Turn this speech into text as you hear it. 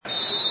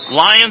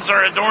Lions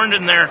are adorned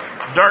in their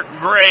dark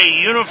gray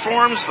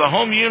uniforms, the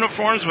home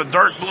uniforms with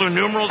dark blue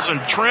numerals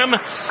and trim.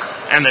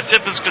 And the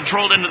tip is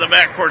controlled into the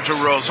backcourt to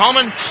Rose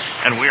Holman.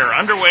 And we are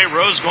underway.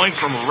 Rose going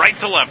from right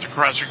to left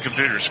across your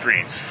computer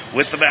screen.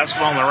 With the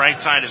basketball on the right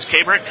side is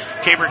Kabrick.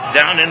 Kabrick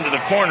down into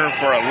the corner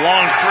for a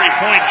long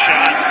three-point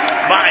shot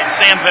by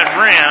Samvet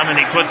Ram, and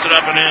he puts it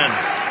up and in.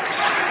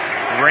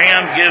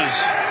 Ram gives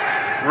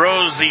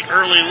Rose the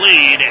early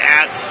lead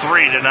at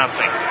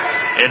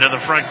 3-0. Into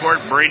the front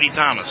court, Brady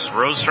Thomas.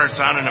 Rose starts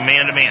out in a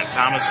man-to-man.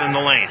 Thomas in the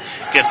lane.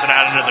 Gets it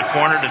out into the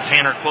corner to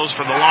Tanner Close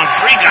for the long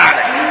three. Got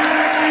it!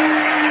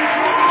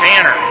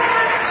 Tanner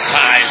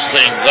ties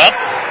things up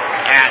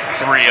at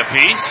 3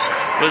 apiece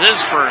with his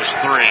first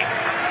 3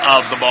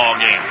 of the ball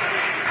game.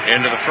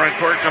 Into the front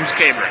court comes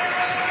Kabrick.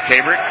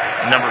 Kabrick,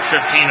 number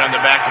 15 on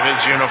the back of his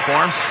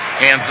uniform,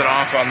 hands it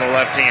off on the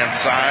left-hand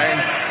side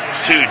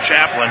to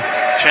Chaplin.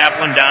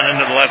 Chaplin down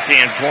into the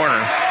left-hand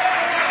corner.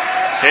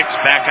 Hicks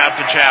back out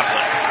to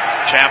Chaplin.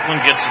 Chaplin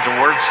gets it to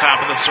Wirtz,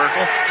 top of the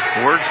circle.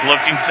 Wirtz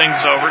looking things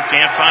over,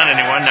 can't find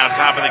anyone. Now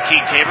top of the key,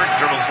 Kabrick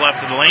dribbles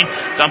left of the lane,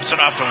 dumps it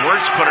off to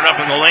Wirtz, put it up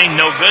in the lane,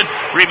 no good.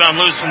 Rebound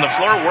loose on the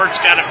floor.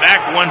 Wirtz got it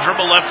back, one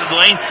dribble left of the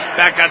lane,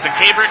 back out to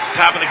Kabrick,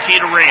 top of the key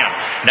to Ram.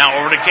 Now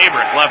over to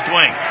Kabrick, left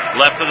wing,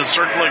 left of the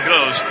circle it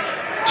goes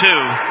to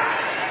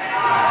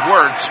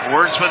Wirtz.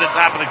 Wirtz with the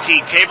top of the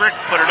key. Kabrick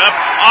put it up,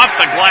 off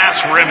the glass,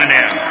 rim and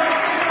in.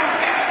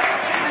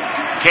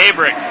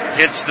 Kabrick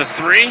hits the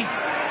 3,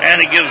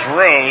 and it gives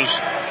Rose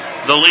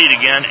the lead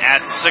again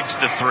at 6-3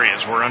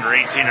 as we're under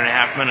 18 and a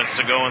half minutes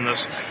to go in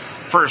this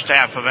first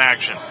half of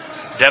action.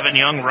 Devin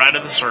Young right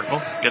of the circle,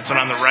 gets it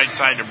on the right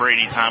side to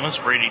Brady Thomas.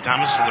 Brady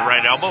Thomas to the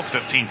right elbow,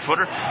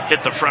 15-footer,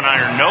 hit the front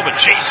iron, no,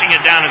 but chasing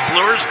it down is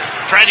Lures.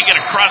 Trying to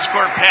get a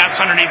cross-court pass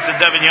underneath to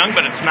Devin Young,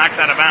 but it's knocked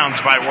out of bounds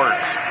by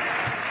Wirtz.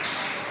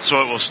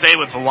 So it will stay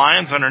with the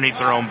Lions underneath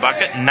their own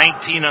bucket.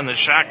 19 on the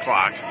shot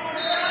clock.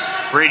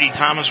 Brady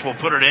Thomas will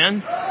put it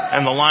in,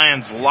 and the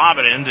Lions lob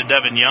it in to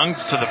Devin Young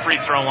to the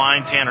free throw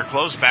line. Tanner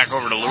Close back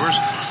over to Lures.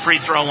 Free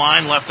throw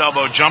line, left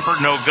elbow jumper,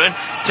 no good.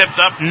 Tipped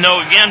up,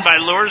 no again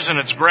by Lures, and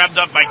it's grabbed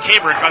up by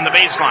Kabrick on the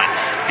baseline.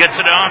 Gets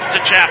it off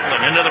to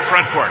Chaplin into the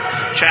front court.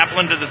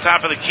 Chaplin to the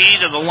top of the key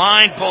to the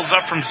line, pulls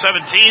up from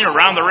 17,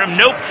 around the rim,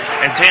 nope,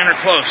 and Tanner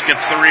Close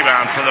gets the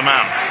rebound for the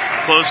Mountain.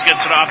 Close gets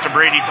it off to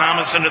Brady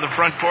Thomas into the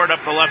front court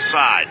up the left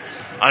side.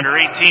 Under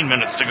 18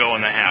 minutes to go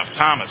in the half.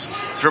 Thomas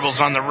dribbles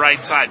on the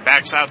right side,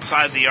 backs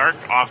outside the arc,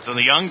 off to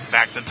the Young,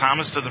 back to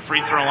Thomas to the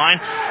free throw line.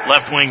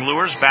 Left wing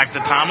Lures, back to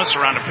Thomas,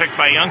 around a pick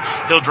by Young.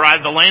 He'll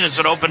drive the lane as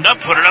it opened up,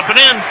 put it up and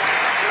in.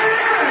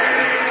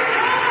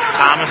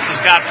 Thomas has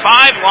got 5,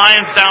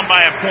 Lions down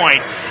by a point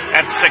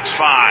at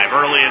 6-5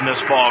 early in this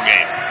ball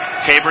game.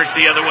 Kabrick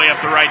the other way up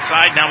the right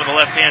side, now with a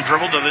left-hand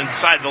dribble to the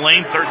inside the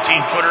lane,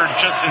 13-footer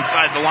just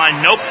inside the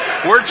line, nope.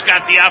 Wirtz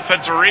got the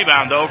offensive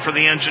rebound, though, for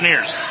the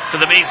Engineers. To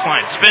the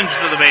baseline, spins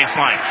to the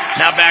baseline.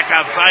 Now back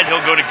outside,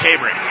 he'll go to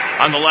Kabrick.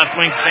 On the left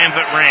wing,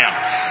 Samvet Ram.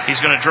 He's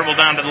going to dribble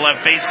down to the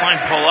left baseline,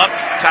 pull up,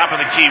 top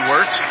of the key,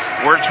 Wirtz.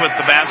 Wirtz with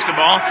the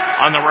basketball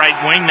on the right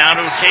wing, now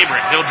to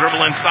Kabrick. He'll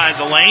dribble inside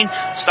the lane,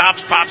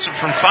 stops, pops it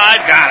from 5,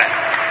 got it.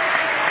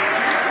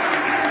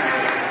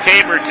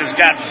 Kabrick has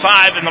got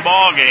 5 in the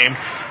ball game.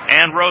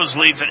 And Rose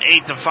leads at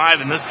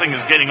 8-5, and this thing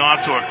is getting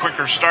off to a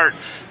quicker start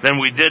than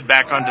we did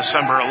back on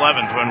December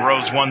 11th when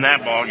Rose won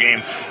that ball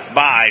game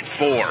by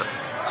 4,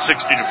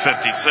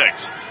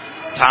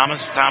 60-56.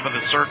 Thomas, top of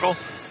the circle,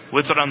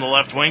 with it on the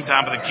left wing,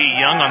 top of the key,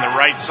 Young on the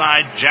right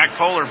side. Jack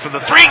Kohler for the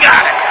 3,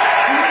 got it!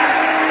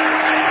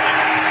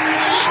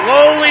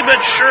 Slowly but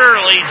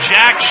surely,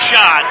 Jack's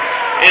shot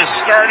is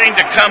starting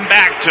to come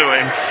back to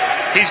him.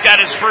 He's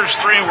got his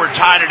first 3, and we're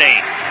tied at 8.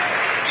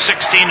 16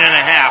 and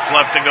a half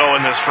left to go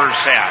in this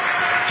first half.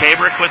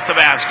 Kabrick with the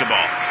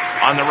basketball.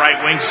 On the right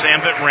wing,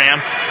 Samvet Ram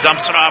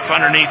dumps it off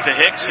underneath to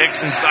Hicks.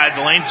 Hicks inside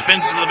the lane, spins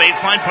to the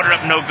baseline, put it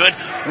up, no good.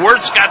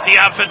 Wirtz got the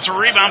offensive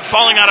rebound,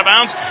 falling out of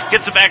bounds,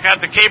 gets it back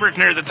out to Kabrick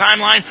near the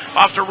timeline,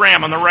 off to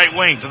Ram on the right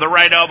wing, to the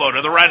right elbow,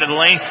 to the right of the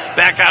lane,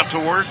 back out to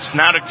Wirtz,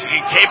 now to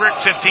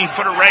Kabrick,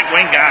 15-footer right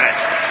wing, got it.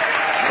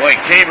 Boy,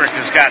 Kabrick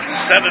has got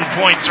 7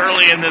 points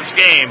early in this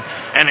game,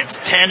 and it's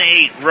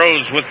 10-8,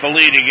 Rose with the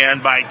lead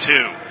again by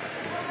 2.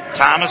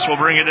 Thomas will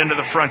bring it into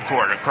the front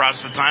court,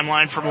 across the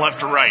timeline from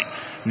left to right.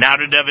 Now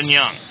to Devin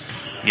Young.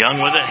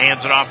 Young with it,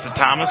 hands it off to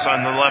Thomas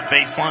on the left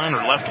baseline, or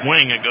left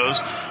wing it goes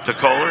to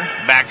Kohler.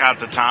 Back out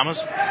to Thomas,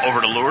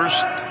 over to Lures,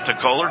 to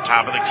Kohler,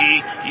 top of the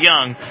key,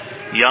 Young.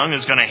 Young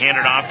is going to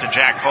hand it off to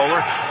Jack Kohler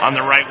on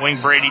the right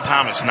wing, Brady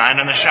Thomas. 9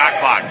 on the shot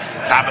clock.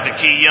 Top of the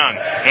key, Young.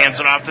 Hands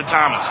it off to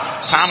Thomas.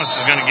 Thomas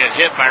is going to get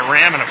hit by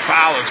Ram, and a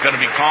foul is going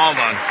to be called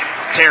on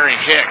Terry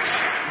Hicks.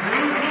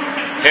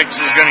 Hicks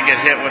is going to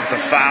get hit with the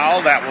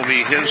foul. That will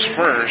be his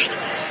first.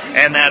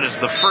 And that is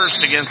the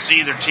first against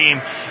either team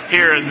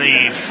here in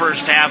the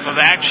first half of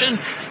action.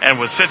 And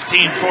with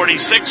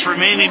 15:46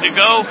 remaining to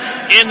go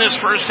in this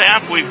first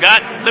half, we've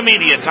got the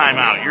media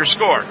timeout. Your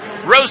score,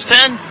 Rose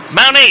 10,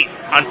 Mount 8.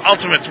 on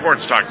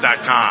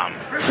UltimateSportsTalk.com.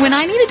 When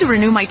I needed to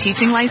renew my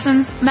teaching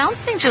license, Mount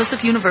St.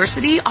 Joseph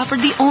University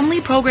offered the only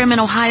program in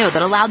Ohio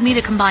that allowed me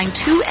to combine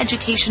 2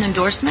 education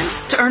endorsements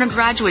to earn a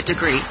graduate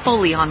degree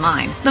fully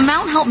online. The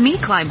Mount helped me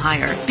climb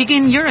higher.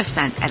 Begin your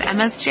ascent at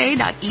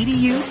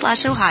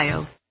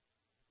msj.edu/Ohio.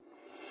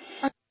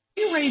 Are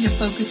you ready to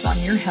focus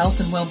on your health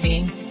and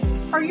well-being?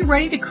 Are you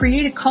ready to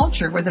create a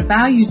culture where the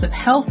values of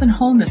health and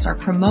wholeness are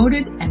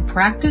promoted and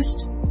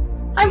practiced?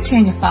 I'm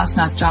Tanya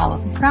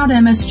Fosnack-Jolliffe, a proud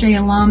MSJ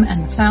alum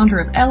and the founder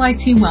of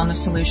LIT Wellness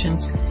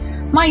Solutions.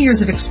 My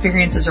years of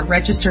experience as a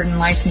registered and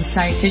licensed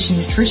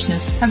dietitian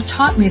nutritionist have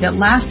taught me that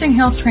lasting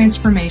health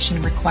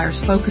transformation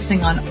requires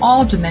focusing on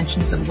all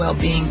dimensions of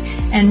well-being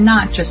and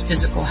not just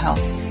physical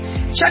health.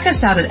 Check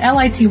us out at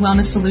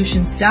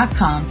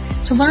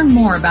litwellnesssolutions.com to learn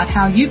more about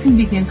how you can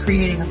begin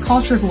creating a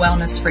culture of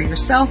wellness for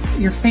yourself,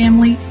 your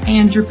family,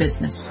 and your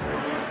business.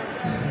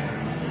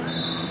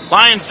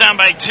 Lions down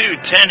by 2,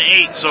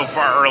 10-8 so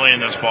far early in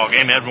this ball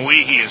game. Evan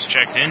Weehee has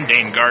checked in.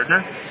 Dane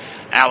Gardner,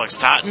 Alex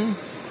Totten,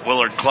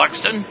 Willard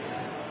Cluxton,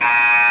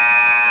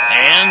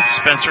 and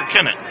Spencer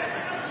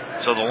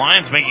Kinnett. So the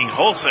Lions making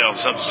wholesale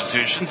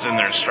substitutions in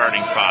their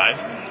starting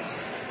 5.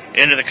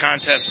 Into the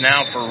contest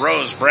now for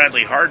Rose,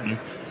 Bradley Harden.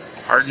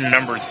 Harden,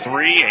 number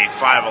 3, a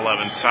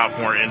 5'11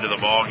 sophomore into the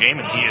ball game,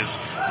 and he is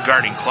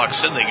guarding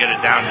Cluxton. They get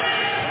it down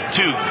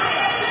to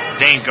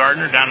Dane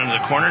Gardner down into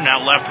the corner. Now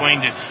left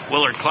wing to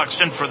Willard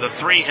Cluxton for the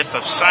 3. Hit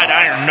the side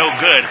iron, no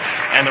good.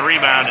 And the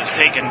rebound is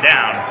taken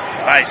down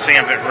by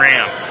Samvit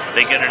Ram.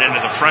 They get it into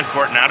the front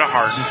court now to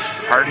Harden.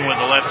 Harden with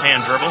the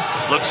left-hand dribble.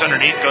 Looks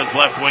underneath, goes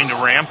left wing to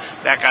Ram.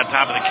 Back on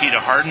top of the key to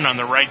Harden on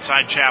the right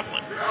side,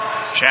 Chaplin.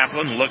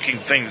 Chaplin looking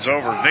things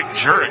over. Vic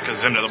Jurek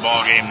is into the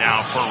ball game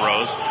now for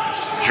Rose.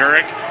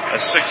 Jurek, a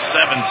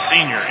 6'7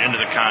 junior into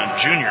the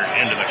contest,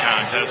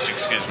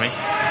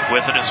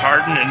 With it is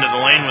Harden into the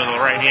lane with a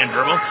right-hand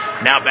dribble.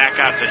 Now back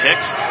out to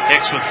Hicks.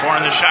 Hicks with 4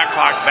 on the shot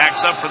clock.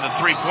 Backs up for the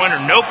three-pointer.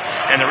 Nope.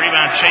 And the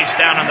rebound chased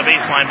down on the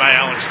baseline by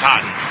Alex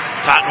Totten.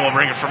 Totten will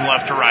bring it from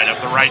left to right.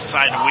 Up the right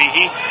side to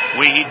Weehee.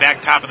 Weehee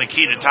back top of the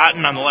key to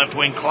Totten. On the left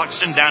wing,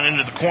 Cluxton down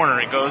into the corner.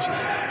 It goes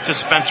to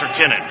Spencer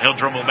Kinnett. He'll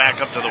dribble back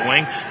up to the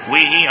wing.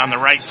 Weehee on the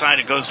right side.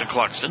 It goes to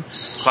Cluxton.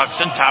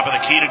 Cluxton top of the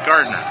key to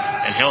Gardner.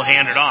 And he'll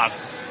hand it off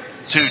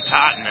to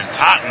Totten. And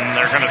Totten,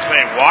 they're going to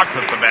say, walked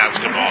with the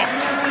basketball.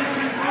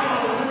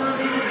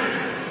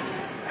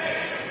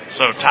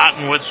 So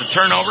Totten with the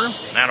turnover.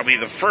 That'll be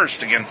the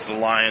first against the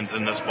Lions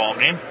in this ball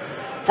game.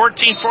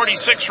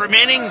 14:46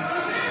 remaining.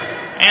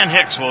 And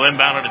Hicks will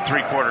inbound it at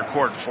three-quarter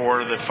court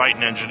for the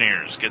Fighting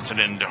Engineers. Gets it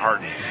into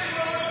Harden.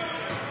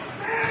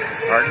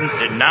 Harden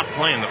did not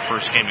play in the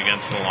first game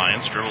against the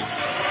Lions. Dribbles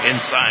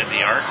inside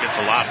the arc.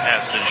 Gets a lob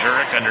pass to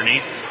Jurek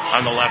underneath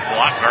on the left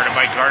block. Guarded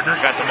by Gardner.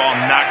 Got the ball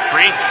knocked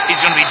free. He's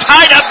going to be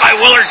tied up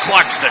by Willard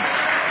Cluxton.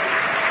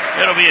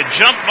 It'll be a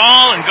jump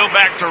ball and go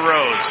back to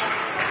Rose.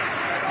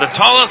 The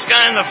tallest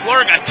guy on the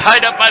floor got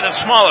tied up by the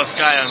smallest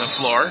guy on the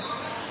floor.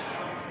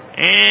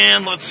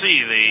 And let's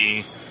see,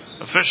 the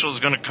official is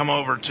going to come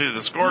over to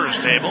the scorer's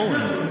table.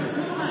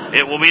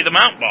 It will be the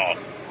Mount ball.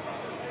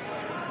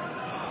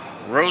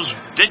 Rose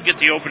did get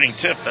the opening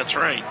tip, that's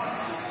right.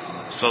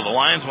 So the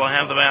Lions will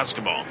have the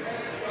basketball.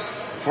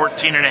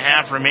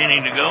 14.5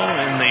 remaining to go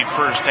in the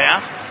first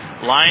half.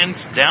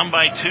 Lions down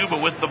by 2, but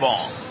with the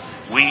ball.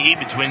 Weehee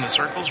between the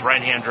circles,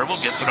 right-hand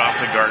dribble, gets it off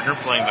to Gardner,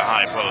 playing the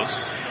high post.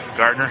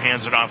 Gardner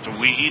hands it off to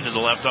Weehee to the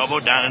left elbow,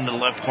 down into the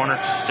left corner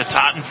to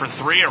Totten for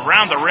 3.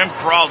 Around the rim,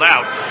 crawled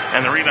out,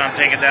 and the rebound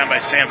taken down by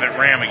Samvit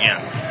Ram again.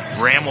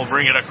 Ram will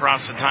bring it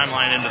across the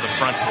timeline into the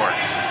front court.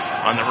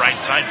 On the right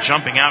side,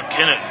 jumping out,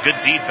 Kinnett.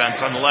 Good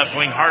defense on the left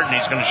wing. Harden,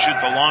 he's going to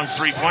shoot the long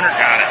three-pointer.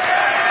 Got it.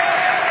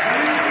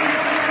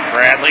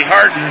 Bradley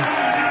Harden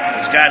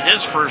has got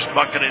his first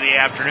bucket of the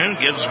afternoon.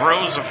 Gives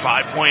Rose a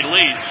 5-point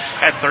lead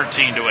at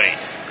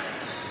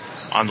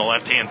 13-8. On the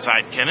left-hand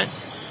side, Kinnett.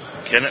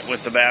 Kinnett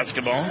with the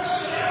basketball,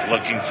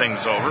 looking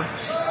things over.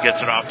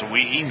 Gets it off to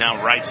Weehee. Now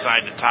right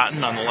side to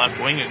Totten. On the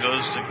left wing, it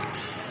goes to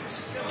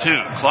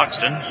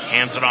Cluxton.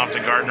 Hands it off to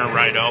Gardner,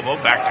 right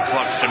elbow. Back to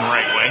Cluxton,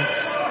 right wing.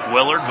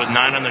 Willard with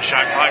 9 on the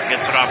shot clock.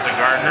 Gets it off to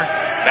Gardner.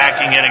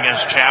 Backing in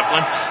against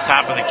Chaplin.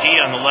 Top of the key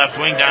on the left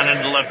wing. Down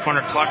into the left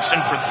corner.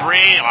 Cluxton for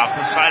 3. Off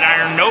the side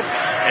iron. Nope.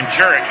 And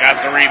Jurek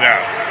got the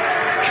rebound.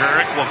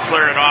 Jurek will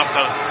clear it off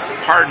to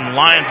Harden.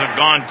 Lions have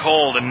gone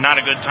cold, and not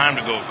a good time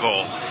to go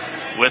cold.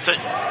 With it,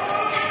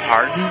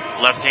 Harden,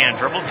 left-hand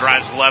dribble,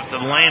 drives left of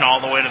the lane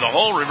all the way to the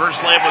hole, reverse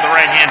layup with the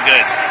right hand,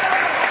 good.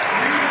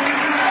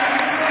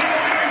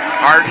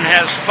 Harden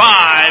has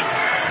 5,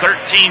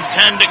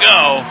 13-10 to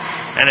go,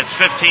 and it's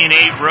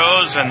 15-8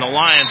 Rose, and the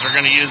Lions are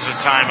going to use a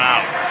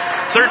timeout.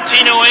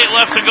 13:08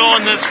 left to go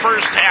in this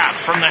first half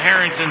from the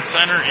Harrington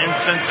Center in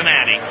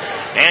Cincinnati.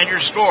 And your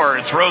score,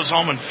 it's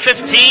Rose-Hulman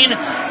 15,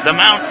 the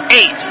Mount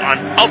 8 on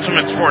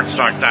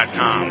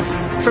UltimateSportsTalk.com.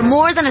 For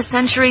more than a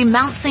century,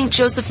 Mount St.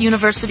 Joseph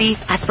University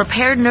has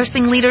prepared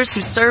nursing leaders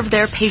who serve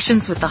their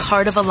patients with the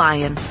heart of a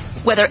lion.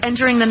 Whether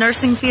entering the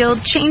nursing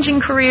field,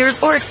 changing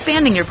careers, or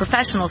expanding your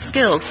professional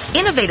skills,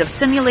 innovative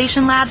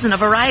simulation labs and a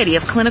variety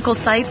of clinical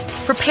sites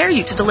prepare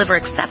you to deliver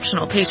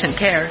exceptional patient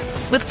care.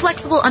 With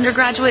flexible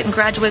undergraduate and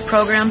graduate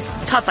programs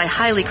taught by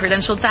highly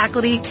credentialed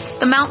faculty,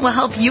 the Mount will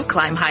help you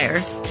climb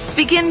higher.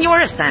 Begin your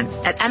ascent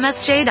at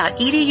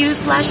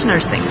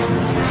msj.edu/nursing.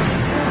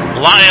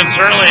 Lions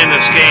early in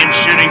this game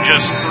shooting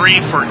just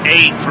 3 for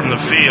 8 from the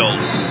field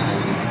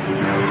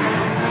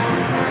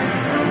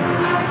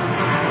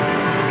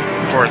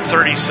for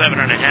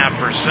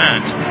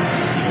 37.5%.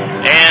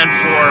 And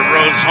for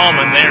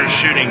Rose-Hulman, they're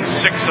shooting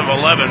 6 of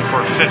 11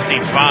 for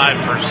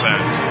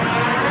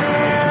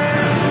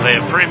 55%. They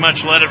have pretty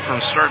much led it from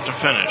start to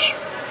finish.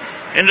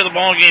 Into the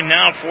ball game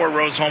now for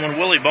Rose-Hulman,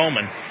 Willie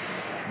Bowman.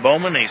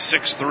 Bowman, a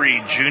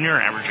 6'3 junior,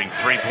 averaging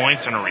 3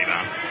 points and a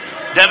rebound.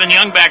 Devin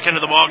Young back into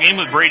the ball game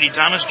with Brady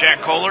Thomas,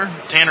 Jack Kohler,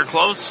 Tanner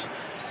Close,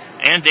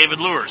 and David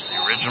Lewis, the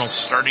original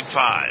starting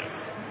 5.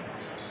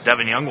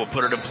 Devin Young will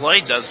put it in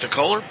play, does to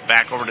Kohler,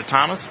 back over to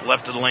Thomas,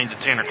 left of the lane to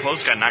Tanner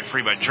Close, got knocked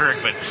free by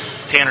Jurek, but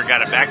Tanner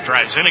got it back,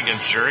 drives in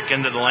against Jurek,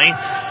 into the lane,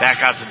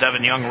 back out to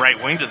Devin Young, right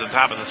wing to the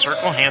top of the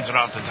circle, hands it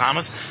off to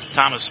Thomas.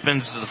 Thomas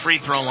spins to the free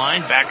throw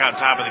line, back out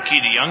top of the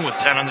key to Young with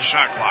 10 on the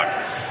shot clock.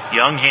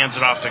 Young hands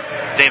it off to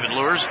David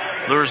Lewis.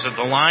 Lewis at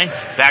the line,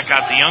 back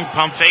out to Young,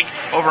 pump fake,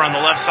 over on the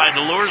left side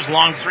to Lewis,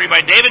 long 3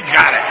 by David,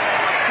 got it.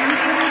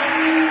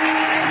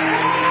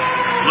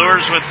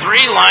 Lures with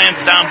 3,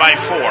 Lions down by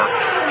 4.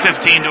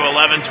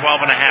 15-11,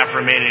 12.5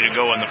 remaining to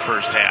go in the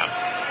first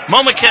half.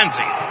 Mo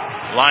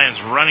McKenzie,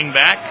 Lions running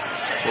back,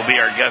 will be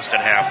our guest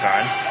at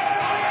halftime.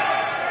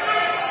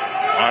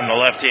 On the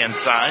left-hand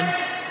side,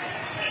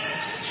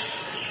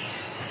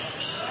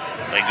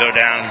 they go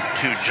down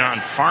to John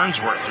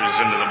Farnsworth, who's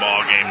into the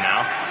ball game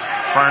now.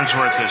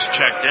 Farnsworth is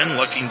checked in,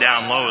 looking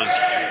down low is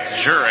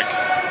Jurek.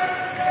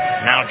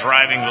 Now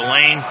driving the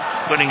lane,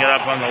 putting it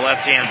up on the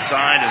left-hand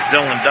side is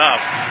Dylan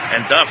Duff,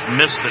 and Duff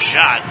missed the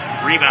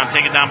shot. Rebound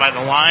taken down by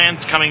the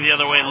Lions, coming the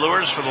other way,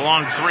 Lures for the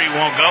long 3,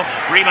 won't go.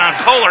 Rebound,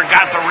 Kohler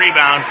got the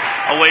rebound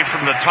away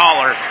from the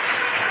taller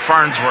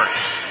Farnsworth.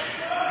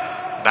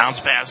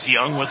 Bounce pass,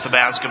 Young with the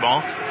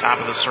basketball,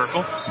 top of the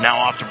circle.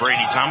 Now off to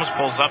Brady Thomas,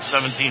 pulls up,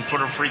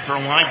 17-footer free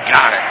throw line,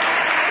 got it.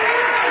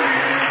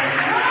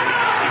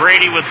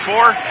 Brady with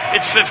 4,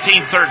 it's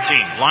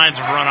 15-13. Lions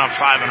have run off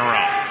 5 in a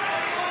row.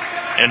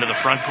 Into the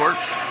front court.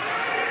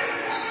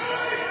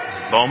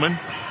 Bowman,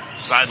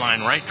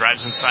 sideline right,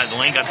 drives inside the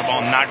lane, got the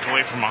ball knocked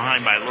away from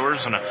behind by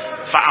Lures, and a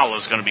foul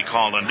is going to be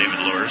called on David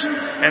Lures.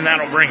 And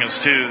that'll bring us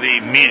to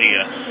the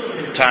media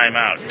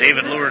timeout.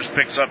 David Lures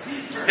picks up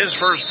his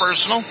first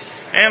personal,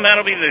 and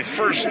that'll be the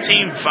first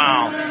team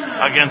foul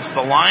against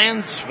the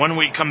Lions. When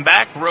we come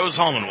back,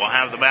 Rose-Hulman will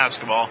have the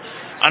basketball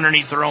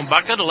underneath their own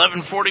bucket.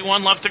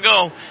 11:41 left to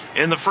go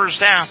in the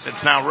first half.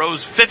 It's now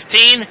Rose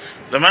 15,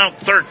 the Mount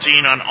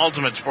 13 on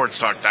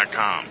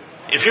UltimateSportsTalk.com.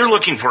 If you're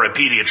looking for a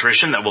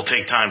pediatrician that will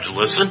take time to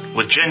listen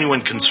with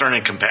genuine concern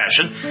and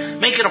compassion,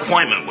 make an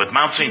appointment with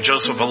Mount St.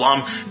 Joseph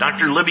alum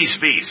Dr. Libby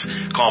Spees.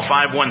 Call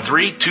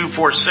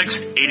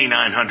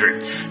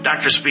 513-246-8900.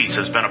 Dr. Spees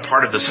has been a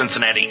part of the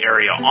Cincinnati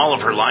area all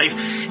of her life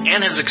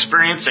and has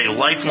experienced a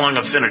lifelong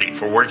affinity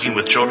for working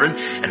with children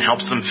and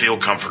helps them feel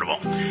comfortable.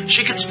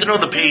 She gets to know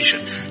the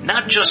patient,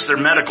 not just their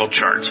medical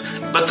charts,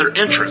 but their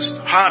interests,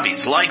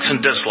 hobbies, likes,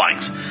 and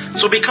dislikes.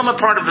 So become a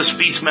part of the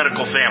Spees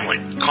medical family.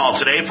 Call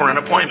today for an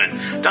appointment.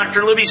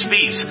 Dr. Libby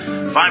Spees,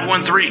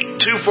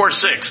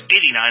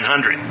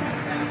 513-246-8900.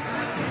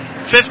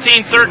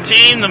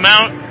 15-13, the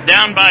Mount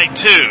down by 2 to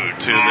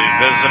the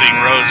visiting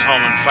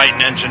Rose-Hulman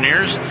Fighting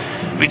Engineers.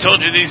 We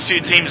told you these two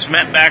teams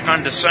met back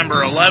on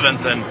December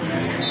 11th, and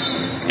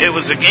it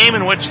was a game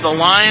in which the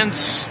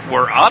Lions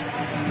were up,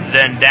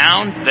 then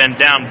down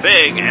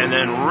big, and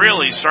then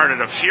really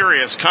started a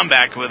furious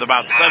comeback with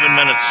about 7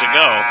 minutes to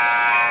go,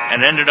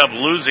 and ended up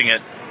losing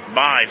it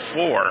by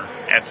 4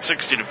 at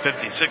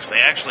 60-56. They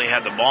actually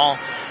had the ball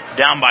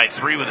down by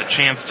 3 with a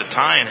chance to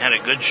tie and had a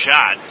good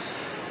shot.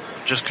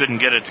 Just couldn't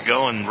get it to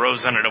go, and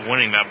Rose ended up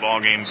winning that ball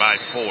game by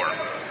 4.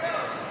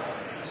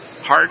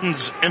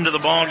 Harden's into the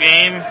ball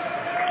game,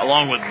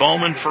 along with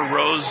Bowman for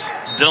Rose,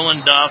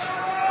 Dylan Duff.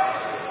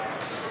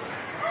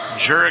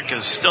 Jurek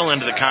is still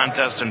into the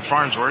contest in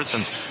Farnsworth,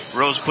 and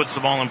Rose puts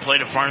the ball in play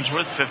to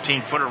Farnsworth.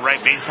 15-footer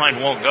right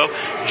baseline won't go.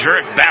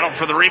 Jurek battled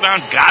for the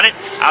rebound, got it.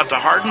 Out to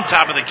Harden,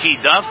 top of the key,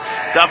 Duff.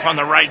 Duff on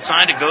the right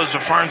side, it goes to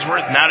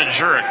Farnsworth, now to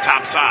Jurek,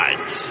 top side.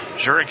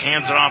 Jurek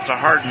hands it off to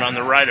Harden on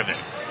the right of him.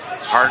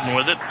 Harden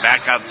with it,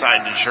 back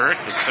outside to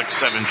Jurek, the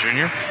 6'7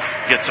 junior.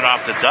 Gets it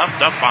off to Duff.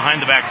 Duff behind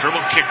the back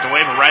dribble, kicked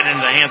away, but right into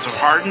the hands of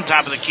Harden.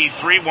 Top of the key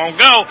 3, won't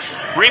go.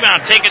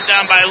 Rebound taken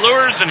down by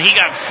Lures, and he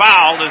got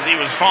fouled as he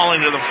was falling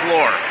to the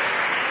floor.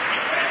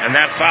 And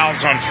that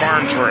foul's on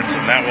Farnsworth,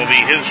 and that will be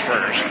his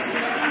first.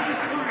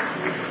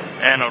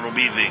 And it'll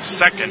be the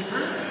second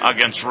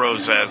against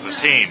Rose as a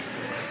team.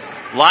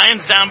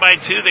 Lions down by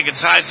 2. They can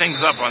tie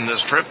things up on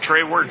this trip.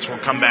 Trey Wirtz will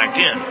come back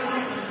in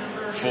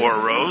for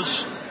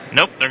Rose.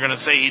 Nope, they're going to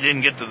say he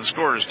didn't get to the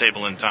scorer's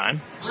table in time.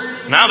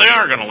 Now they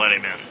are going to let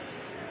him in.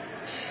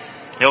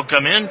 He'll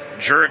come in.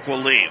 Jurek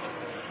will leave.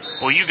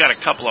 Well, you got a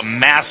couple of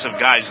massive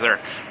guys there.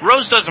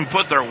 Rose doesn't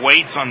put their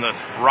weights on the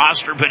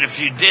roster, but if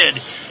you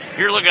did,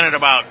 you're looking at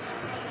about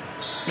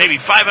maybe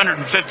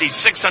 550,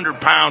 600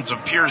 pounds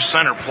of pure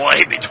center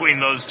play between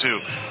those two,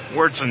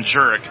 Wirtz and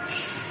Jurek.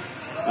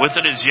 With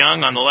it is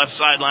Young. On the left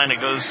sideline, it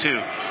goes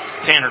to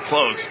Tanner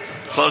Close.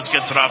 Close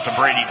gets it off to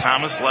Brady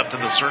Thomas, left of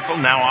the circle,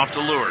 now off to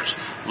Lures.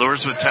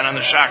 Lures with 10 on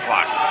the shot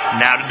clock.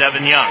 Now to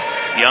Devin Young.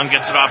 Young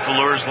gets it off to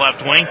Lures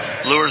left wing.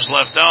 Lures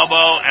left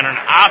elbow, and an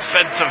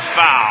offensive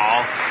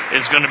foul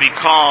is going to be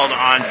called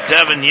on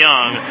Devin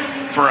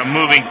Young for a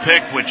moving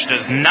pick, which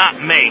does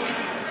not make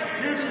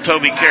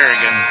Toby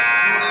Kerrigan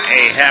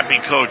a happy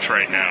coach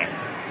right now.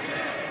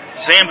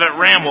 Sam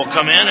Ram will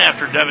come in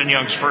after Devin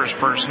Young's first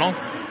personal.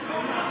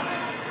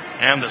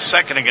 And the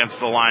second against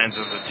the Lions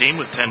as a team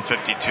with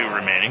 10:52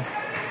 remaining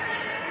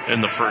in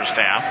the first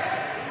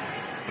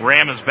half.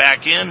 Ram is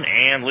back in,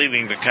 and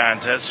leaving the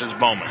contest is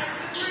Bowman.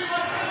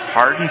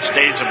 Harden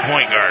stays a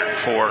point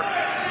guard for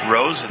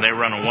Rose, and they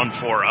run a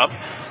 1-4 up.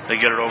 They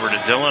get it over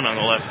to Dillon on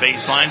the left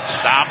baseline.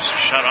 Stops,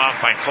 shut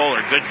off by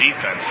Kohler. Good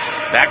defense.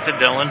 Back to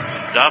Dillon.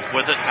 Duff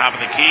with it, top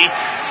of the key.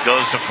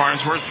 Goes to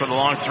Farnsworth for the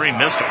long three.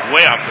 Missed it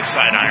way off the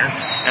side iron.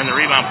 And the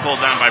rebound pulled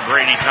down by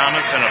Brady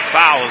Thomas. And a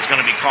foul is going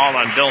to be called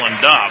on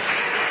Dylan Duff,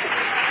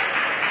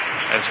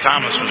 as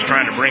Thomas was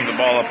trying to bring the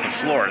ball up the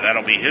floor.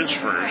 That'll be his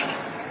first.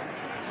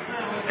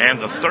 And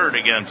the third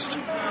against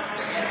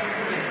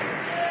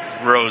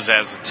Rose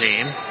as a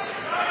team.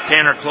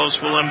 Tanner Close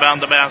will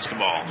inbound the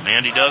basketball.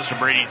 And he does to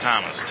Brady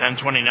Thomas.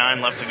 10:29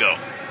 left to go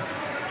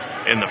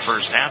in the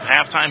first half.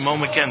 Halftime, Mo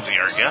McKenzie,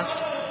 our guest.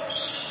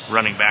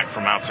 Running back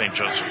from Mount St.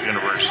 Joseph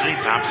University.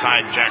 Top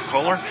side, Jack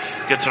Kohler.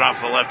 Gets it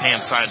off the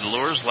left-hand side to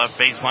Lures. Left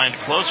baseline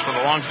to Close for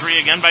the long three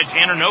again by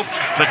Tanner. Nope.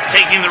 But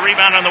taking the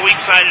rebound on the weak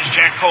side is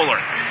Jack Kohler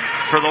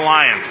for the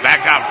Lions.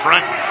 Back out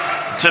front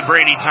to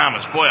Brady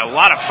Thomas. Boy, a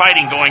lot of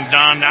fighting going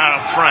down now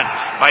up front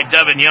by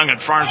Devin Young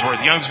and Farnsworth.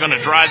 Young's going to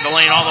drive the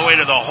lane all the way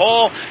to the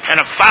hole, and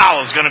a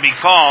foul is going to be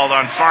called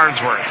on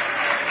Farnsworth.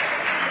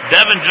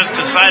 Devin just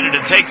decided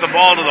to take the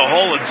ball to the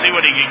hole and see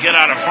what he could get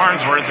out of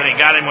Farnsworth, and he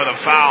got him with a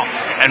foul.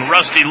 And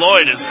Rusty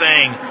Lloyd is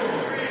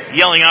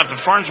yelling out to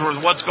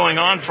Farnsworth, what's going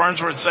on?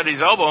 Farnsworth said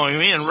he's elbowing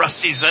me, and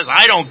Rusty says,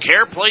 I don't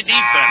care, play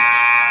defense.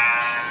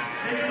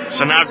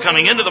 So now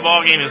coming into the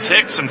ballgame is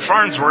Hicks, and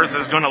Farnsworth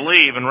is going to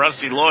leave, and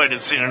Rusty Lloyd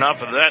has seen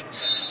enough of that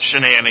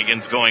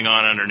shenanigans going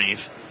on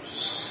underneath.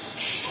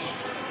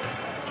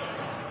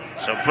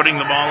 So putting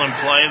the ball in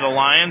play, the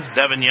Lions,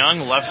 Devin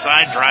Young, left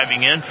side,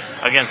 driving in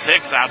against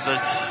Hicks, out to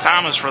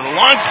Thomas for the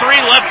long three,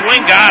 left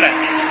wing, got it.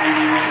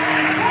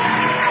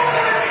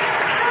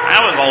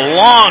 That was a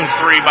long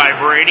three by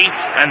Brady,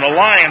 and the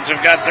Lions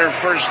have got their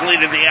first lead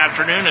of the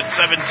afternoon at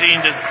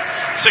 16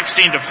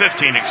 to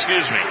 15,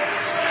 excuse me.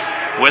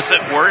 With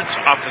it, Wirtz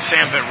off to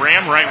Samvit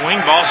Ram, right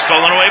wing, ball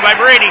stolen away by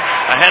Brady.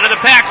 Ahead of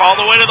the pack, all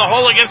the way to the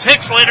hole against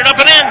Hicks, laid it up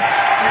and in.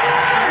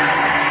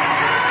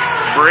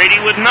 Brady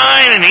with 9,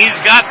 and he's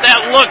got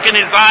that look in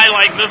his eye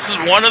like this is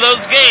one of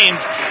those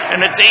games,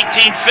 and it's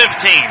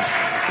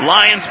 18-15.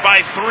 Lions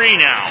by 3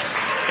 now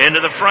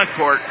into the front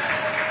court.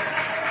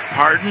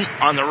 Harden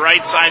on the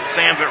right side,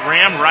 Samvit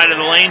Ram, right of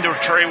the lane to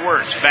Trey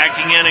Wirtz,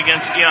 backing in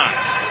against Young.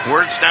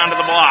 Wirtz down to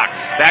the block,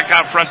 back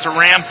out front to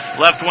Ram,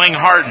 left wing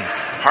Harden.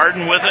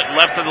 Harden with it,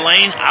 left of the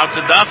lane, out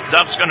to Duff.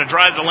 Duff's going to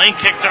drive the lane,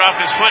 kicked it off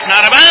his foot, and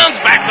out of bounds,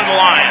 back to the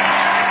Lions.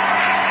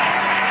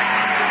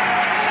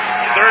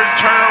 Third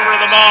turnover of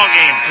the ball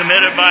game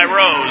committed by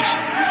Rose.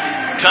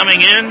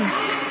 Coming in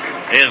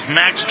is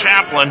Max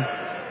Chaplin,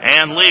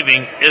 and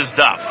leaving is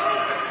Duff.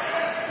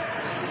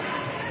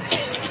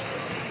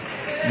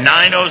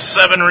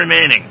 9:07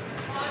 remaining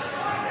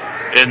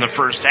in the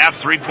first half.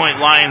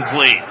 3-point Lions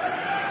lead.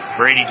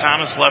 Brady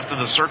Thomas left of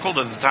the circle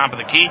to the top of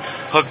the key.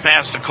 Hook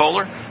pass to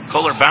Kohler.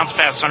 Kohler bounce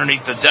pass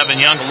underneath to Devin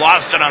Young.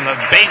 Lost it on the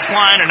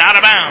baseline and out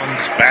of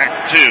bounds.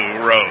 Back to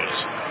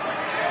Rose.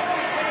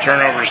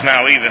 Turnovers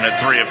now even at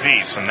 3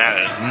 apiece, and that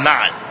is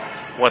not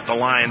what the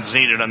Lions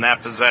needed on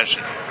that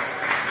possession.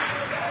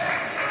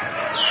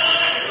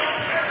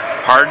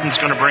 Harden's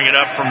going to bring it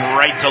up from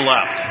right to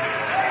left.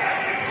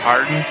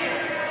 Harden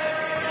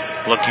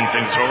looking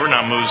things over,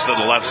 now moves to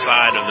the left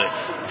side of the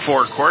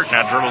forecourt,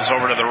 now dribbles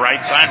over to the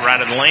right side,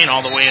 right of the lane,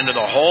 all the way into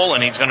the hole,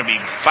 and he's going to be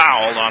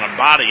fouled on a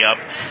body up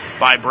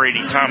by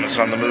Brady Thomas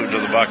on the move to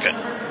the bucket.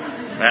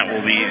 That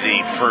will be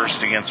the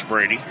first against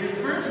Brady,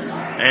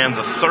 and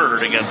the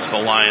third against the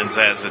Lions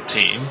as a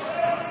team.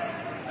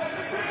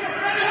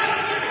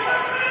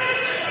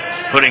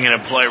 Putting it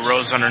in play,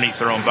 Rose underneath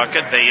their own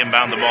bucket. They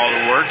inbound the ball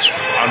to Wirtz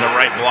on the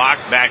right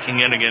block, backing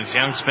in against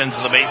Young, spins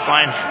to the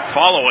baseline,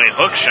 fall away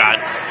hook shot.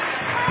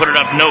 Put it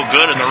up no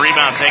good, and the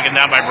rebound taken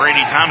down by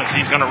Brady Thomas.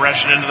 He's going to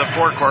rush it into the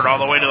forecourt all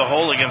the way to the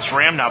hole against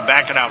Ram. Now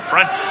back it out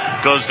front.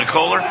 Goes to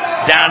Kohler.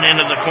 Down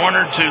into the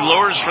corner to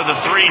Lures for the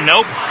 3.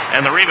 Nope.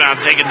 And the rebound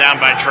taken down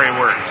by Trey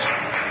Wirtz.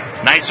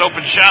 Nice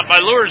open shot by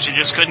Lures. He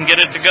just couldn't get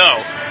it to go.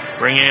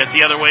 Bringing it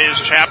the other way is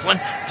Chaplin.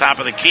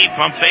 Top of the key,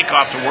 pump fake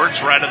off to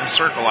Wirtz, right of the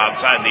circle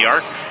outside the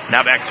arc.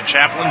 Now back to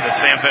Chaplin, to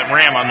Sanfet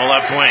Ram on the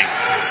left wing.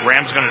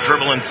 Ram's going to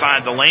dribble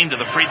inside the lane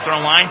to the free throw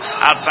line.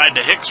 Outside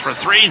to Hicks for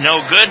three, no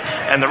good.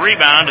 And the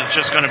rebound is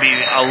just going to be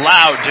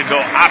allowed to go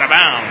out of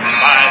bounds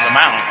by the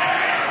Mount.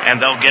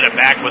 And they'll get it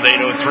back with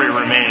 8:03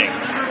 remaining.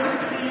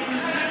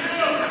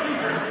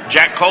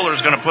 Jack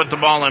Kohler's going to put the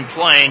ball in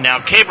play. Now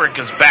Cabrick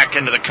is back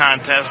into the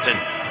contest, and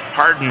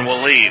Harden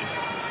will leave.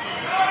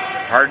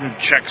 Harden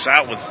checks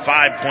out with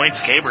 5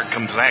 points. Cabrick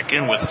comes back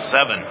in with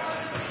 7.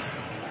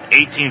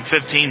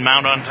 18-15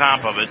 Mount on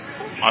top of it.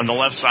 On the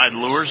left side,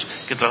 Lures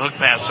gets a hook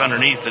pass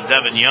underneath to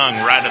Devin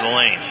Young, right of the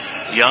lane.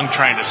 Young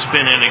trying to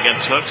spin in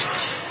against Hooks.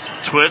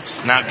 Twits,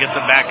 now gets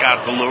it back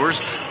out to Lures.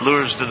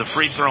 Lures to the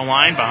free throw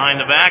line,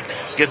 behind the back,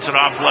 gets it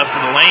off left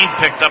of the lane,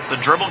 picked up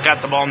the dribble,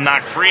 got the ball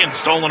knocked free and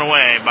stolen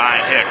away by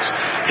Hicks.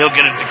 He'll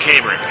get it to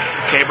Cabrick.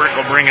 Cabrick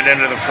will bring it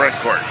into the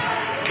front court.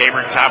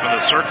 Cabrick top of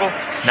the circle,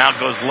 now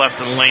goes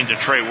left of the lane to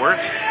Trey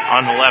Wirtz.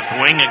 On the left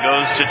wing, it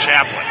goes to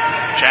Chaplin.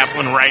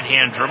 Chaplin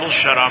right-hand dribble,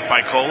 shut off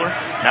by Kohler.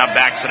 Now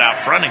backs it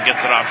out front and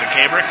gets it off to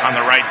Cabrick. On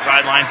the right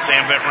sideline,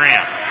 Sanfet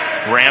Ram.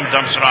 Ram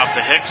dumps it off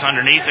to Hicks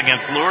underneath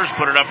against Lures,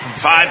 put it up from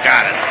 5,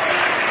 got it.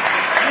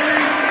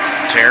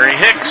 Terry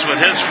Hicks with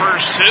his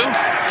first two,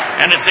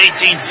 and it's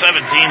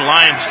 18-17,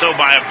 Lions still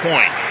by a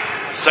point.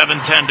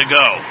 7:10 to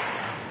go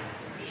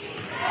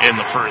in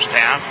the first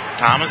half.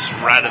 Thomas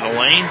right of the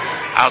lane,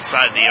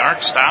 outside the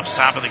arc, stops,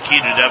 top of the key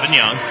to Devin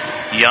Young.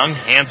 Young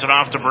hands it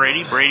off to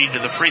Brady. Brady to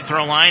the free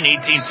throw line,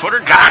 18-footer,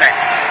 got it.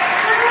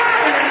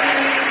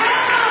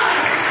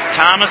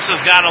 Thomas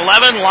has got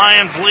 11,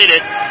 Lions lead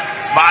it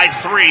by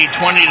 3,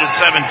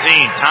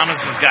 20-17.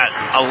 Thomas has got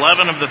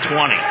 11 of the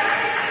 20.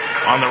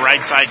 On the right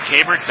side,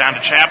 Cabrick down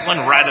to Chaplin,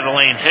 right of the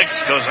lane, Hicks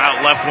goes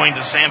out left wing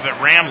to Sanfet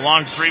Ram,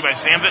 long three by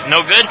Sanfet, no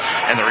good,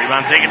 and the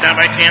rebound taken down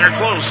by Tanner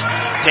Close.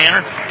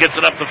 Tanner gets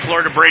it up the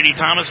floor to Brady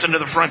Thomas into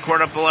the front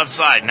court up the left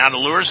side. Now to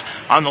Lures,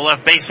 on the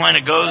left baseline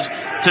it goes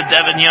to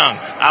Devin Young,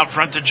 out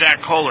front to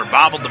Jack Kohler,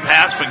 bobbled the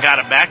pass but got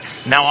it back,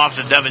 now off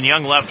to Devin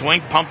Young, left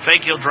wing, pump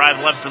fake, he'll drive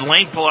left to the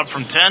lane, pull up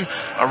from 10,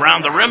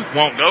 around the rim,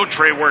 won't go,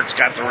 Trey Wirtz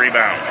got the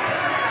rebound.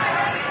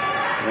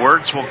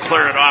 Wirtz will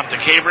clear it off to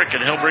Cabrick,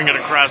 and he'll bring it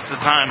across the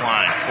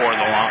timeline for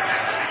the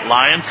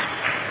Lions.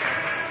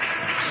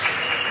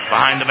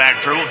 Behind the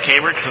back dribble,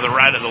 Cabrick to the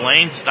right of the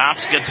lane,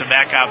 stops, gets it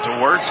back out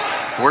to Wirtz.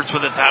 Wirtz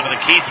with the top of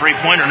the key,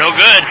 three-pointer, no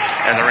good,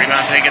 and the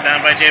rebound taken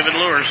down by David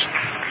Lures.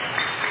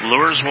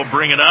 Lures will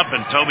bring it up,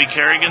 and Toby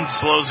Kerrigan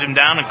slows him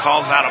down and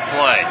calls out a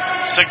play.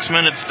 6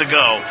 minutes to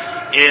go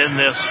in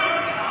this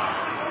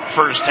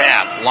first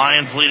half.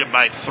 Lions lead it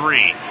by 3,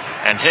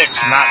 and Hicks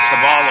knocks the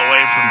ball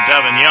away from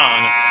Devin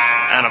Young.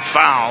 And a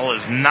foul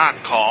is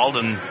not called,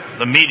 and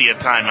the media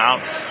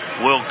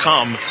timeout will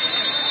come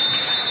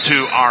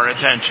to our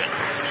attention.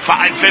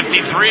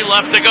 5:53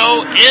 left to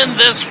go in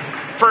this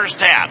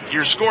first half.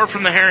 Your score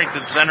from the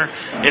Harrington Center,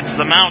 it's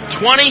the Mount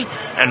 20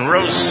 and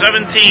Rose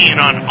 17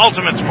 on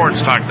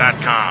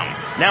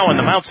UltimateSportsTalk.com. Now on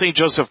the Mount St.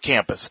 Joseph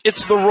campus,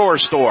 it's the Roar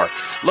Store.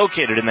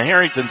 Located in the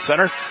Harrington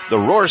Center, the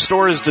Roar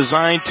Store is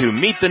designed to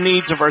meet the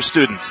needs of our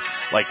students,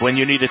 like when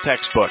you need a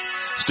textbook.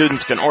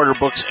 Students can order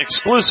books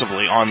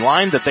exclusively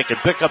online that they can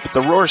pick up at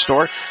the Roar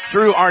Store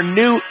through our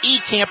new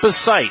eCampus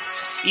site.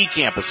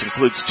 eCampus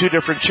includes 2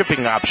 different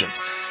shipping options.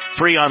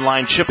 Free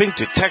online shipping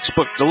to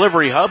Textbook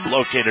Delivery Hub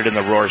located in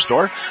the Roar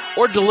Store,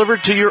 or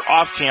delivered to your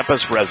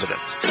off-campus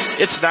residence.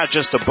 It's not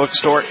just a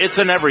bookstore, it's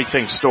an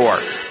everything store.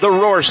 The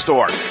Roar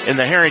Store in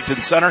the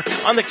Harrington Center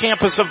on the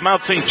campus of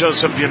Mount St.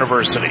 Joseph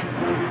University.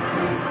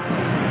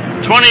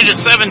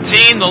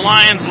 20-17, the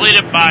Lions lead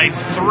it by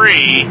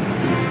 3.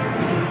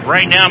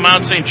 Right now,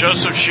 Mount St.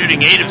 Joseph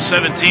shooting 8 of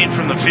 17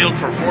 from the field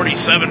for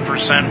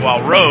 47%,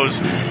 while Rose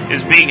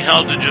is being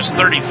held to just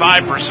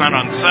 35%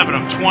 on 7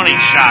 of 20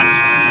 shots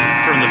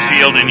from the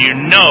field, and you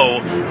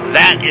know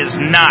that is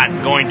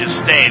not going to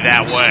stay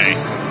that way.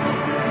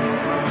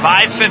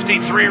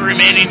 5:53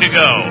 remaining to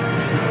go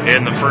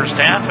in the first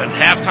half. At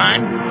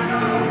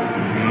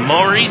halftime,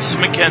 Maurice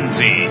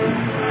McKenzie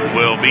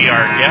will be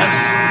our guest,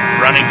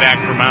 running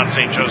back from Mount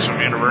St. Joseph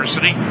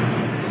University.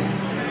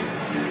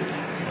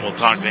 We'll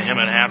talk to him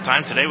at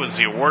halftime. Today was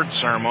the award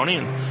ceremony,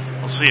 and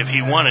we'll see if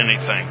he won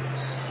anything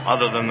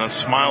other than the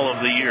smile of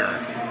the year.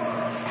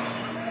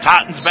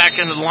 Totten's back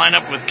into the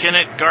lineup with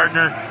Kinnett,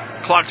 Gardner,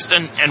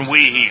 Cluxton, and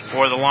Weehee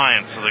for the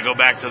Lions. So they go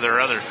back to their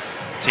other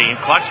team.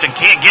 Cluxton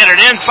can't get it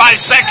in.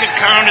 5-second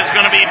count is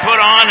going to be put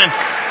on, and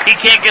he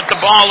can't get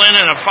the ball in,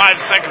 and a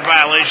 5-second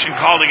violation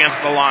called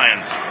against the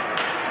Lions.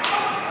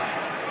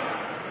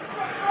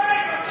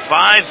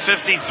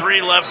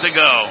 5:53 left to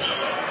go.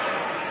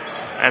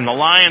 And the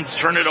Lions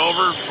turn it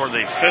over for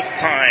the 5th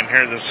time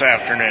here this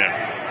afternoon.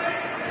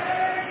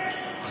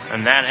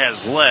 And that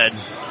has led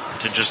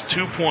to just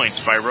 2 points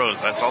by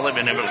Rose. That's all they've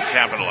been able to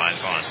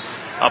capitalize on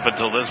up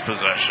until this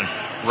possession.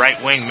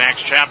 Right wing,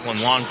 Max Chaplin,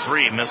 long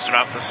 3, missed it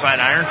off the side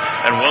iron,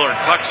 and Willard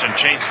Cluxton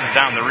chases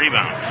down the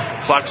rebound.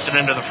 Cluxton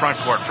into the front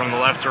court from the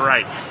left to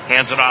right,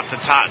 hands it off to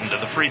Totten to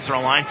the free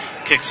throw line,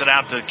 kicks it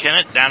out to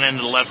Kinnett, down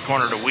into the left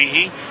corner to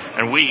Weehee.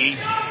 And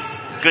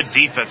good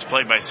defense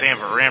played by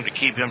Sanford Ram to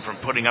keep him from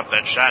putting up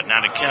that shot. Now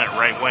to Kennett,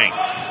 right wing.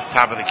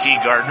 Top of the key,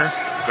 Gardner.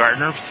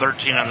 Gardner,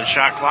 13 on the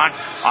shot clock.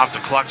 Off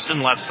to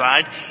Cluxton, left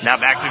side. Now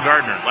back to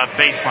Gardner, left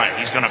baseline.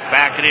 He's going to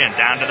back it in,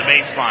 down to the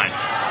baseline.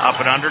 Up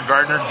and under,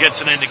 Gardner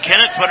gets it into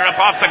Kennett, put it up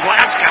off the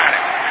glass, got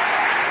it.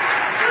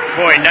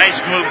 Boy,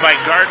 nice move by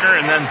Gardner,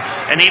 and then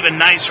an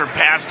even nicer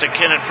pass to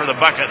Kennett for the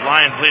bucket.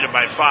 Lions lead it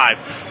by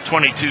 5,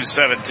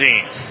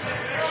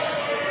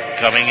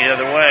 22-17. Coming the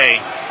other way,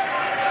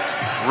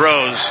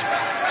 Rose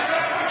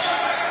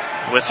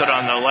with it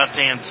on the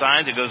left-hand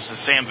side. It goes to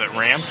Sanford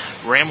Ram.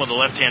 Ram with a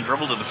left-hand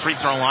dribble to the free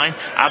throw line.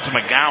 Out to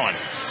McGowan.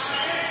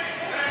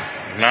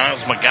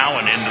 Niles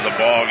McGowan into the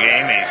ball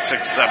game. A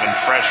 6'7"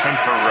 freshman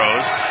for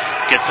Rose.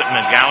 Gets it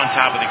McGowan,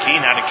 top of the key.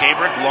 Now to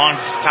Cabrick.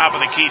 Long top of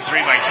the key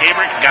three by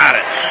Cabrick. Got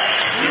it.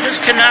 You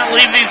just cannot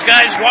leave these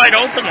guys wide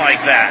open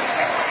like that.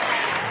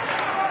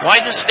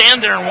 Why just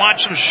stand there and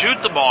watch them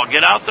shoot the ball?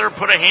 Get out there,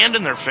 put a hand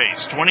in their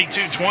face.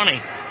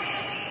 22-20.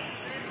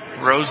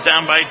 Rose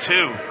down by 2.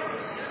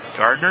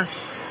 Gardner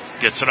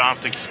gets it off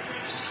to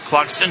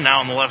Cluxton.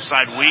 Now on the left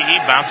side,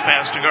 Weehee. Bounce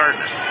pass to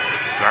Gardner.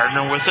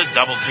 Gardner with it.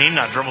 Double team.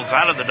 Now dribbles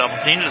out of the double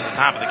team to the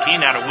top of the key.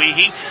 Now to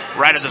Weehee.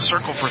 Right of the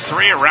circle for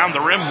 3. Around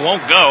the rim.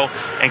 Won't go.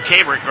 And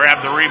Cabrick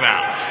grabbed the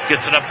rebound.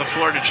 Gets it up the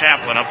floor to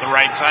Chaplin. Up the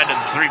right side to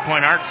the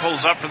three-point arc.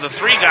 Pulls up for the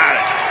 3. Got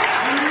it.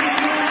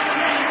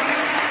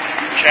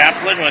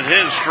 Chaplin with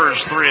his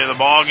first 3 of the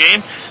ball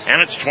game. And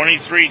it's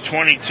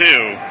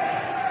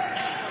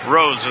 23-22.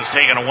 Rose has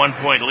taken a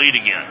 1-point lead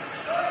again.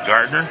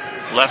 Gardner,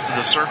 left of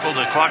the circle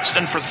to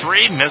Cluxton for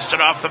 3, missed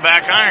it off the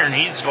back iron.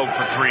 He's going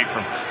for 3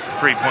 from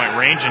three-point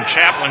range, and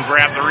Chaplin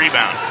grabbed the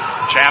rebound.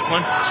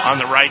 Chaplin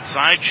on the right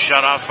side,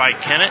 shut off by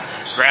Kennett,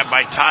 grabbed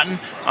by Totten,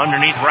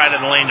 underneath right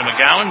of the lane to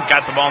McGowan,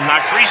 got the ball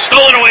knocked free,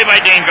 stolen away by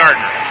Dane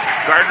Gardner.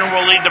 Gardner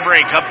will lead the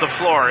break up the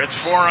floor. It's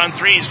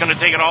 4-on-3. He's going to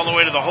take it all the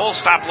way to the hole,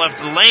 stop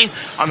left of the lane,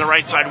 on the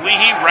right side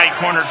Weehee, right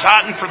corner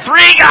Totten for 3,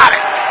 got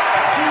it!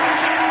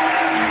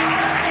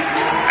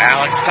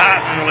 Alex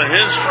Totten with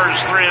his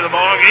first 3 of the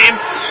ball game.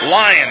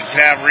 Lions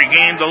have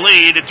regained the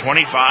lead at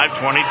 25-23.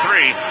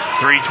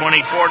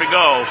 3:24 to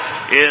go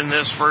in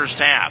this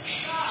first half.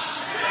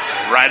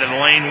 Right of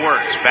the lane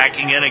works.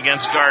 Backing in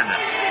against Gardner.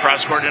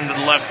 Cross court into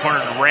the left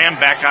corner to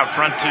Ram. Back out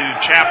front to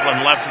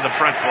Chaplin, left of the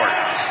front court.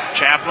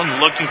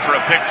 Chaplin looking for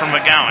a pick from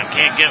McGowan.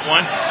 Can't get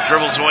one.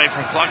 Dribbles away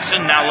from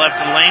Cluxton. Now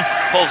left of the lane.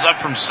 Pulls up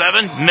from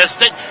 7.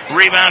 Missed it.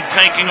 Rebound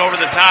cranking over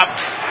the top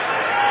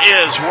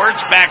is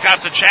Wirtz. Back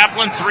out to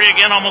Chaplin. 3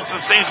 again, almost the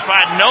same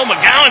spot. No,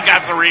 McGowan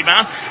got the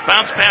rebound.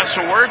 Bounce pass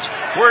to Wirtz.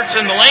 Wirtz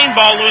in the lane.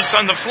 Ball loose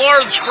on the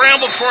floor.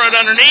 Scramble for it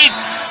underneath.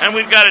 And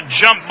we've got a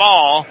jump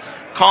ball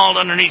called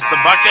underneath the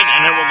bucket,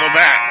 and it will go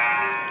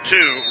back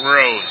to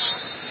Rose.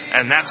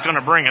 And that's going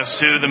to bring us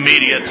to the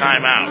media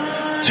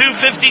timeout.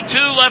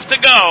 2:52 left to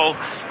go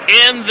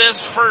in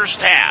this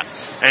first half.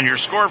 And your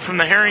score from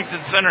the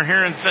Harrington Center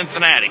here in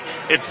Cincinnati.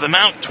 It's the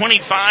Mount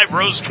 25,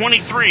 Rose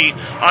 23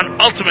 on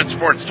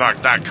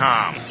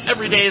UltimateSportsTalk.com.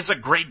 Every day is a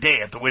great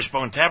day at the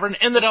Wishbone Tavern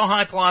in the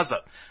Delhi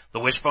Plaza. The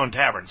Wishbone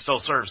Tavern still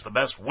serves the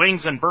best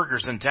wings and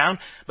burgers in town,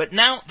 but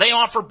now they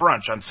offer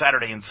brunch on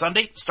Saturday and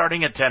Sunday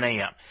starting at 10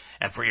 a.m.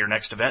 And for your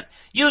next event,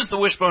 use the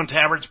Wishbone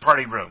Tavern's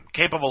party room,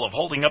 capable of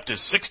holding up to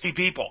 60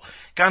 people.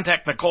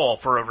 Contact Nicole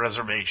for a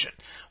reservation.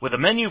 With a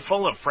menu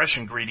full of fresh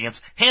ingredients,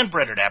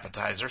 hand-breaded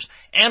appetizers,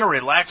 and a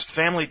relaxed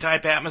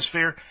family-type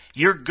atmosphere,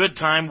 your good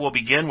time will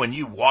begin when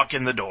you walk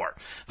in the door.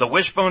 The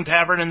Wishbone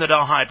Tavern in the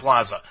Delhi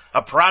Plaza,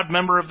 a proud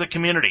member of the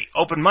community,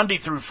 open Monday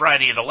through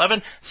Friday at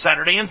 11,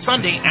 Saturday and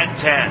Sunday at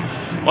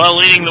 10. Well,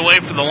 leading the way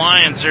for the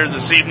Lions here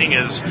this evening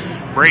is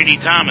Brady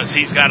Thomas.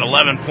 He's got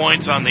 11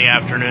 points on the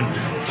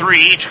afternoon, 3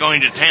 each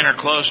going to Tanner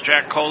Close,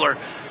 Jack Kohler,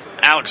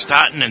 Alex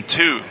Totten, and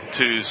 2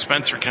 to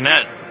Spencer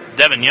Kennett.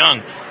 Devin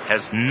Young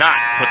has not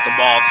put the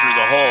ball through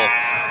the hole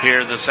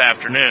here this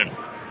afternoon.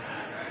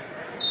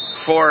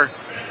 For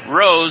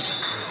Rose,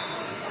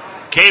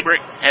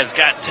 Cabrick has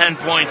got 10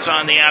 points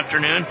on the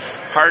afternoon.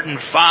 Harden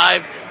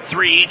 5,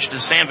 3 each to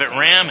Sanford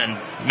Ram and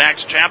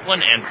Max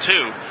Chaplin, and 2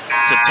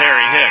 to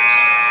Terry Hicks.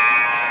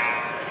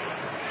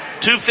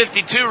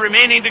 2:52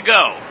 remaining to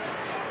go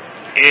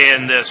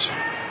in this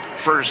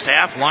first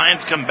half.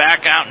 Lions come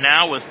back out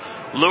now with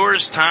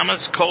Lures,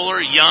 Thomas,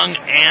 Kohler, Young,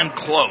 and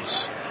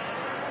Close.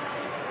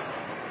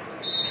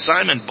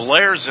 Simon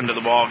Blair's into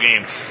the ball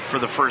game for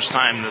the first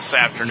time this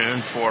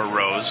afternoon for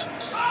Rose.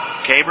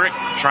 Cabrick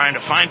trying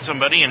to find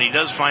somebody, and he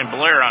does find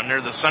Blair out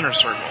near the center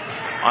circle.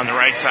 On the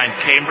right side,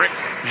 Cabrick.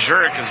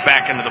 Zurich is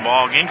back into the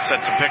ball game.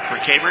 Sets a pick for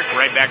Cabrick.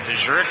 Right back to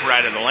Zurich,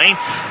 right of the lane.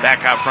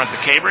 Back out front to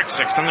Cabrick.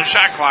 6 on the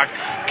shot clock.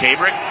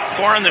 Cabrick,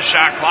 4 on the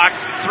shot clock.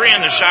 3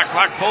 on the shot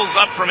clock. Pulls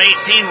up from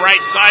 18.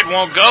 Right side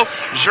won't go.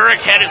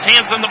 Zurich had his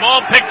hands on the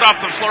ball. Picked off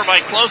the floor by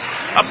Close.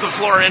 Up the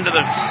floor into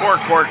the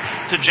forecourt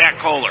to Jack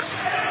Kohler.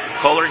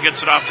 Kohler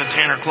gets it off to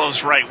Tanner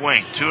Close, right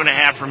wing.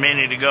 2.5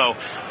 remaining to go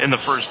in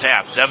the first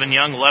half. Devin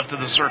Young left of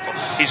the circle.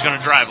 He's going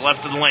to drive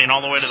left of the lane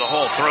all the way to the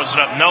hole. Throws it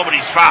up.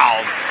 Nobody's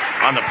fouled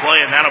on the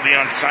play, and that'll be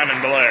on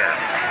Simon Blair.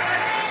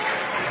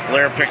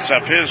 Blair picks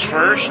up his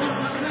first.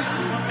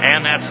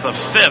 And that's the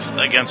 5th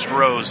against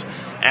Rose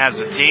as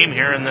a team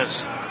here in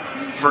this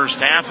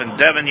first half. And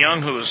Devin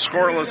Young, who is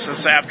scoreless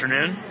this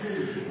afternoon,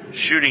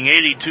 shooting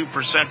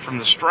 82% from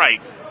the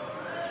stripe,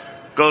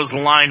 goes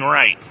line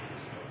right.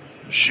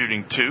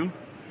 Shooting 2.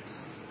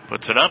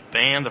 Puts it up,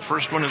 and the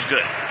first one is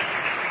good.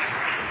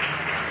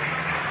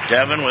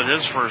 Devin with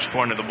his first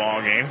point of the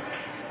ball game.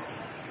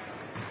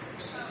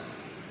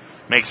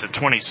 Makes it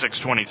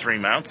 26-23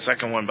 Mount.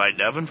 Second one by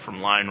Devin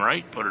from line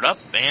right. Put it up,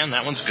 and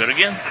that one's good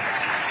again.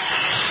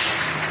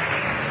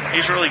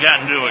 He's really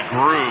gotten into a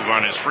groove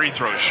on his free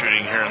throw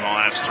shooting here in the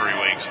last 3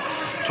 weeks.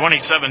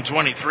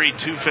 27-23,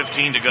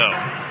 2:15 to go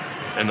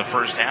in the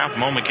first half.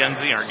 Mo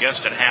McKenzie, our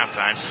guest at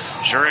halftime.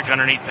 Zurich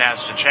underneath pass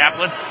to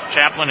Chaplin.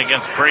 Chaplin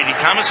against Brady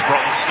Thomas.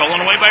 Stolen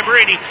away by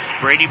Brady.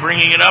 Brady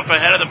bringing it up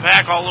ahead of the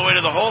pack all the way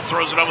to the hole.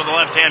 Throws it up with the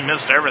left hand.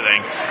 Missed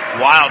everything.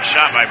 Wild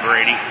shot by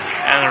Brady.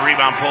 And the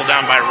rebound pulled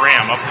down by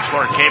Ram. Up the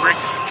floor, Kabrick.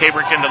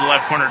 Kabrick into the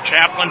left corner.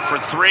 Chaplin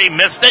for 3.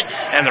 Missed it.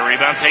 And the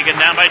rebound taken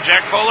down by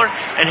Jack Kohler.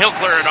 And he'll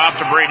clear it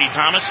off to Brady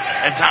Thomas.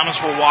 And Thomas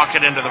will walk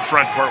it into the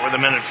front court with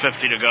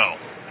 1:50 to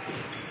go.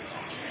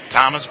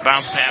 Thomas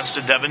bounce pass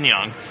to Devin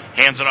Young.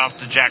 Hands it off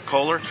to Jack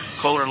Kohler.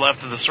 Kohler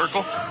left of the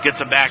circle.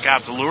 Gets it back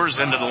out to Lures.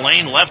 Into the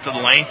lane. Left of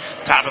the lane.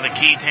 Top of the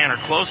key. Tanner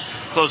Close.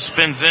 Close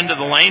spins into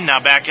the lane. Now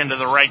back into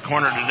the right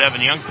corner to Devin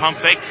Young. Pump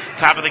fake.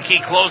 Top of the key.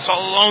 Close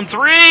all alone.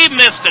 3.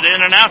 Missed it.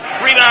 In and out.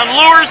 Rebound.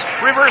 Lures.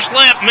 Reverse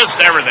layup. Missed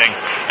everything.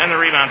 And the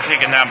rebound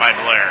taken down by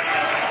Blair.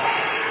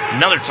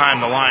 Another time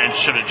the Lions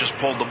should have just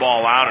pulled the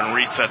ball out and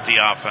reset the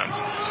offense.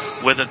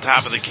 With the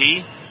top of the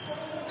key.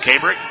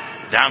 Kabrick.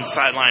 Down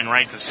sideline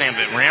right to Sam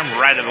Van Ram.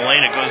 Right of the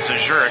lane it goes to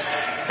Zurich.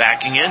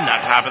 Backing in,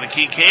 now top of the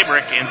key,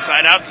 Kabrick.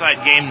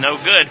 Inside-outside game, no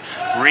good.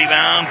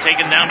 Rebound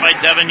taken down by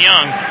Devin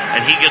Young,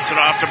 and he gets it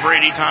off to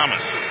Brady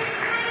Thomas.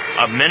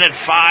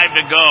 1:05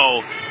 to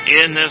go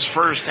in this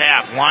first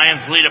half.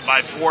 Lions lead it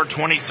by 4,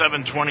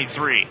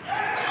 27-23.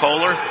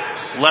 Kohler,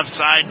 left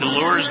side to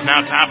Lures, now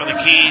top of the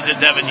key to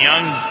Devin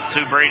Young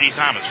to Brady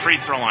Thomas. Free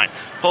throw line.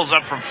 Pulls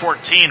up from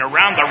 14,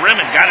 around the rim,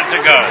 and got it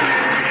to go.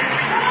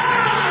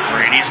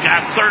 Brady's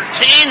got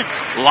 13.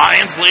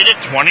 Lions lead it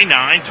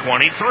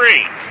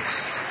 29-23.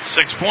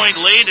 6-point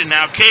lead, and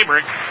now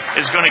Kabrick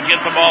is going to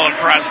get the ball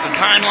across the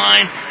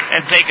timeline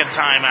and take a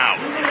timeout.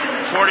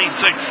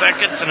 46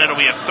 seconds, and it'll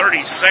be a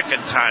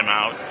 30-second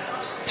timeout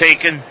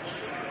taken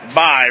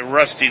by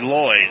Rusty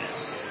Lloyd.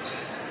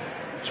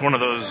 It's one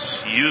of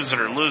those use it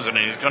or lose it,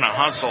 and he's going to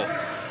hustle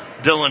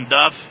Dylan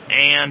Duff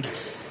and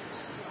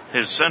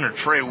his center,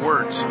 Trey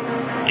Wirtz,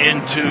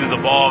 into the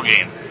ball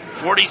game.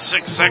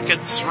 46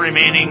 seconds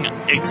remaining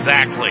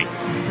exactly.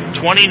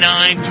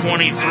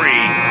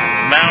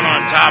 29-23. Mount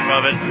on top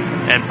of it.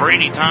 And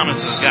Brady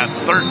Thomas has got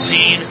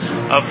 13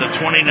 of the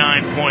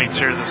 29 points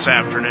here this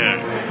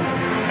afternoon.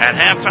 At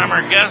halftime,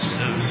 our guest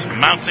is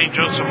Mount St.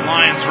 Joseph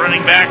Lions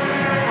running back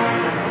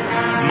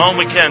Mo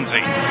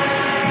McKenzie.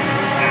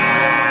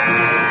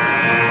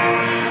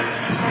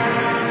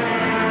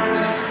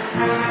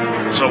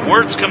 So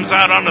Wirtz comes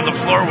out onto the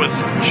floor with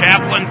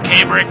Chaplin,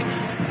 Kabrick,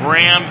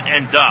 Ram,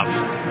 and Duff.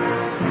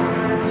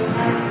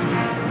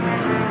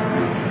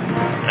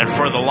 And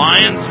for the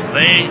Lions,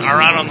 they are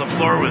out on the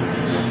floor with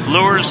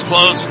Lures,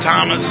 Close,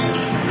 Thomas,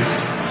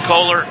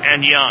 Kohler,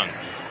 and Young.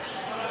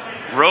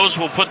 Rose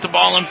will put the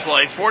ball in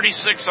play.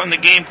 46 on the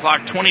game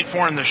clock,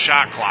 24 on the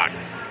shot clock.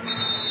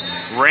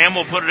 Ram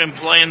will put it in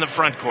play in the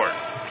front court.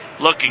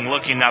 Looking,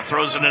 now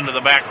throws it into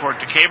the back court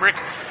to Kabrick,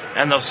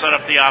 and they'll set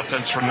up the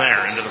offense from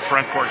there. Into the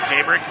front court,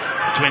 Kabrick,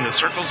 between the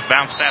circles,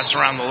 bounce pass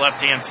around the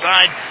left-hand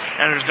side,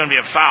 and there's going to be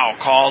a foul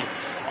called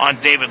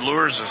on David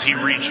Lures as he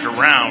reached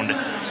around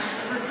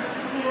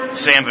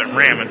Sam Van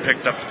Ram and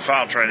picked up the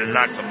foul, trying to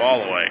knock the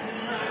ball away.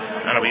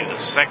 That'll be the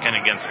second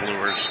against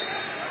Lures,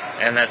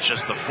 and that's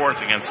just the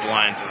fourth against the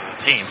Lions as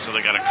a team, so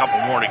they got a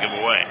couple more to give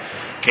away.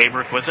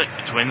 Kabrick with it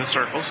between the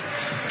circles.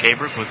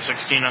 Kabrick with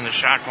 16 on the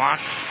shot clock.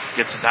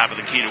 Gets the top of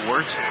the key to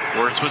Wirtz.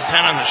 Wirtz with 10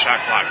 on the shot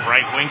clock.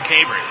 Right wing,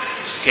 Kabrick.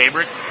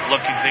 Kabrick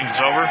looking things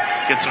over.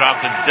 Gets it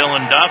off to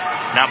Dylan Duff.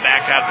 Now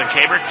back out to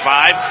Kabrick.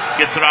 5.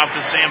 Gets it off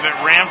to Sam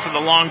Van Ram for the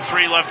long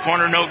 3 left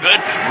corner. No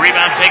good.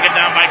 Rebound taken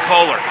down by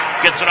Kohler.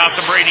 Gets it off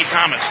to Brady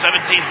Thomas.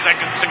 17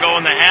 seconds to go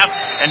in the half.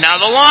 And now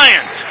the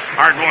Lions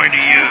are going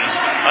to use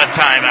a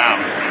timeout.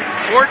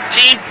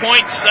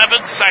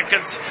 14.7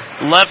 seconds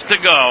left to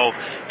go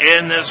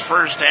in this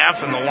first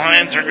half, and the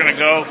Lions are going to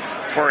go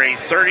for a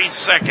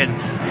 30-second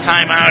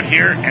timeout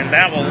here, and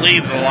that will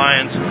leave the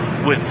Lions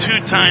with 2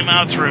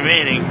 timeouts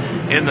remaining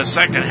in the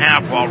second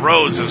half, while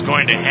Rose is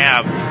going to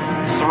have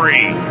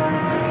 3.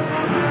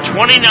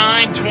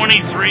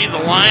 29-23, the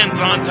Lions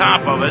on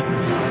top of it.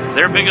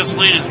 Their biggest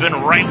lead has been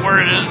right where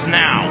it is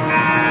now,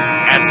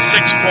 at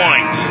 6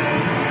 points.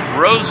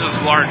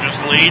 Rose's largest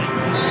lead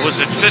was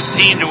at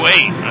 15-8,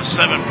 a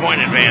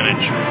 7-point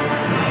advantage.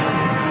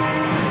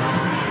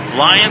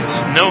 Lions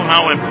know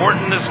how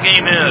important this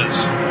game is,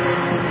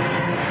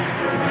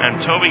 and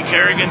Toby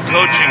Kerrigan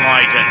coaching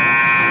like it.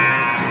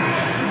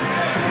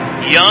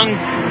 Young,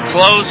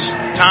 Close,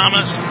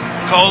 Thomas,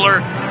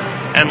 Kohler,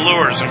 and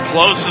Lures, and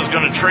Close is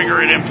going to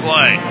trigger it in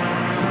play.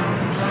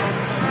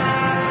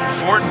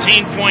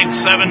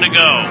 14.7 to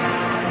go.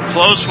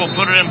 Close will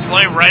put it in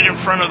play right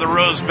in front of the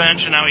Rose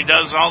bench, and now he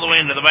does all the way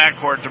into the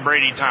backcourt to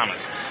Brady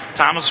Thomas.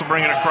 Thomas will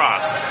bring it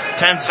across.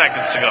 10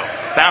 seconds to go.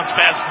 Bounce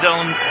pass to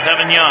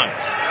Devin Young.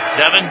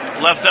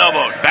 Devin, left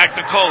elbow. Back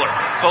to Kohler.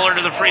 Kohler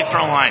to the free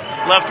throw line.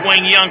 Left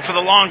wing Young for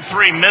the long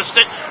three. Missed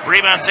it.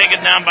 Rebound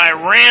taken down by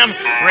Ram.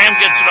 Ram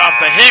gets it off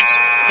to Hicks.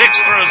 Hicks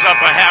throws up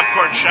a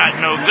half-court shot.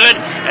 No good.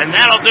 And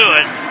that'll do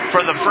it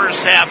for the first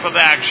half of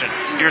action.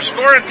 Your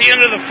score at the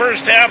end of the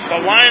first half, the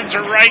Lions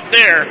are right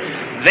there.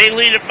 They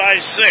lead it by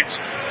 6.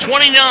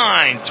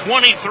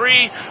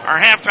 29-23. Our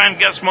halftime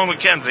guest, Mo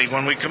McKenzie,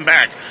 when we come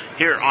back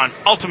here on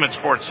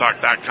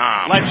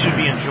UltimateSportsTalk.com. Life should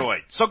be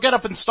enjoyed, so get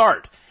up and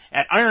start.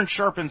 At Iron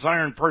Sharpens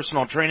Iron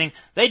Personal Training,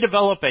 they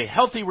develop a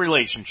healthy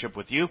relationship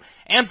with you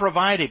and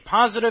provide a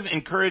positive,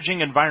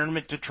 encouraging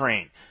environment to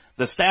train.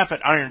 The staff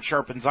at Iron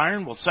Sharpens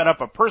Iron will set up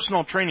a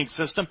personal training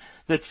system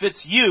that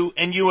fits you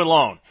and you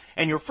alone.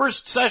 And your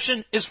first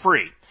session is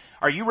free.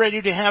 Are you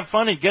ready to have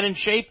fun and get in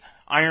shape?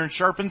 Iron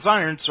Sharpens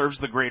Iron serves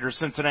the greater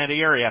Cincinnati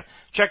area.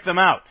 Check them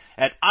out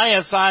at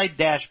isi-pt.com.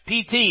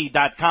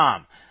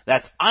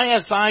 That's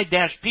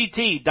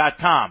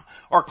isi-pt.com.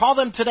 Or call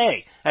them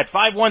today at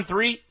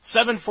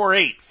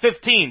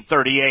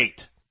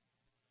 513-748-1538.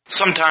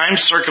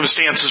 Sometimes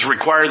circumstances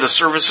require the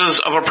services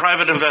of a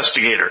private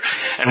investigator.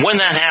 And when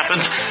that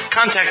happens,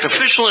 contact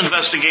Official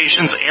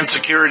Investigations and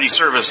Security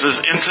Services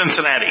in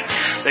Cincinnati.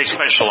 They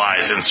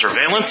specialize in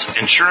surveillance,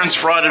 insurance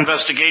fraud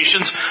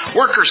investigations,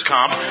 workers'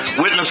 comp,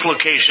 witness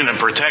location and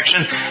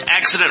protection,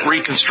 accident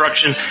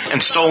reconstruction,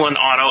 and stolen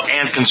auto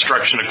and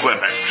construction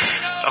equipment.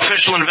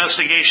 Official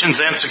Investigations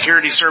and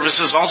Security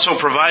Services also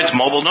provides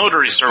mobile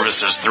notary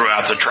services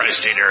throughout the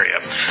tri-state area.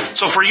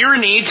 So for your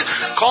needs,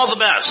 call the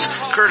best.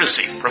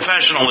 Courtesy,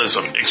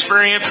 professionalism,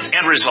 experience,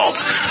 and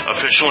results.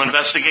 Official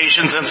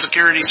Investigations and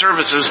Security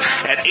Services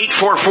at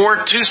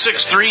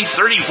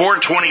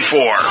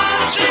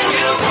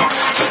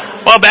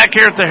 844-263-3424. Well, back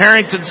here at the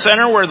Harrington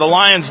Center where the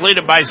Lions lead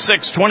it by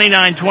 6,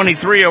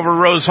 29-23 over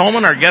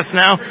Rose-Hulman. Our guest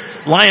now,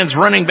 Lions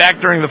running back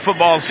during the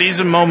football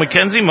season, Mo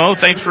McKenzie. Mo,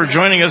 thanks for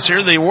joining us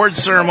here. The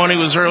awards ceremony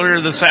was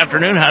earlier this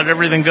afternoon. How did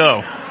everything go?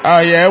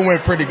 Yeah, it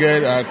went pretty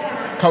good.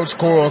 Coach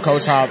Coral,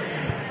 Coach Hop,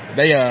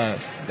 they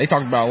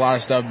talked about a lot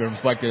of stuff, been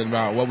reflected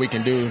about what we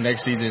can do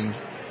next season,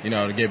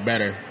 to get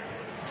better.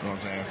 That's what I'm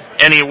saying.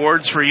 Any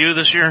awards for you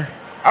this year?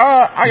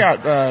 I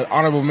got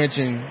honorable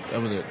mention.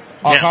 What was it?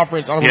 All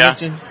conference honorable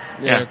mention.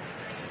 Yeah.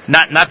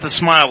 Not the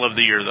smile of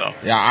the year though.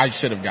 Yeah, I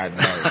should have gotten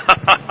that.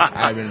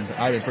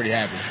 I've been pretty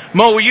happy.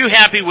 Mo, were you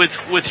happy with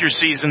your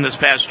season this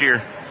past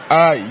year?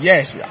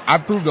 Yes, I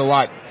proved a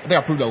lot. I think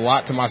I proved a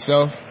lot to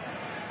myself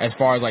as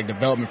far as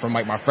development from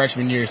my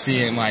freshman year,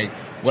 seeing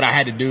what I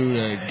had to do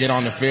to get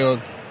on the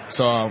field.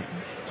 So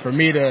for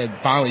me to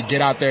finally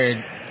get out there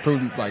and prove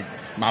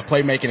my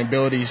playmaking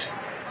abilities,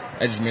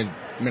 that just meant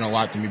a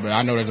lot to me. But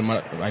I know there's a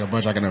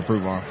bunch I can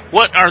improve on.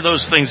 What are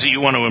those things that you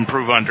want to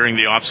improve on during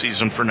the off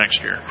season for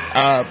next year?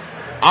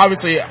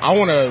 Obviously, I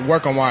want to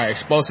work on my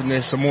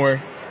explosiveness some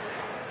more.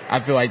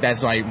 I feel like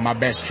that's my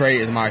best trait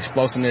is my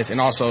explosiveness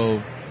and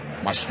also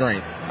my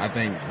strength. I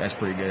think that's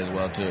pretty good as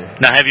well too.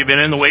 Now, have you been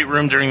in the weight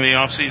room during the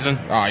off season?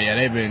 Oh yeah,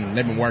 they've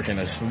been working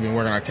us. We've been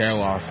working our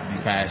tail off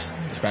this past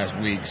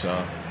week. So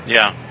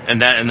yeah,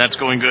 and that's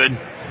going good.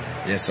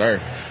 Yes, sir.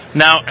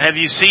 Now, have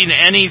you seen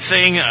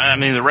anything? I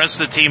mean, the rest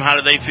of the team, how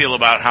do they feel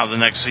about how the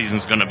next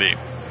season's going to be?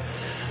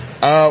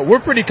 We're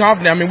pretty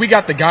confident. I mean, we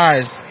got the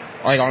guys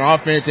on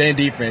offense and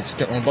defense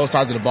on both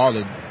sides of the ball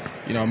to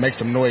make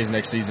some noise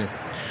next season.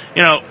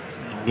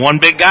 One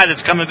big guy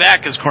that's coming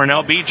back is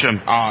Cornell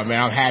Beecham. Oh,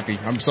 man, I'm happy.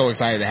 I'm so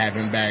excited to have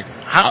him back.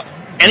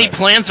 Any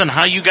plans on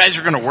how you guys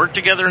are going to work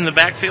together in the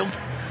backfield?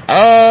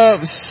 I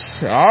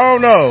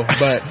don't know,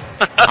 but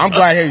I'm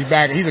glad he's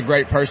back. He's a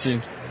great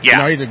person.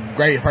 Yeah. He's a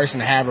great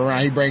person to have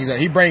around. He brings up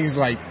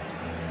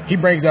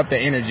the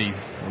energy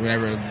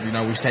whenever,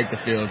 we take the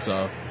field,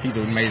 so he's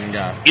an amazing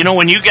guy.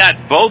 When you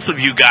got both of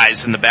you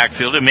guys in the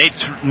backfield, it may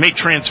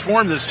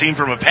transform this team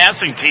from a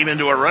passing team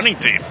into a running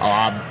team.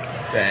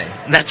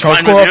 Dang. That's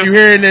Coach Cole, if you're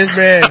hearing this,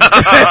 man,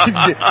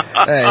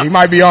 hey, he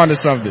might be on to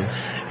something.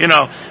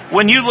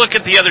 When you look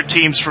at the other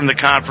teams from the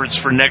conference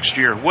for next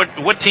year,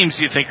 what teams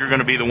do you think are going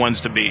to be the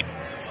ones to beat?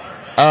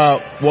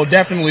 Well,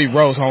 definitely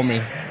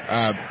Rose-Hulman.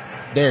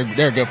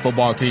 They're a good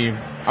football team.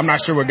 I'm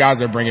not sure what guys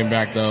they're bringing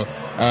back though.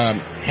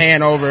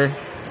 Hanover,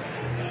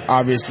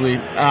 obviously.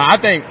 I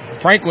think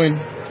Franklin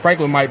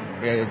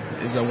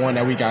is the one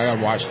that we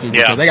gotta watch too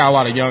because they got a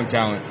lot of young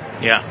talent.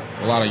 Yeah.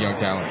 A lot of young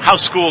talent.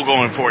 How's school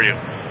going for you?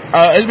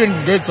 It's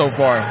been good so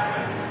far.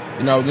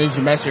 This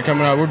semester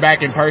coming up, we're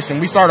back in person.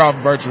 We started off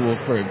virtual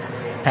for the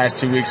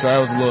past 2 weeks, so that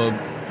was a little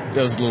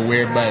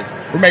weird, but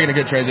we're making a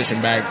good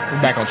transition back.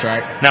 We're back on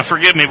track. Now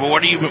forgive me, but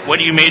what are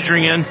you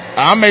majoring in?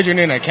 I'm majoring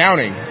in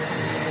accounting.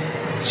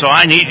 So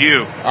I need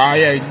you.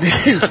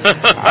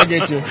 Yeah. I'll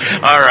get you.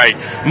 All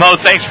right. Mo,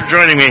 thanks for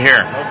joining me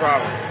here. No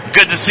problem.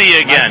 Good to see you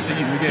again. Nice to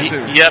see you again,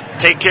 too. Yep,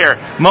 take care.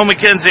 Mo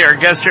McKenzie, our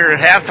guest here at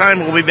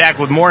halftime. We'll be back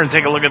with more and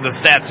take a look at the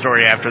stat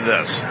story after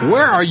this.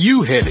 Where are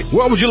you headed?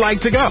 Where would you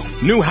like to go?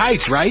 New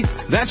heights, right?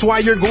 That's why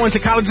you're going to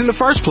college in the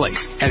first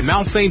place. At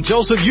Mount St.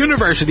 Joseph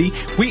University,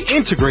 we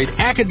integrate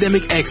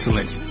academic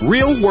excellence,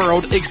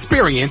 real-world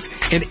experience,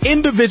 and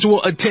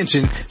individual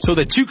attention so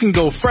that you can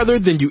go further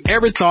than you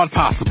ever thought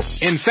possible.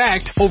 In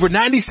fact, over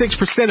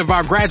 96% of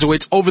our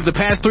graduates over the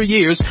past 3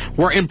 years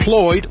were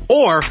employed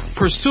or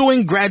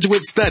pursuing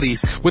graduate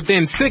studies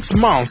within 6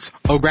 months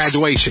of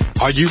graduation.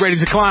 Are you ready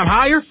to climb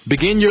higher?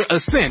 Begin your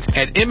ascent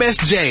at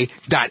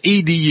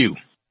msj.edu.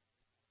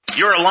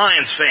 You're a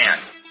Lions fan.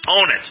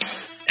 Own it.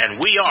 And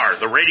we are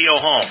the radio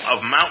home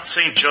of Mount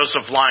St.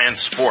 Joseph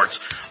Lions Sports,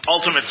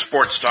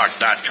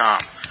 UltimateSportsTalk.com.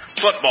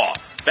 Football,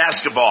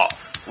 basketball,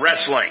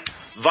 wrestling,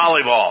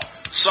 volleyball,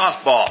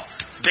 softball,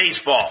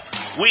 baseball.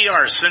 We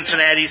are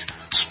Cincinnati's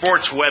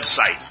sports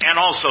website and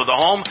also the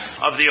home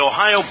of the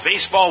Ohio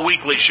Baseball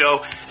Weekly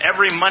Show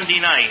every Monday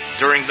night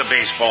during the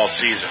baseball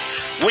season.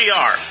 We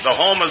are the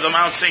home of the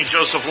Mount St.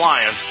 Joseph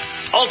Lions,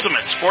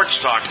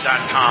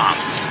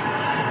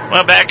 UltimateSportsTalk.com.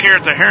 Well, back here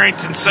at the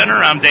Harrington Center,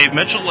 I'm Dave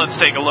Mitchell. Let's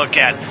take a look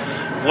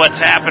at what's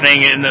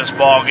happening in this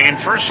ball game.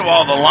 First of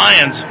all, the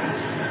Lions,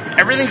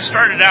 everything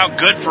started out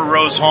good for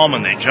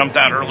Rose-Hulman. They jumped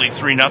out early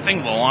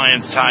 3-0. The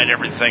Lions tied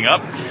everything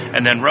up.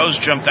 And then Rose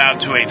jumped out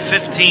to a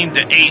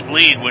 15-8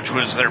 lead, which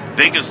was their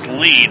biggest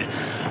lead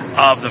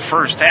of the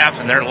first half.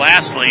 And their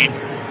last lead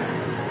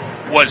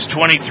was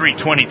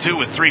 23-22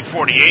 with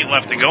 3:48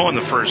 left to go in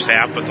the first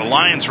half. But the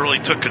Lions really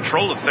took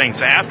control of things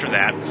after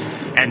that.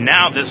 And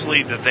now this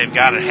lead that they've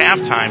got at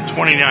halftime,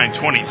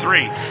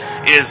 29-23,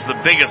 is the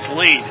biggest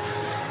lead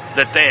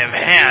that they have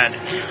had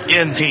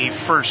in the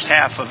first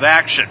half of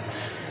action.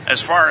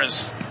 As far as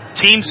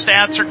team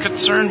stats are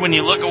concerned, when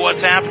you look at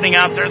what's happening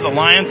out there, the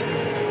Lions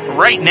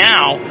right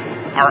now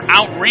are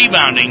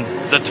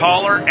out-rebounding the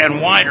taller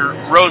and wider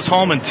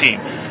Rose-Hulman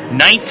team.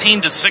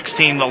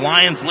 19-16, the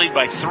Lions lead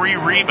by 3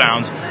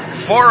 rebounds.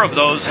 4 of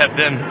those have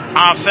been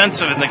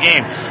offensive in the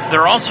game.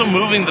 They're also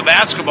moving the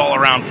basketball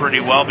around pretty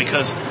well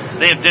because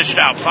they have dished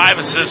out 5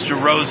 assists to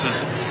Rose's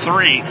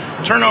 3.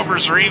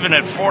 Turnovers are even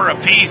at 4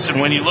 apiece, and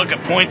when you look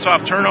at points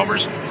off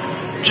turnovers,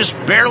 just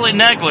barely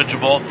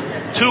negligible.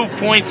 2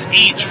 points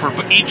each for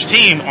each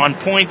team on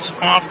points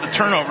off the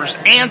turnovers.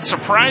 And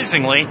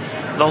surprisingly,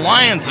 the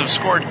Lions have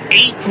scored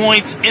 8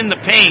 points in the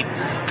paint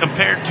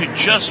compared to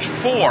just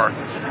 4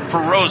 for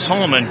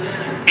Rose-Hulman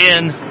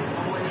in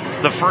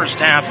the first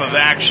half of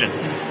action.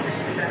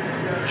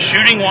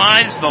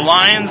 Shooting-wise, the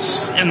Lions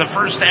in the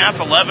first half,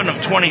 11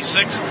 of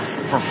 26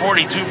 for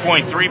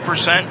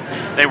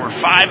 42.3%. They were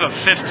 5 of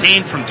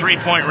 15 from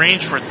three-point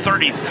range for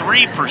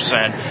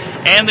 33%.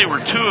 And they were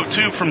 2 of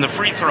 2 from the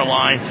free throw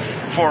line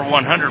for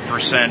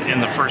 100% in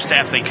the first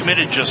half. They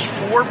committed just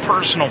 4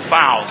 personal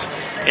fouls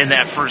in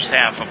that first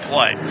half of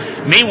play.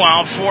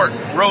 Meanwhile, for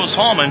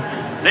Rose-Hulman,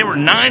 they were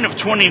 9 of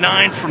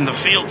 29 from the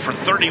field for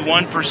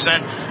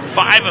 31%,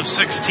 5 of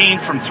 16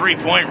 from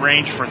three-point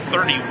range for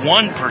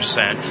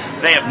 31%.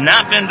 They have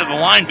not been to the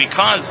line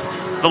because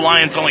the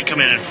Lions only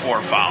committed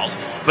 4 fouls.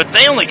 But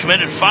they only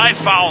committed 5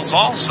 fouls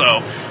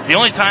also. The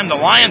only time the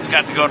Lions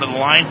got to go to the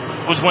line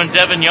was when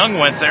Devin Young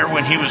went there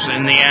when he was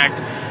in the act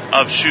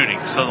of shooting.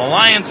 So the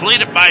Lions lead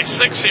it by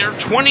 6 here,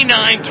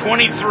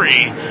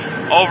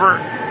 29-23 over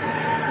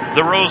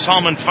the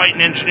Rose-Hulman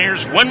Fighting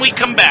Engineers. When we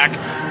come back,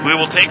 we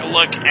will take a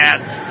look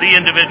at the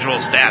individual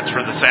stats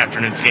for this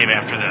afternoon's game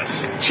after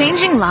this.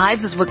 Changing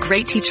lives is what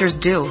great teachers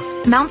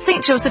do. Mount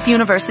St. Joseph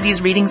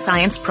University's Reading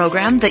Science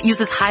program that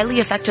uses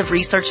highly effective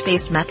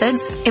research-based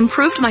methods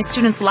improved my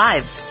students'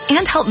 lives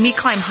and helped me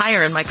climb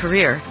higher in my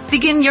career.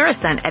 Begin your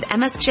ascent at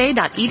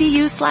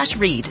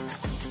msj.edu/read.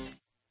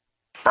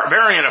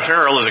 Barbarian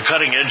Apparel is a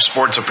cutting-edge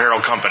sports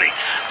apparel company.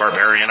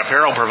 Barbarian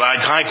Apparel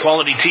provides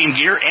high-quality team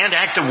gear and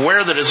active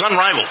wear that is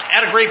unrivaled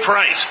at a great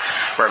price.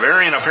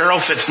 Barbarian Apparel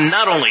fits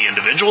not only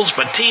individuals,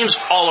 but teams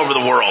all over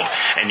the world.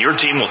 And your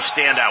team will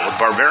stand out with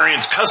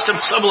Barbarian's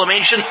custom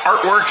sublimation,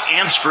 artwork,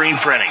 and screen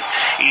printing.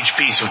 Each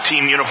piece of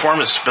team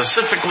uniform is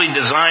specifically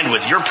designed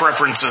with your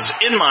preferences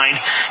in mind,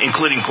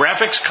 including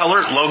graphics,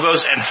 color,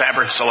 logos, and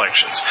fabric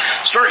selections.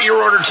 Start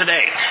your order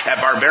today at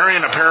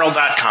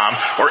barbarianapparel.com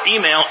or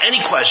email any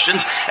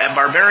questions at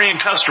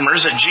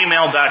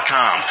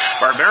barbariancustomers@gmail.com.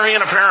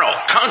 Barbarian Apparel,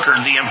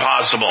 conquered the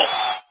impossible.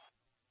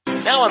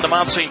 Now on the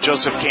Mount St.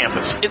 Joseph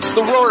campus, it's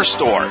the Roar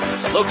Store.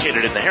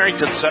 Located in the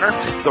Harrington Center,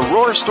 the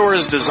Roar Store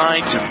is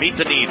designed to meet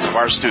the needs of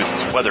our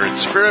students, whether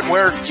it's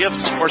spiritware,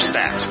 gifts, or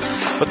snacks.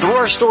 But the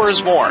Roar Store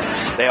is more.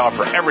 They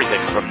offer everything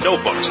from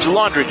notebooks to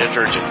laundry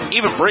detergent,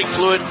 even brake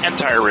fluid and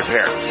tire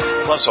repair,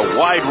 plus a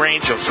wide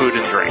range of food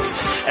and drink.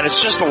 And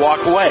it's just a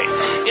walk away.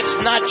 It's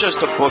not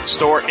just a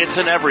bookstore, it's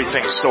an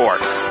everything store.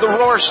 The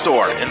Roar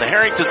Store in the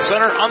Harrington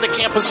Center on the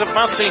campus of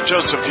Mount St.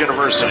 Joseph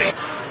University.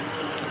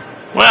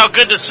 Well,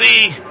 good to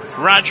see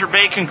Roger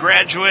Bacon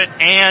graduate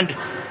and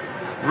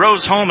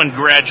Rose-Hulman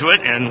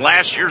graduate and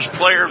last year's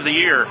player of the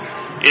year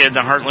in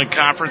the Heartland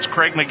Conference.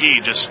 Craig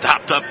McGee just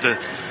stopped up to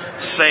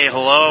say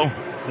hello.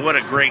 What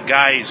a great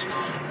guy. He's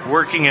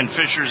working in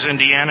Fishers,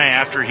 Indiana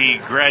after he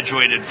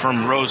graduated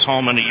from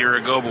Rose-Hulman a year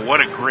ago, but what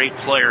a great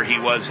player he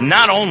was,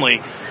 not only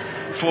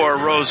for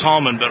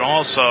Rose-Hulman, but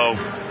also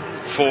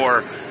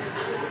for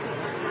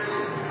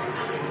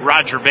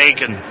Roger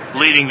Bacon,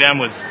 leading them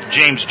with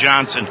James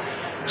Johnson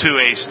to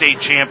a state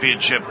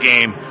championship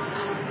game.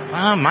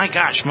 My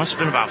gosh, must have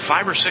been about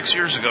 5 or 6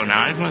 years ago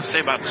now. I'm going to say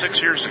about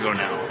 6 years ago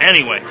now.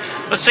 Anyway,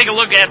 let's take a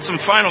look at some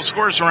final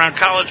scores around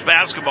college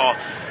basketball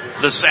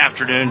this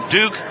afternoon.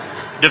 Duke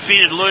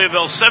defeated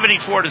Louisville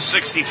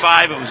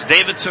 74-65. It was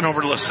Davidson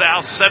over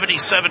LaSalle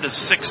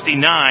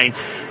 77-69.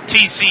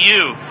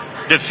 TCU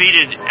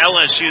defeated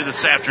LSU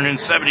this afternoon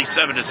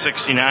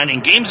 77-69.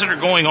 In games that are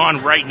going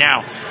on right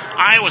now,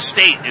 Iowa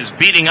State is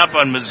beating up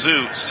on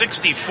Mizzou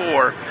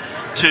 64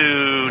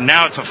 to,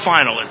 now it's a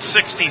final. It's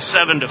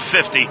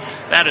 67-50.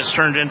 That has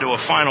turned into a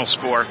final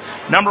score.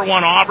 Number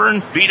 1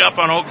 Auburn beat up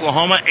on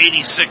Oklahoma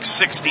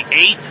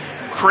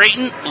 86-68.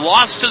 Creighton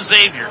lost to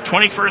Xavier.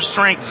 21st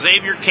ranked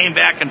Xavier came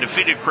back and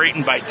defeated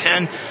Creighton by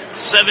 10,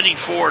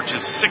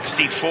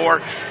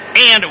 74-64.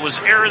 And it was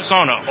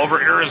Arizona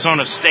over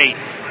Arizona State,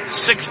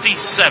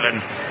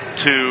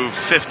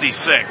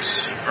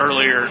 67-56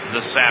 earlier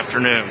this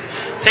afternoon.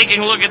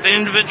 Taking a look at the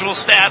individual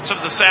stats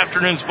of this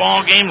afternoon's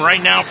ball game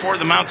right now for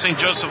the Mount St.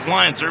 Joseph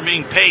Lions. They're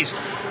being paced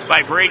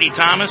by Brady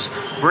Thomas.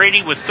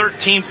 Brady with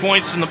 13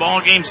 points in the ball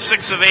game,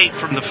 6 of 8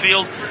 from the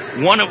field,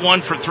 1 of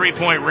 1 for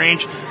 3-point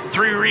range,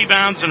 3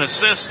 rebounds, an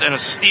assist, and a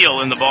steal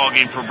in the ball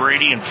game for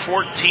Brady in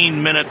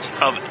 14 minutes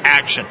of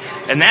action.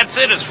 And that's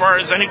it as far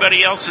as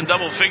anybody else in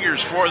double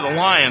figures for the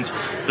Lions.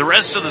 The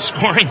rest of the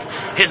scoring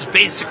is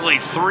basically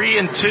 3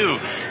 and 2.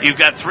 You've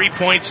got 3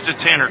 points to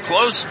Tanner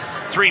Close,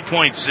 3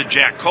 points to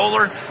Jack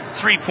Kohler,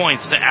 3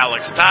 points to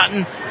Alex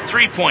Totten,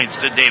 3 points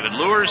to David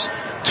Lewis,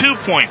 2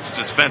 points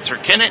to Spencer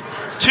Kinnett,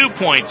 2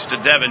 points to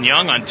Devin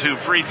Young on 2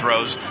 free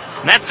throws.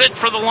 And that's it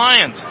for the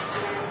Lions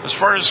as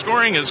far as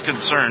scoring is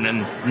concerned,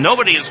 and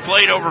nobody has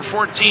played over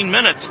 14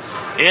 minutes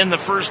in the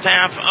first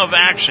half of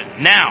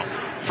action. Now,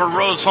 for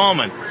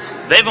Rose-Hulman,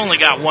 they've only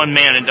got 1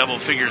 man in double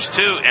figures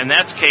too, and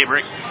that's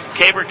Cabrick.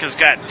 Cabrick has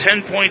got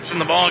 10 points in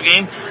the ball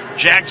game.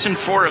 Jackson,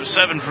 4 of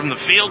 7 from the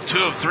field, 2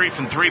 of 3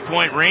 from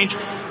 3-point range.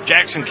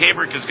 Jackson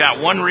Cabrick has got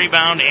 1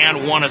 rebound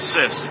and 1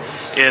 assist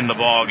in the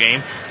ball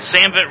game.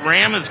 Samvit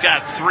Ram has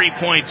got 3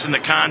 points in the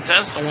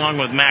contest, along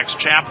with Max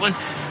Chaplin.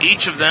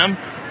 Each of them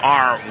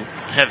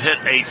have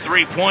hit a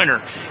 3-pointer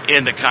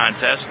in the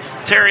contest.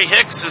 Terry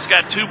Hicks has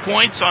got 2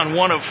 points on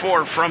 1 of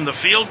 4 from the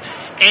field,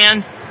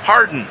 and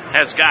Harden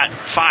has got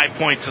 5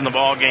 points in the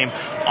ball game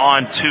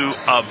on 2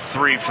 of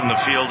 3 from the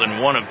field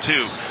and 1 of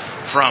 2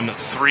 from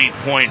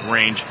 3-point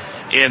range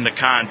in the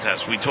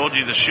contest. We told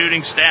you the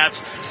shooting stats.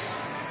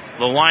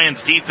 The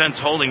Lions defense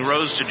holding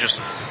Rose to just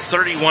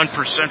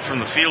 31% from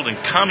the field, and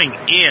coming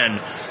in,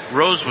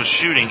 Rose was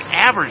shooting,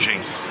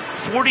 averaging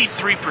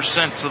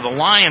 43%. So the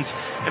Lions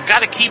have got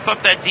to keep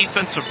up that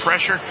defensive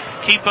pressure,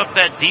 keep up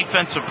that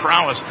defensive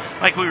prowess.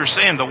 Like we were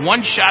saying, the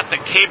one shot that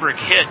Cabrick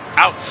hit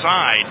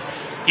outside,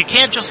 you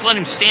can't just let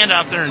him stand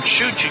out there and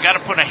shoot. You got to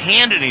put a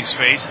hand in his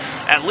face,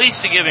 at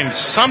least to give him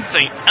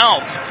something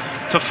else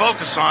to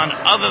focus on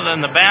other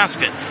than the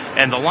basket.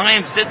 And the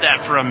Lions did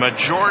that for a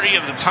majority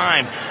of the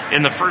time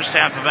in the first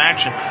half of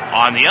action.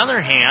 On the other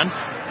hand,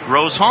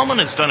 Rose-Hulman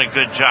has done a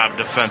good job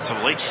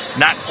defensively.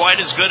 Not quite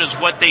as good as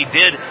what they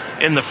did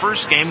in the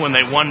first game when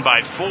they won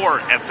by 4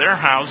 at their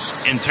house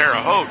in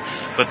Terre Haute,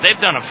 but they've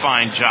done a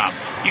fine job.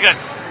 You got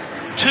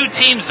 2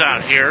 teams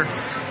out here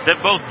that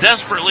both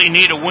desperately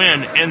need a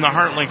win in the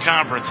Heartland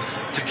Conference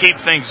to keep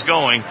things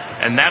going,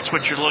 and that's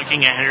what you're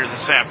looking at here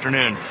this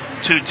afternoon.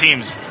 2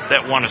 teams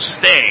that want to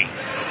stay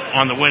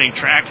on the winning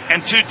track,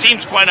 and 2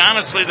 teams, quite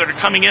honestly, that are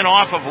coming in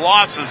off of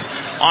losses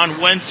on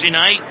Wednesday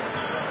night.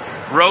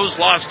 Rose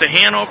lost to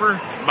Hanover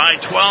by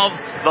 12.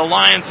 The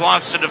Lions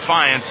lost to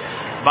Defiance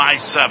by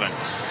 7.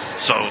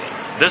 So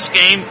this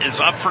game is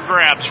up for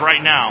grabs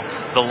right now.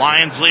 The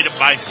Lions lead it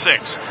by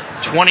 6,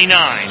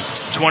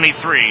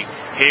 29-23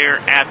 here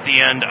at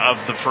the end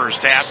of the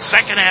first half.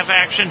 Second half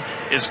action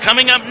is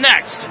coming up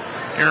next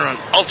here on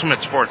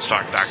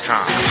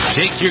UltimateSportsTalk.com.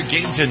 Take your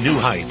game to new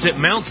heights at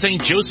Mount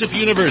St. Joseph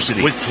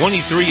University with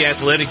 23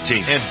 athletic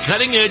teams and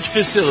cutting-edge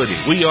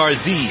facilities. We are the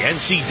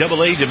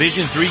NCAA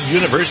Division III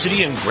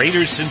University in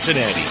Greater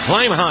Cincinnati.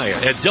 Climb higher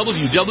at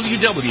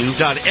www.msj.edu.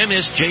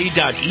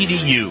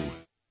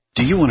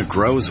 Do you want to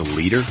grow as a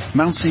leader?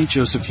 Mount St.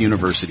 Joseph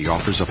University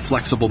offers a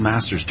flexible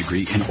master's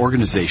degree in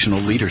organizational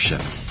leadership.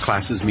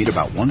 Classes meet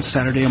about 1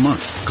 Saturday a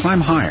month.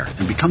 Climb higher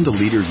and become the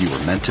leader you were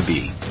meant to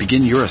be.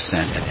 Begin your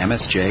ascent at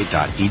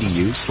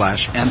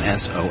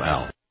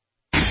msj.edu/MSOL.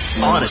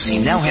 Odyssey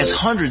now has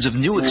hundreds of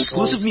new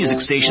exclusive music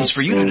stations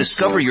for you to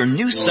discover your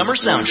new summer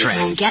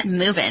soundtrack. Get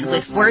moving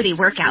with worthy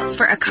workouts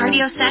for a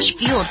cardio sesh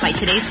fueled by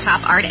today's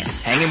top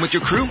artists. Hanging with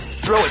your crew?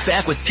 Throw it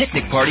back with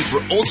Picnic Party for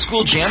old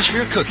school jams for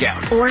your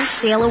cookout. Or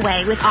sail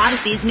away with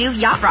Odyssey's new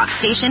yacht rock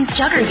station,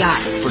 Jugger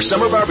Yacht. For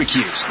summer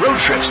barbecues, road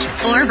trips,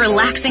 or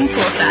relaxing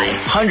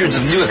poolside. Hundreds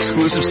of new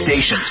exclusive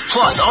stations,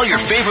 plus all your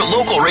favorite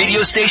local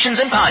radio stations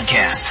and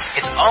podcasts.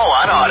 It's all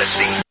on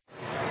Odyssey.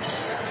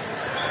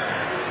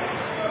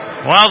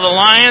 Well, the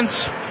Lions,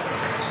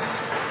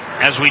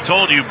 as we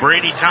told you,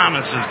 Brady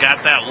Thomas has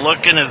got that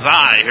look in his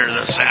eye here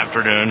this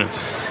afternoon.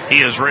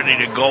 He is ready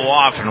to go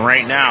off, and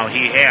right now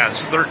he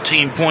has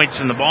 13 points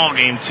in the ball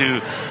game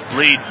to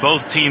lead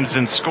both teams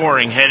in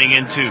scoring heading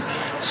into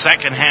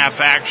second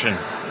half action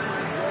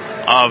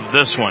of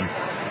this one.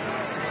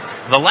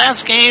 The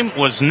last game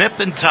was nip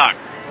and tuck.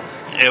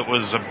 It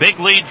was a big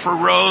lead for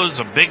Rose,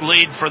 a big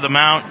lead for the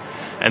Mount,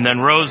 and then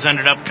Rose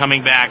ended up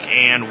coming back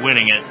and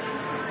winning it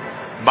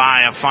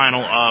by a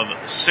final of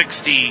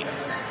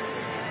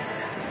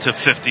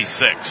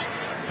 60-56.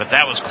 But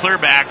that was clear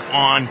back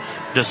on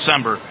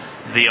December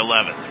the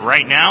 11th.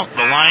 Right now, the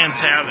Lions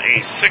have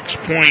a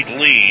 6-point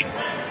lead.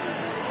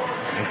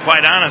 And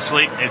quite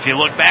honestly, if you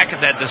look back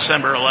at that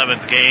December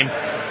 11th game,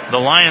 the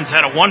Lions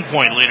had a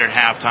 1-point lead at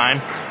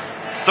halftime,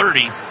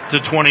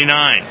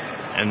 30-29.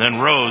 And then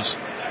Rose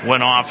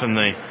went off in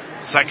the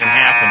second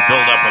half and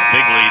built up a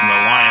big lead, and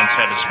the Lions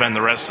had to spend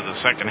the rest of the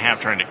second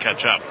half trying to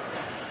catch up.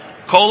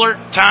 Kohler,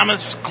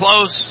 Thomas,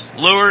 Close,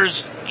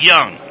 Lures,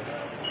 Young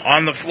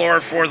on the floor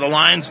for the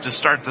Lions to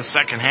start the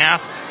second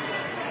half.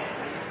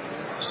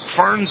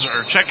 Wirtz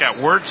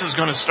is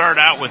going to start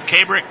out with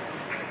Cabrick,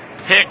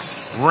 Hicks,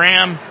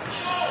 Ram,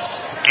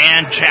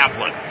 and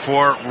Chaplin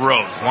for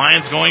Rose.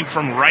 Lions going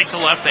from right to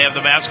left. They have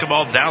the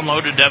basketball down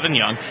low to Devin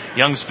Young.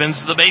 Young spins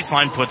to the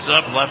baseline, puts it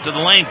up left of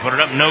the lane, put it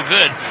up no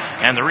good,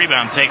 and the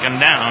rebound taken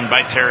down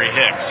by Terry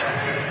Hicks.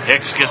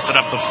 Hicks gets it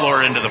up the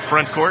floor into the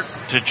front court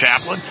to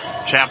Chaplin.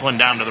 Chaplin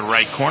down to the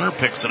right corner,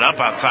 picks it up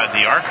outside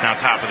the arc. Now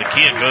top of the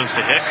key, it goes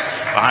to Hicks.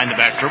 Behind the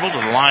back dribble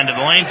to the line to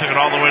the lane, took it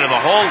all the way to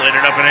the hole, laid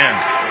it up and in.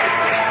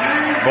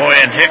 Boy,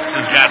 and Hicks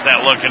has got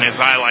that look in his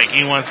eye like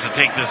he wants to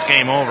take this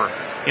game over.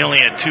 He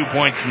only had 2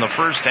 points in the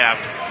first half,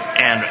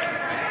 and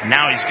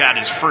now he's got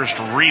his first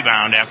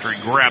rebound after he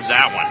grabbed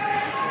that one.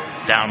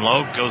 Down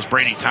low goes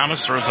Brady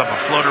Thomas, throws up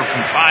a floater from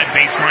 5,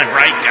 baseline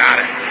right,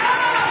 got it.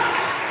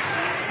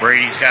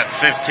 Brady's got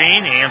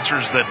 15, he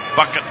answers the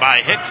bucket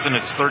by Hicks, and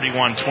it's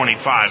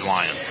 31-25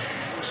 Lions.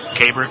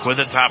 Cabrick with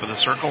it, top of the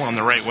circle on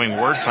the right wing,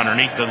 Wirtz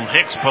underneath the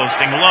Hicks,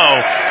 posting low,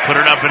 put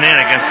it up and in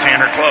against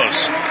Tanner Close.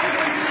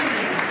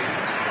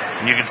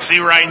 And you can see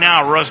right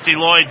now Rusty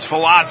Lloyd's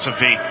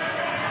philosophy.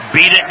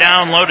 Beat it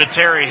down low to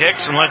Terry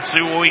Hicks, and let's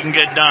see what we can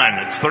get done.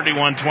 It's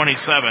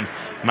 31-27.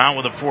 Mount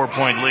with a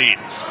 4-point lead.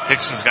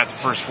 Hicks has got the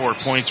first 4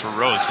 points for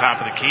Rose.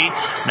 Top of the key.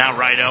 Now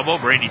right elbow.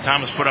 Brady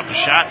Thomas put up a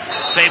shot.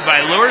 Saved by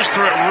Lures.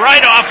 Threw it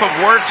right off of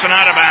Wirtz and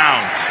out of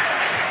bounds.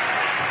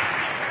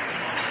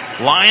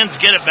 Lions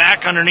get it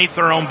back underneath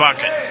their own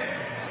bucket.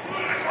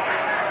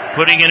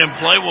 Putting it in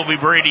play will be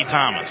Brady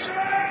Thomas.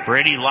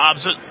 Brady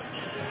lobs it.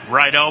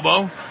 Right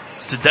elbow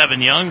to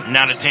Devin Young.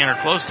 Now to Tanner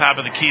Close. Top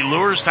of the key.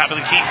 Lures. Top of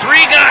the key.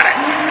 3. Got it.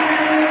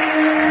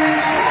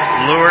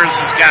 Lures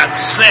has got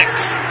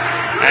 6.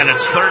 And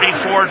it's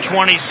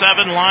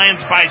 34-27.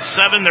 Lions by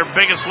 7. Their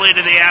biggest lead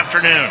of the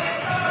afternoon.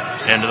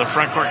 Into the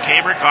front court.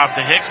 Cabrick off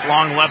to Hicks.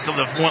 Long left of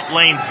the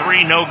lane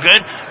 3. No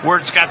good.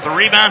 Wirtz got the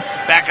rebound.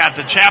 Back out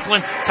to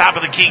Chaplin. Top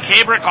of the key.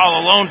 Cabrick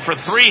all alone for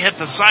 3. Hit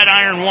the side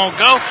iron. Won't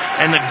go.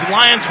 And the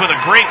Lions with a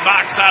great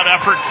box out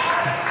effort.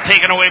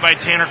 Taken away by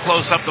Tanner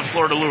Close up the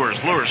floor to Lures.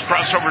 Lures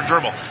crossover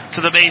dribble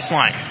to the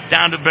baseline.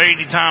 Down to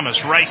Brady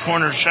Thomas. Right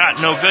corner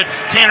shot. No good.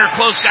 Tanner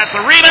Close got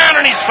the rebound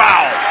and he's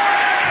fouled.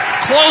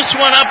 Close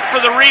went up for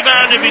the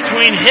rebound in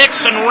between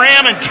Hicks and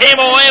Ram and came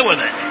away with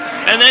it.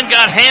 And then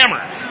got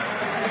hammered.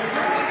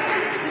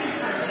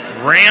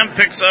 Ram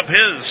picks up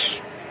his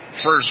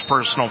first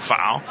personal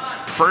foul.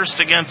 First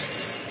against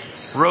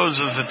Rose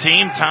as a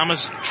team.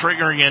 Thomas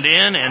triggering it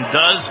in and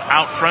does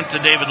out front to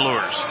David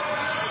Lures.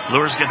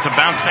 Lures gets a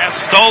bounce pass,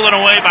 stolen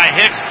away by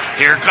Hicks.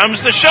 Here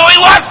comes the show. He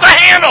lost the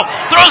handle.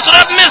 Throws it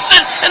up, missed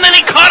it, and then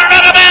he caught it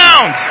out of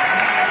bounds.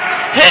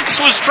 Hicks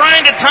was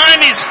trying to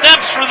time his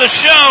steps for the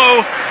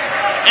show,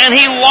 and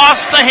he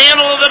lost the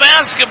handle of the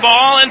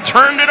basketball and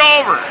turned it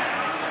over.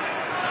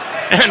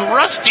 And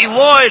Rusty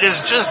Lloyd is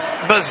just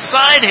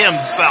beside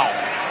himself.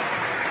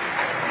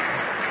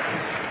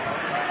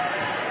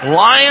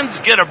 Lions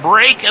get a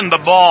break in the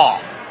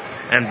ball,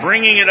 and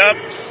bringing it up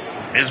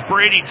is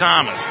Brady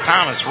Thomas.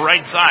 Thomas,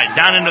 right side,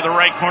 down into the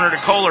right corner to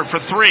Kohler for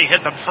 3.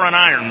 Hit the front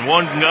iron.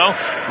 1 can go.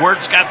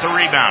 Wirtz got the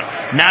rebound.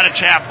 Now to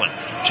Chaplin.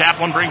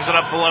 Chaplin brings it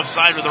up the left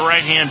side with a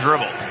right-hand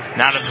dribble.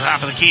 Now to the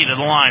top of the key to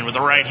the line with the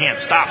right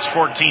hand. Stops.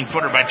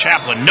 14-footer by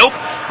Chaplin. Nope.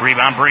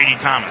 Rebound Brady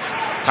Thomas.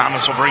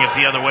 Thomas will bring it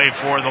the other way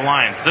for the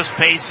Lions. This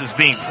pace is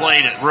being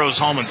played at Rose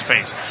Holman's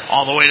pace.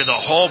 All the way to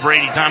the hole.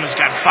 Brady Thomas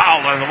got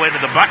fouled on the way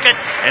to the bucket,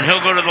 and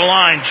he'll go to the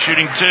line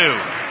shooting 2.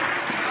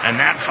 And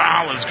that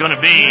foul is going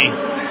to be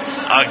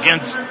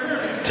against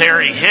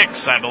Terry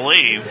Hicks, I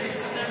believe.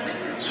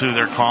 That's who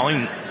they're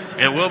calling.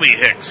 It will be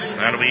Hicks.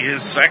 That'll be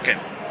his second.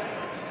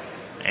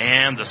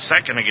 And the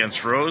second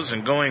against Rose,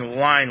 and going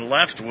line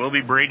left will be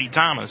Brady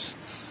Thomas.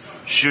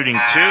 Shooting 2,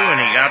 and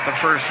he got the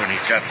first one.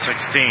 He's got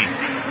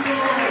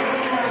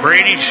 16.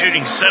 Brady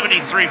shooting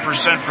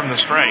 73% from the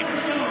stripe.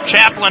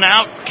 Chaplin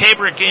out,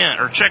 Cabrick in,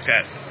 or check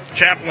that.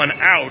 Chaplin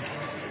out,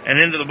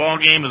 and into the ball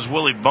game is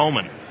Willie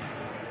Bowman.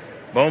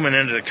 Bowman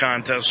into the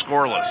contest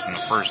scoreless in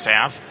the first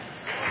half.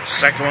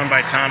 Second one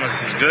by Thomas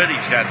is good.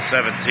 He's got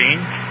 17.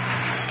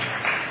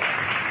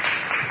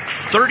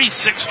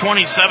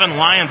 36-27,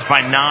 Lions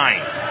by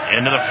 9.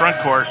 Into the front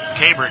court,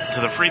 Cabrick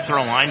to the free throw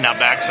line. Now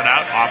backs it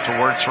out, off to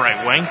Wirtz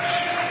right wing.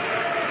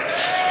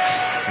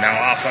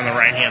 Now off on the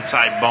right-hand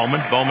side, Bowman.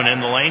 Bowman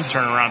in the lane,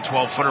 turn around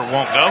 12-footer,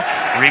 won't go.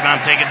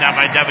 Rebound taken down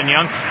by Devin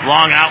Young.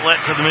 Long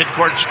outlet to the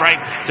midcourt stripe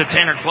to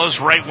Tanner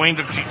Close, right wing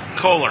to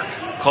Kohler.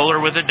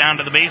 Kohler with it down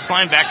to the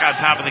baseline, back on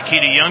top of the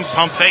key to Young.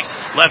 Pump fake,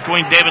 left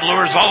wing, David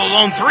Lewis all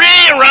alone. Three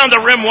around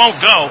the rim,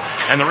 won't go.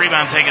 And the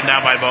rebound taken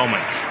down by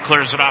Bowman.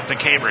 Clears it off to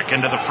Cabrick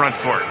into the front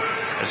court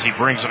as he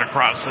brings it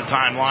across the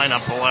timeline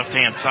up the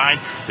left-hand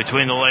side,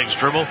 between the legs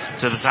dribble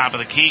to the top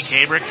of the key.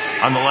 Cabrick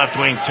on the left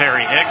wing,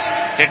 Terry Hicks.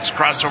 Hicks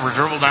crossover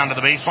dribble down to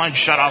the baseline,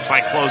 shut off by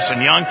Close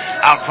and Young.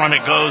 Out front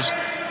it goes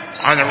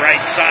on the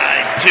right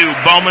side to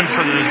Bowman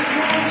for the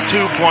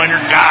two-pointer.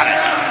 Got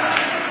it.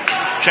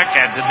 Check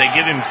that. Did they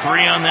give him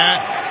 3 on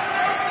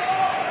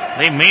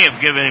that? They may have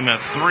given him a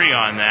 3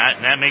 on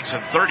that, and that makes it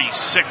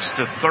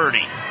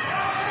 36-30.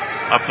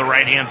 Up the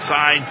right-hand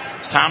side,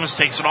 Thomas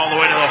takes it all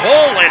the way to the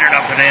hole, laid it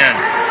up and in.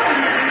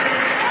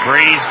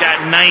 Brady's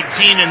got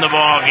 19 in the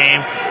ball game,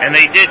 and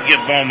they did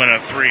give Bowman a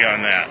 3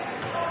 on that.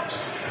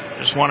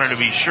 Just wanted to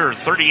be sure.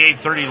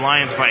 38-30,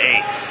 Lions by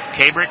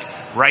 8. Cabrick,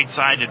 right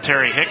side to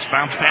Terry Hicks.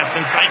 Bounce pass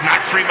inside,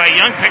 knocked free by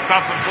Young. Picked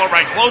off the floor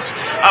by Close.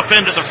 Up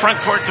into the front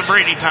court to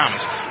Brady Thomas.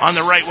 On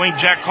the right wing,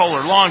 Jack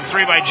Kohler. Long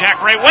 3 by Jack,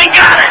 right wing.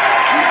 Got it!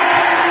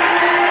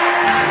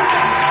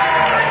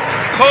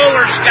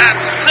 Kohler's got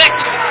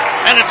 6.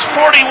 And it's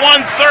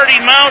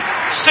 41-30 Mount.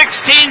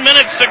 16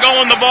 minutes to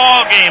go in the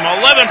ball game.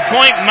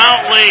 11-point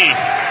Mount lead.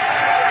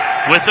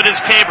 With it is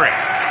Cabrick.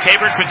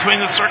 Cabrick between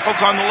the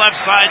circles on the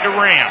left side to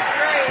Ram.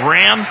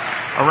 Ram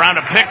around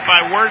a pick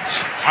by Wirtz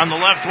on the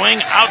left wing.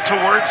 Out to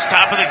Wirtz.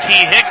 Top of the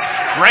key. Hicks.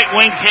 Right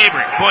wing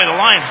Cabrick. Boy, the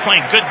Lions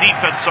playing good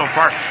defense so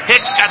far.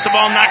 Hicks got the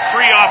ball knocked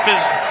free off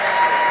his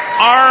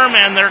arm,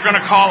 and they're going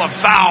to call a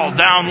foul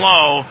down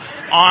low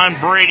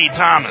on Brady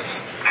Thomas.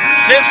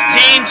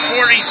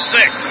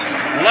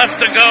 15:46 left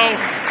to go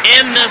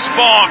in this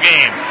ball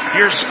game.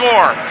 Your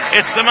score,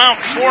 it's the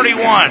Mount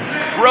 41,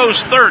 Rose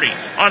 30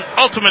 on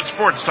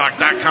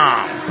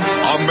UltimateSportsTalk.com.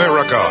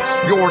 America,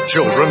 your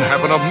children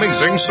have an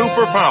amazing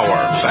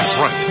superpower. That's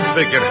right.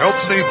 They can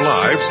help save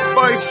lives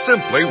by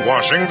simply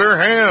washing their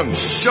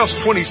hands.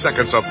 Just 20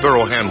 seconds of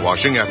thorough hand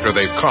washing after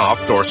they've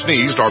coughed or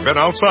sneezed or been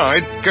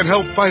outside can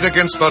help fight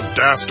against the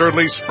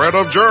dastardly spread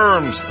of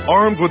germs.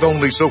 Armed with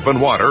only soap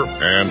and water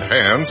and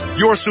hands,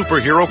 your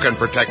superhero can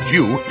protect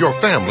you, your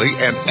family,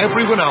 and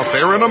everyone out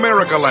there in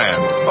America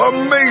land.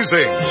 Amazing!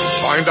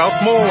 Find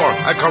out more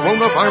at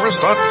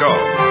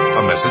coronavirus.gov.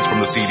 A message from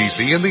the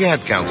CDC and the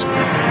Ad Council.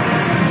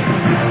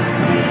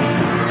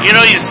 You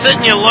know, you sit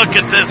and you look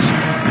at this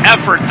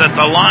effort that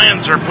the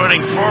Lions are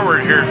putting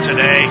forward here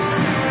today,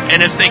 and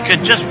if they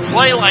could just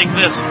play like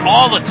this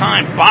all the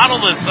time,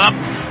 bottle this up,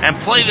 and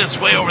play this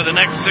way over the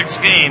next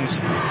 6 games,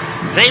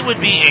 they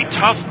would be a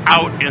tough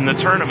out in the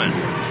tournament.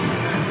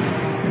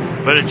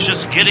 But it's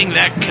just getting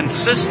that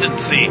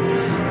consistency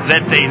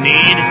that they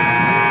need.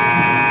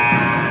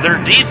 Their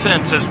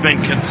defense has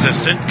been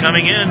consistent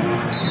coming in,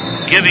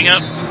 giving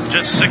up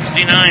just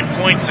 69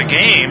 points a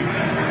game.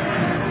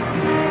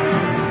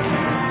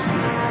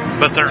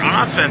 But their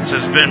offense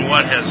has been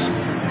what has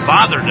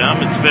bothered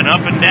them. It's been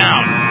up and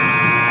down.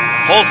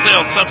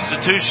 Wholesale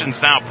substitutions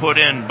now put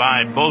in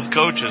by both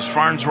coaches.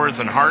 Farnsworth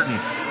and Harden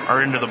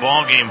are into the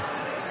ball game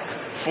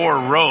for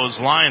Rose.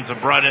 Lions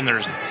have brought in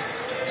their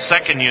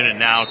second unit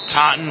now.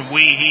 Totten,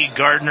 Weehee,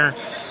 Gardner,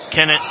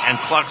 Kennett, and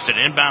Cluxton.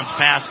 Inbounds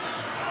pass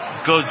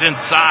goes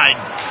inside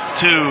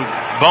to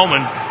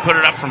Bowman. Put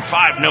it up from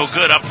 5. No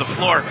good. Up the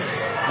floor.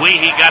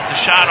 Weehee got the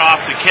shot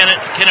off to Kennett.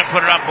 Kennett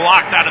put it up,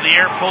 blocked out of the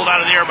air, pulled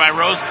out of the air by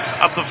Rose.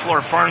 Up the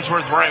floor.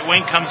 Farnsworth, right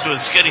wing, comes to a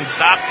skidding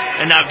stop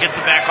and now gets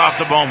it back off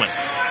to Bowman.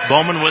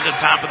 Bowman with the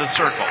top of the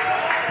circle.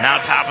 Now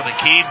top of the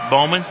key.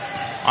 Bowman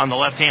on the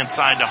left-hand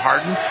side to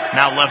Harden.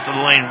 Now left of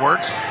the lane,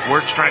 Wirtz.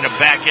 Wirtz trying to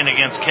back in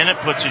against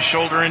Kennett. Puts his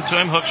shoulder into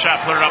him. Hook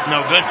shot, put it up,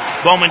 no good.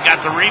 Bowman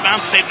got the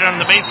rebound, saved it on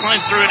the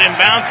baseline, threw it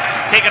inbounds.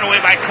 Taken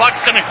away by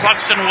Cluxton, and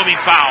Cluxton will be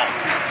fouled.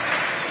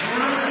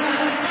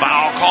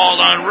 Foul called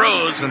on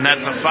Rose, and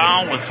that's a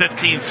foul with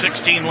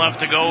 15-16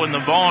 left to go in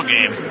the ball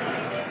game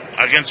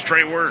against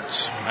Trey Wirtz.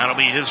 That'll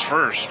be his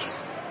first.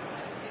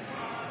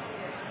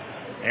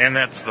 And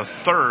that's the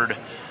third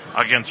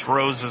against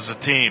Rose as a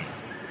team.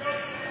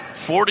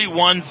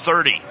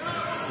 41-30.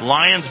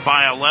 Lions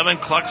by 11.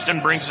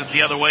 Cluxton brings it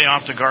the other way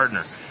off to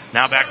Gardner.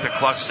 Now back to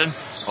Cluxton.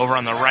 Over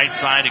on the right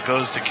side, it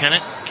goes to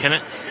Kennett.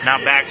 Kennett now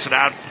backs it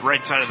out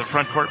right side of the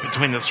front court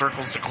between the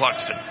circles to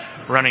Cluxton.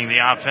 Running the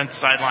offense,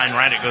 sideline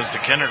right, it goes to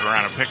Kennett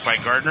around a pick by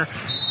Gardner.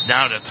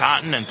 Now to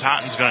Totten, and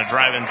Totten's going to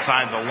drive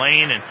inside the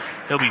lane, and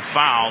he'll be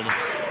fouled.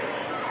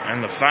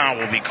 And the foul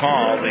will be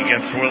called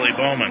against Willie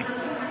Bowman.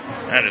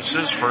 That is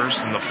his first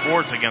and the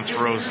fourth against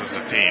Rose as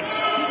a team.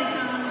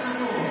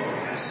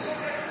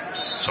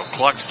 So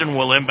Cluxton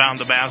will inbound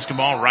the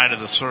basketball right of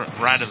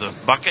the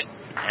bucket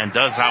and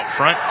does out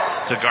front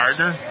to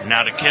Gardner.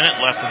 Now to Kennett,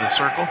 left of the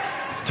circle.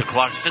 to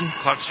Cluxton.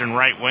 Cluxton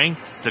right wing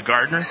to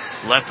Gardner.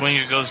 Left wing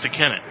it goes to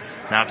Kennett.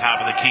 Now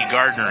top of the key,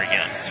 Gardner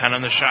again. 10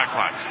 on the shot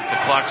clock. To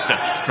Cluxton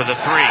for the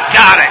three.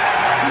 Got it!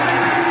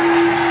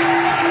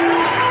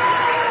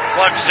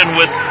 Cluxton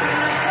with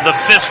the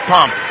fist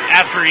pump.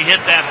 After he hit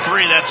that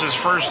three, that's his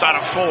first out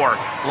of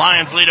 4.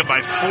 Lions lead it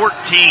by 14.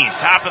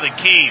 Top of the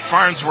key,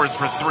 Farnsworth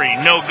for three.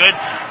 No good.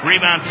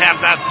 Rebound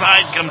tapped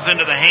outside, comes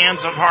into the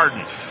hands of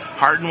Harden.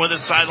 Harden with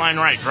his sideline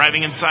right,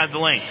 driving inside the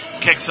lane.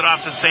 Kicks it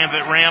off to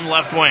Samvit Ram,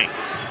 left wing.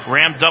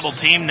 Ram double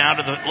team, now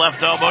to the left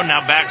elbow,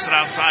 now backs it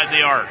outside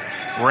the arc.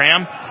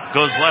 Ram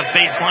goes left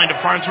baseline to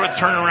Farnsworth,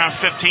 turn around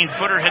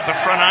 15-footer, hit the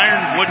front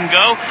iron, wouldn't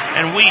go,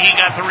 and Weehee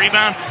got the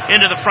rebound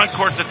into the front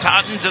court to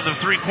Totten to the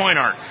three-point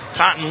arc.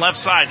 Totten left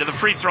side to the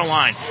free throw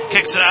line,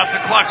 kicks it out to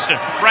Cluxton.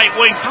 Right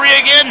wing three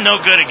again, no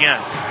good again.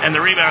 And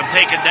the rebound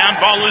taken down,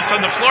 ball loose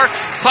on the floor.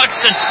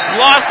 Cluxton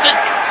lost it,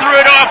 threw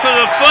it off of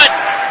the foot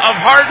of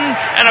Harden,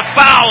 and a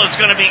foul is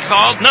going to be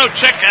called. No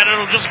check at it,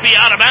 it'll just be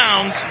out of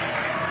bounds.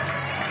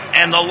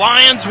 And the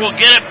Lions will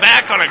get it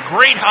back on a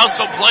great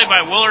hustle play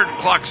by Willard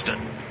Cluxton.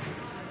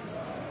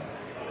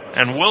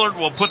 And Willard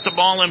will put the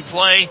ball in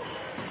play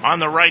on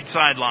the right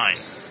sideline.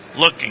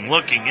 Looking,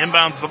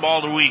 inbounds the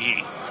ball to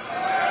Weehee.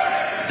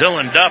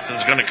 Dylan Duff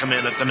is going to come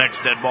in at the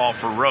next dead ball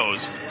for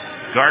Rose.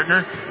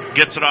 Gardner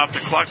gets it off to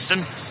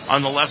Cluxton.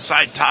 On the left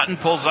side, Totten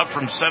pulls up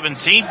from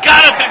 17.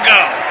 Got it to go!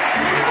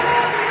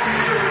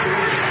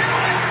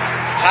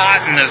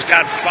 Totten has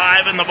got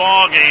 5 in the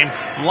ball game.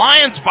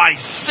 Lions by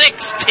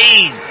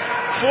 16.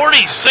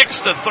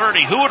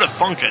 46-30. Who would have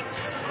thunk it?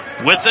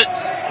 With it,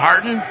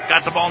 Harden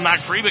got the ball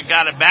knocked free, but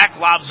got it back,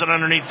 lobs it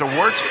underneath the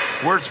Wirtz.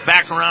 Wirtz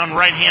back around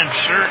right-hand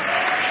short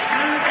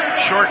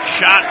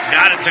shot,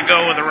 got it to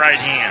go with the right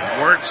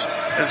hand. Wirtz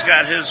has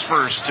got his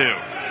first 2.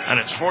 And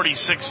it's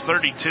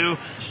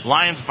 46-32,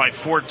 Lions by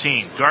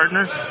 14.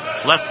 Gardner,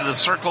 left of the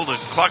circle to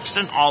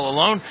Cluxton, all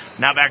alone.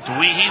 Now back to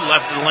Weehee,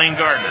 left of the lane,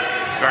 Gardner.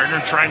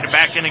 Gardner trying to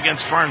back in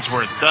against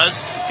Farnsworth. Does,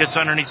 gets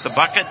underneath the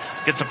bucket,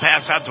 gets a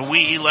pass out to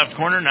Weehee, left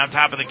corner, now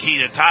top of the key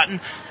to Totten.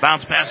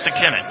 Bounce pass to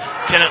Kennett.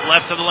 Kennett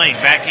left of the lane,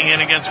 backing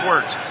in against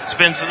Wirtz.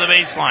 Spins to the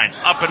baseline,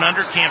 up and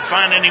under, can't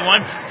find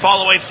anyone.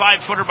 Fall away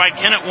 5-footer by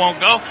Kennett, won't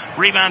go.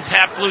 Rebound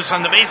tapped loose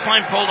on the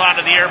baseline, pulled out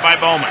of the air by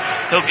Bowman.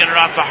 He'll get it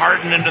off to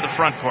Harden into the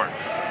front court.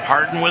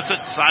 Harden with it,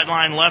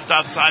 sideline left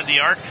outside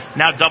the arc.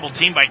 Now double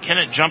teamed by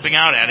Kennett, jumping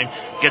out at him.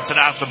 Gets it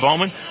out to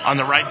Bowman. On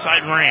the right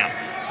side,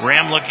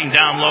 Ram looking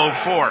down low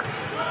 4.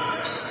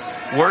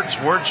 Wirtz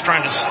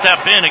trying to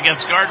step in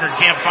against Gardner,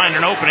 can't find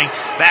an opening.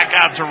 Back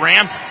out to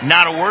Ram,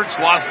 now to Wirtz,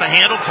 lost the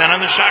handle, 10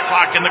 on the shot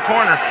clock in the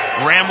corner.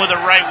 Ram with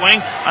a right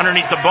wing,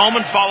 underneath the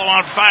Bowman, follow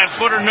on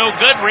 5-footer, no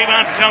good.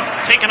 Rebound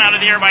taken out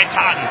of the air by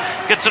Totten.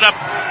 Gets it up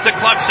to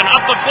Cluxton,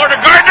 up the floor to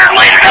Gardner,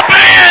 laid it up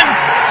and in!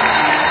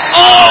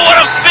 Oh, what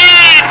a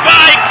feed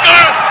by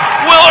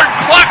Willard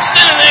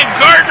Cluxton, and then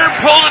Gardner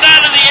pulled it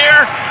out of the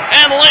air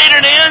and laid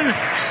it in.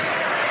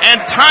 And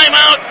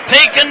timeout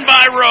taken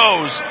by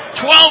Rose.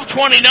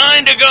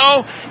 12:29 to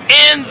go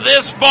in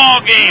this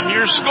ball game.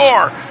 Your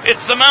score,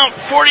 it's the Mount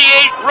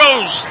 48,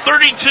 Rose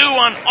 32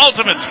 on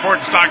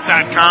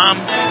UltimateSportsTalk.com.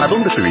 ¿A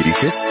dónde te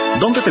diriges?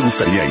 ¿Dónde te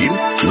gustaría ir?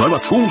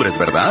 Nuevas cumbres,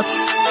 ¿verdad?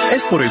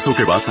 Es por eso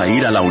que vas a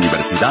ir a la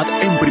universidad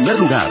en primer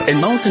lugar. En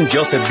Mount St.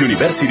 Joseph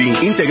University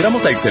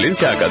integramos la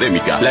excelencia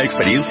académica, la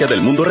experiencia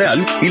del mundo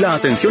real y la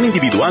atención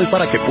individual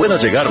para que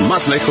puedas llegar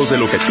más lejos de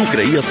lo que tú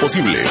creías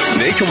posible.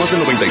 De hecho, más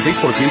del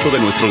 96% de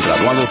nuestros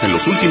graduados en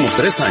los últimos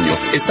 3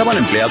 años estaban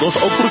empleados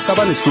o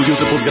cursaban estudios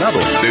de posgrado.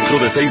 Dentro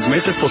de 6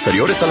 meses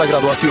posteriores a la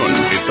graduación,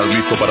 ¿estás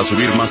listo para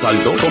subir más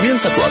alto?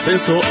 Comienza tu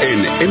ascenso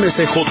en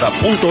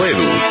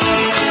mcj.edu.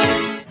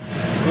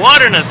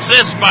 What an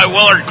assist by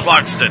Willard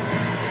Cluxton.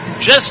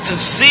 Just to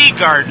see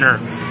Gardner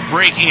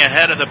breaking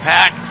ahead of the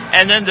pack,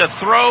 and then to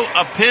throw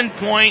a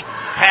pinpoint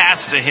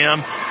pass to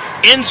him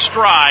in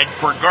stride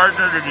for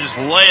Gardner to just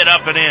lay it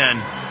up and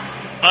in.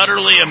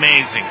 Utterly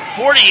amazing.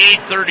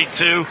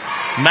 48-32.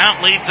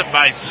 Mount leads it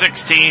by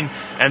 16,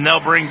 and they'll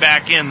bring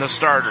back in the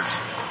starters.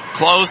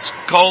 Close,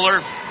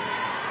 Kohler,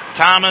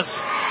 Thomas,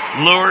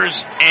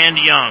 Lures, and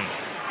Young.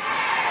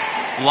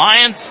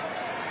 Lions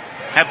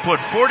have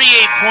put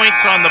 48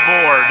 points on the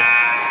board,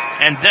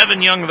 and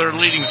Devin Young, their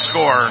leading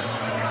scorer,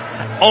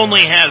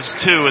 only has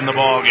 2 in the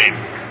ball game.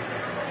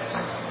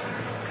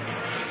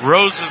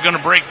 Rose is going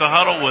to break the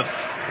huddle with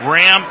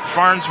Ram,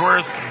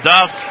 Farnsworth,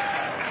 Duff.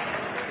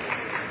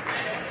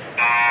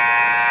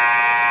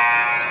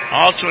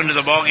 Also into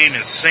the ball game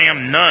is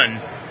Sam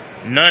Nunn.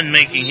 Nunn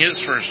making his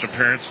first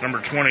appearance, number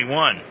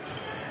 21.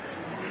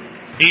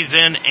 He's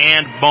in,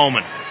 and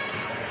Bowman.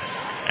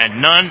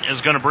 And Nunn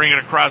is going to bring it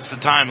across the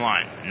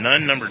timeline.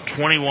 Nunn, number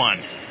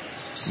 21.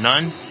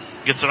 Nunn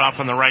gets it off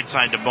on the right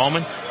side to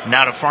Bowman.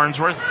 Now to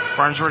Farnsworth.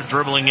 Farnsworth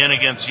dribbling in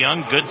against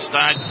Young. Good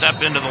side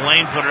step into the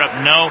lane. Put it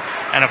up, no.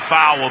 And a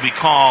foul will be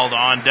called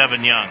on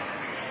Devin Young.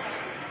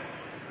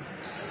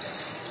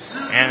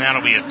 And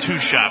that'll be a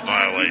 2-shot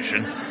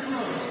violation.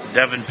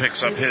 Devin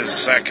picks up his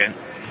second.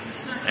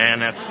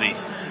 And that's the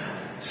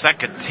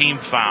second team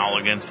foul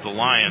against the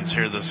Lions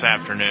here this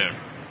afternoon.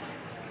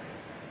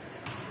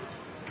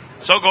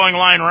 So going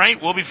line right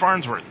will be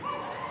Farnsworth.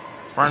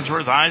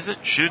 Farnsworth eyes it,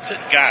 shoots it,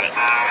 got it.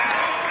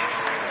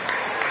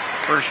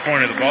 First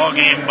point of the ball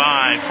game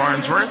by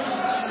Farnsworth.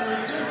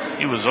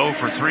 He was 0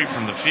 for 3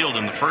 from the field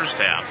in the first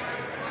half.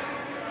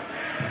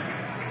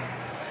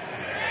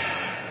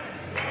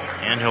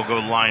 And he'll go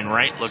line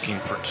right looking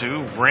for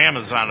 2. Ram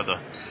is out of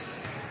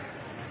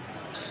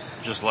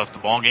just left the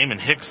ball game, and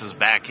Hicks is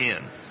back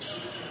in.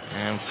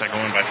 And second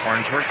one by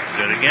Farnsworth,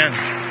 good again.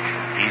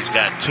 He's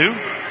got 2.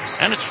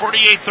 And it's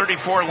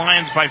 48-34,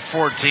 Lions by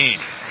 14.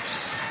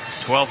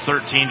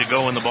 12-13 to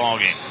go in the ball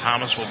game.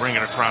 Thomas will bring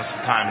it across the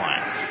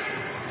timeline.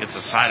 Gets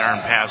a sidearm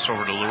pass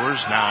over to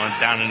Lures. Now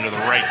down into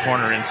the right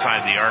corner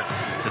inside the arc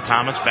to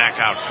Thomas. Back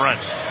out front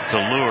to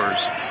Lures.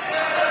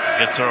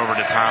 Gets it over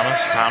to Thomas.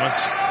 Thomas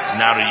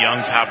now to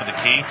Young, top of the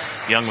key.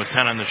 Young with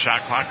 10 on the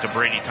shot clock to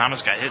Brady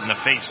Thomas. Got hit in the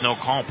face, no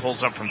call.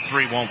 Pulls up from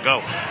 3, won't go.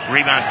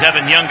 Rebound,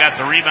 Devin Young got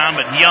the rebound,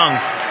 but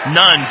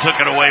Nunn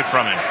took it away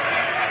from him.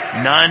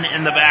 Nunn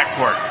in the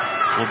backcourt.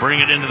 Will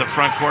bring it into the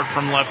front court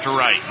from left to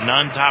right.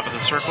 Nunn top of the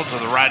circle to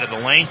the right of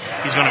the lane.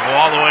 He's going to go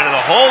all the way to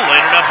the hole,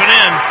 laid it up and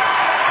in.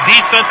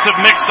 Defensive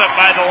mix-up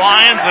by the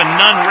Lions, and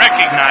Nunn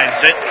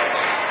recognized it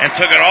and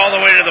took it all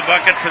the way to the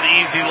bucket for the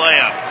easy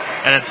layup.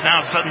 And it's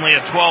now suddenly a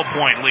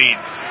 12-point lead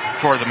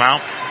for the Mount,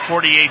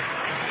 48-36.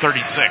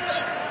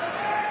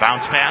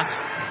 Bounce pass.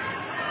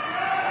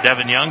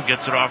 Devin Young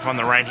gets it off on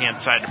the right-hand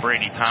side to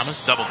Brady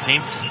Thomas. Double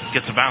team.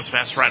 Gets a bounce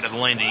pass right of the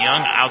lane to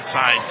Young.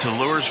 Outside to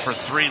Lures for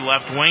 3,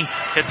 left wing.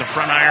 Hit the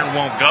front iron,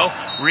 won't go.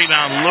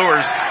 Rebound,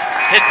 Lures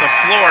hit the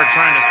floor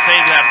trying to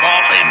save that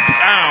ball in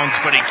bounds,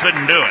 but he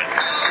couldn't do it.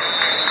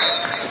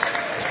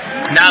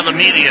 Now the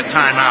media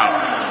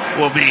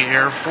timeout will be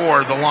here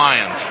for the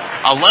Lions.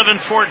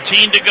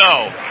 11:14 to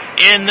go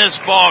in this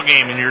ball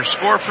game, and your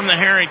score from the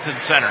Harrington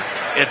Center.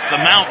 It's the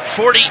Mount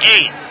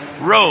 48,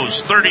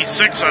 Rose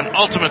 36 on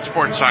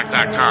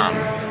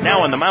UltimateSportsTalk.com.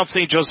 Now on the Mount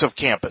St. Joseph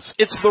campus,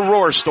 it's the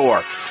Roar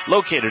Store.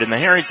 Located in the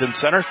Harrington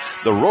Center,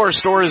 the Roar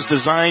Store is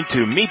designed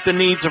to meet the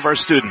needs of our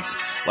students.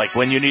 Like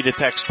when you need a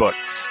textbook,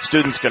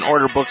 students can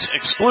order books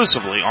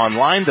exclusively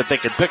online that they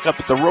can pick up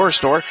at the Roar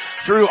Store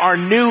through our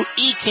new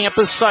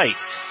eCampus site.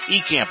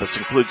 eCampus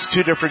includes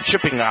 2 different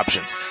shipping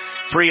options.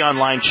 Free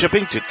online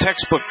shipping to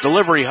Textbook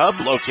Delivery Hub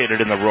located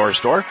in the Roar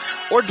Store,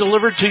 or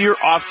delivered to your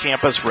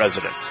off-campus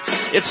residence.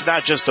 It's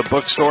not just a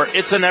bookstore,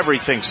 it's an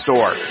everything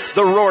store.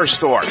 The Roar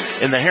Store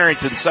in the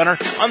Harrington Center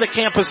on the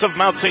campus of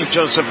Mount St.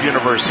 Joseph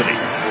University.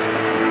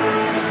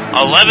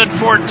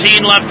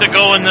 11:14 left to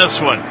go in this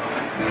one.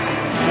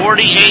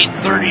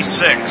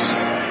 48-36.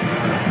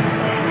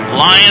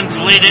 Lions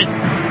lead it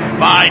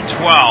by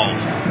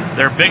 12.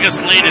 Their biggest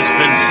lead has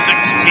been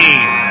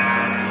 16.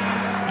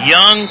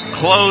 Young,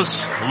 Close,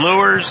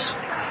 Lures,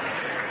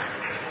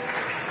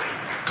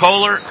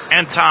 Kohler,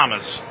 and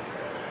Thomas.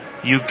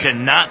 You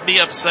cannot be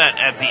upset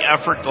at the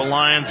effort the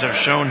Lions have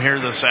shown here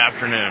this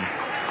afternoon.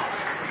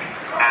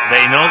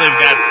 They know they've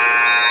got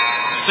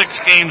 6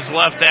 games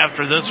left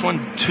after this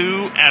one,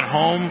 2 at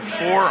home,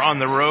 4 on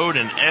the road,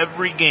 and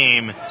every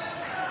game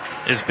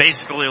is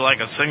basically like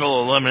a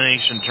single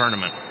elimination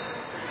tournament.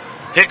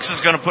 Hicks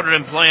is going to put it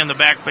in play on the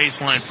back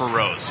baseline for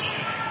Rose.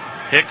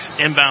 Hicks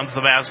inbounds the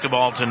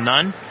basketball to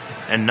Nunn,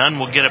 and Nunn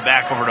will get it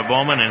back over to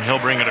Bowman, and he'll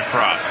bring it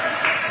across.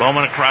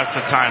 Bowman across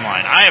the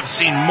timeline. I have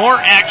seen more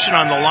action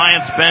on the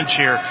Lions bench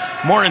here,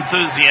 more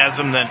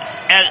enthusiasm than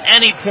at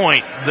any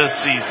point this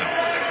season.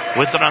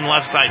 With it on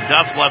left side,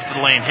 Duff left of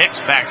the lane.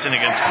 Hicks backs in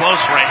against Close,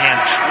 right hand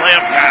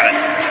layup, got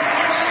it.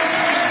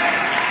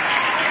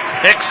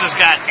 Hicks has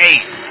got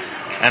 8,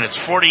 and it's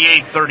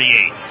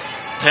 48-38.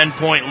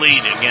 10-point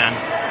lead again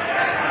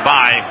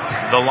by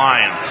the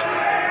Lions.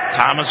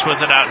 Thomas with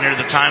it out near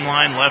the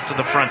timeline, left of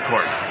the front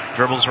court.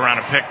 Dribbles around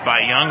a pick by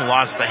Young,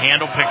 lost the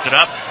handle, picked it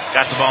up,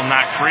 got the ball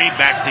knocked free,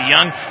 back to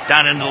Young,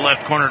 down into the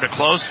left corner to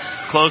Close.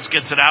 Close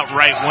gets it out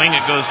right wing,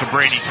 it goes to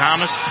Brady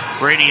Thomas.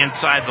 Brady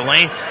inside the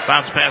lane,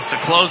 bounce pass to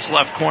Close,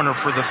 left corner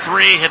for the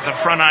 3, hit the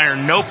front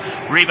iron, nope.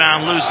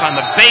 Rebound loose on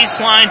the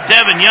baseline.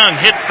 Devin Young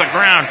hits the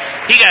ground.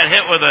 He got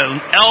hit with an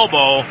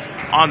elbow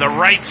on the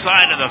right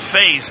side of the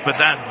face, but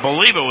I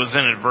believe it was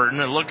inadvertent.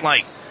 It looked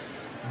like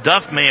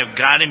Duff may have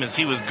got him as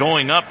he was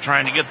going up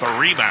trying to get the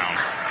rebound.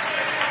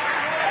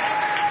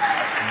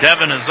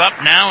 Devin is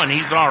up now, and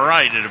he's all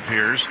right, it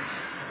appears.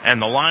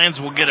 And the Lions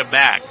will get it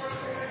back.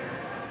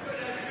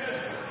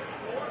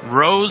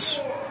 Rose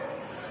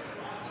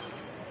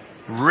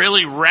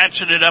really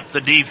ratcheted up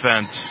the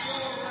defense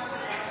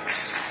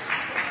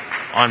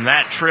on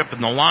that trip,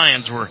 and the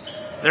Lions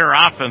their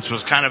offense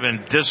was kind of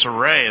in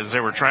disarray as they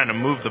were trying to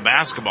move the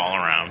basketball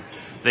around.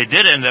 They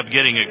did end up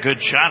getting a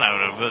good shot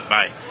out of it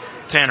by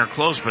Tanner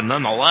Close, but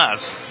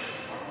nonetheless,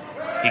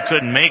 he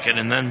couldn't make it,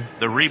 and then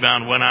the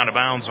rebound went out of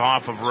bounds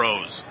off of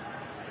Rose.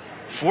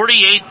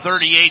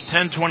 48-38,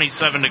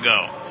 10:27 to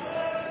go.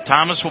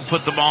 Thomas will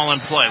put the ball in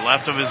play,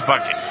 left of his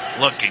bucket.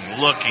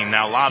 Looking,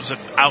 now lobs it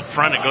out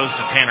front, it goes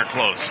to Tanner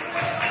Close.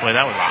 Boy,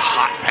 that was a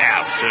hot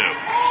pass,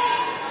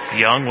 too.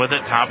 Young with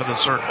it, top of the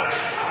circle.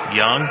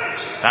 Young,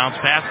 bounce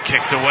pass,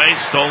 kicked away,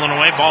 stolen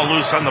away, ball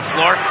loose on the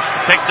floor,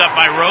 picked up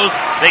by Rose.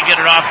 They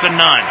get it off to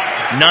Nunn.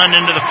 Nunn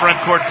into the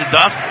front court to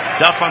Duff.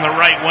 Duff on the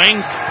right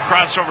wing,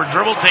 crossover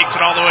dribble, takes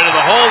it all the way to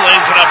the hole,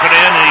 lays it up and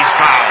in, and he's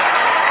fouled.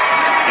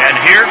 And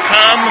here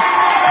come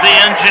the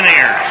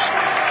Engineers.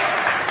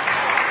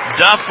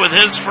 Duff with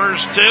his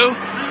first two.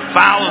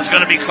 Foul is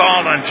going to be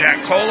called on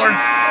Jack Kohler.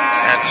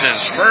 That's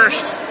his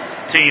first,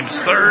 team's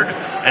third,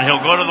 and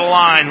he'll go to the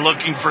line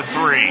looking for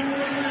three.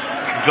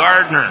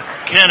 Gardner,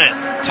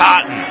 Kennett,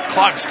 Totten,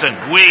 Cluxton,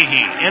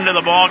 Weehee into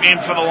the ball game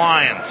for the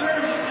Lions.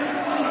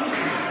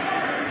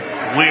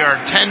 We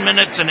are 10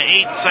 minutes and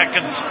 8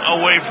 seconds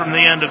away from the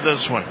end of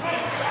this one.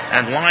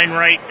 And line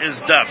right is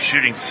Duff,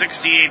 shooting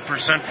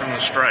 68% from the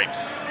stripe.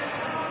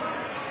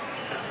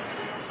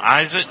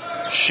 Eyes it,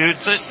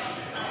 shoots it,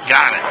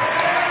 got it.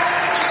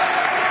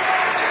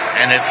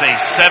 And it's a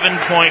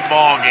 7-point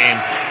ball game,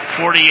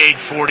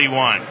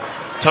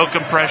 48-41.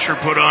 Token pressure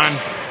put on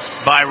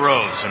by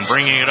Rose, and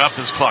bringing it up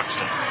is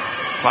Cluxton.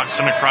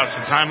 Cluxton across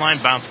the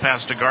timeline, bounce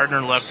pass to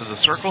Gardner, left of the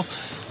circle.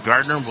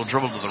 Gardner will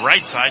dribble to the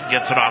right side,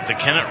 gets it off to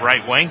Kennett,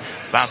 right wing.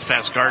 Bounce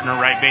pass Gardner,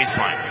 right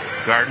baseline.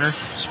 Gardner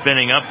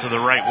spinning up to the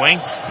right wing.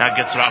 Now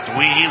gets it off to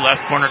Weehee,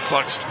 left corner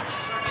Cluxton.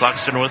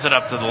 Cluxton with it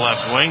up to the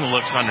left wing,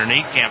 looks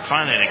underneath, can't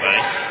find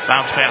anybody.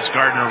 Bounce pass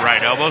Gardner,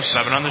 right elbow,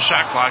 7 on the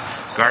shot clock.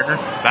 Gardner,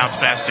 bounce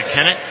pass to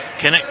Kennett.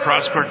 Kennett,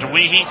 cross court to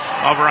Weehee,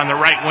 over on the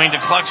right wing to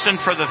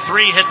Cluxton for the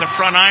three, hit the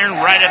front iron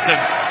right at the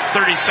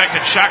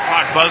 30-second shot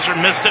clock buzzer,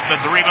 missed it, but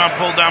the rebound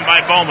pulled down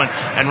by Bowman,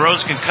 and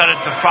Rose can cut it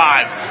to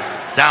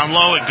 5. Down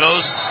low it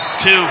goes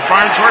to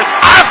Farnsworth.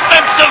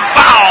 Offensive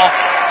foul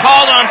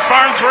called on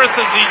Farnsworth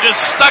as he just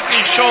stuck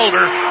his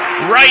shoulder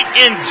right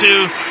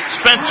into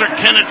Spencer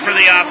Kennett for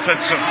the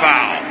offensive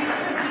foul.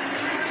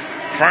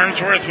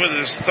 Farnsworth with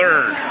his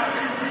third.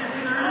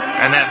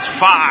 And that's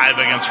 5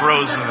 against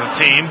Rose as a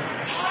team.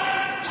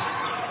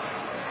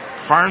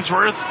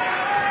 Farnsworth,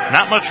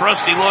 not much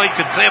Rusty Lloyd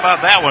could say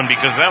about that one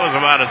because that was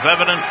about as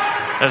evident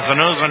as the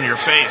nose on your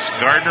face.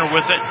 Gardner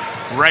with it.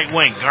 Right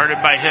wing,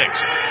 guarded by Hicks.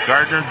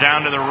 Gardner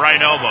down to the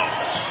right elbow.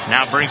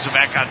 Now brings it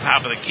back on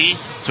top of the key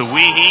to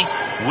Weehee.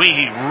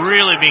 Weehee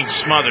really being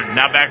smothered.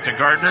 Now back to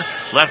Gardner.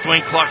 Left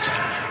wing, Cluxton.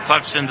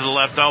 Cluxton to the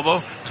left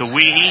elbow. To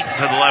Weehee,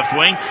 to the left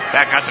wing.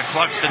 Back out to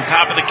Cluxton,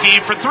 top of the key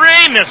for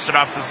 3. Missed it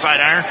off the side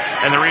iron.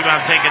 And the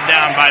rebound taken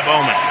down by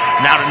Bowman.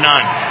 Now to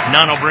Nunn.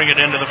 Nunn will bring it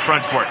into the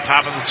front court.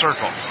 Top of the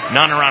circle.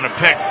 Nunn around a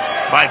pick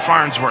by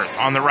Farnsworth.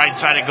 On the right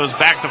side, it goes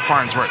back to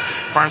Farnsworth.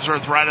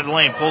 Farnsworth right of the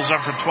lane. Pulls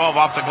up for 12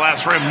 off the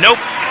glass rim. Nope.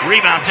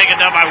 Rebound taken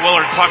down by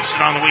Willard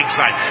Cluxton on the weak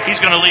side. He's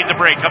going to lead the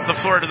break. Up the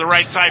floor to the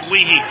right side.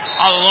 Weehee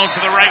all alone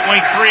to the right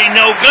wing. 3.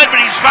 No good, but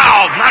he's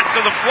fouled. Knocked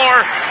to the floor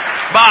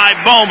by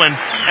Bowman.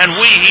 And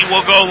Weehee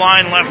will go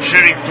line left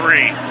shooting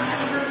 3.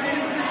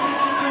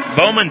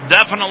 Bowman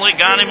definitely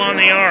got him on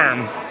the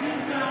arm.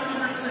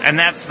 And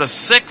that's the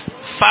 6th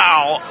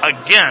foul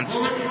against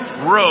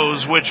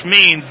Rose, which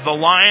means the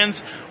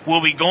Lions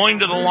will be going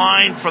to the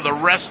line for the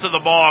rest of the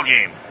ball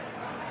game.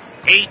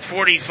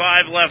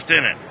 8:45 left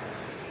in it.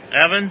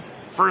 Evan,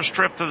 first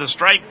trip to the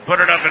stripe,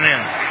 put it up and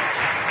in.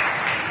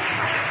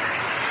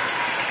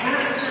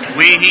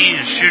 Weehee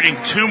is shooting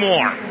 2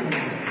 more.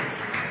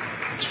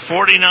 It's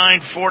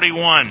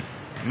 49-41.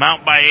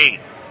 Mount by 8.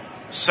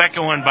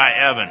 Second one by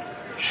Evan.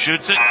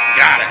 Shoots it,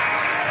 got it.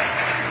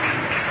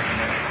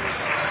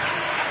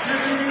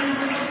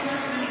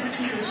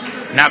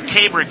 Now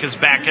Kabrick is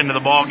back into the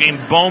ball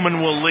game.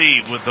 Bowman will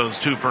leave with those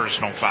 2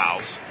 personal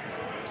fouls.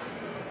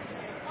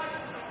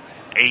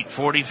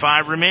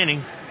 8:45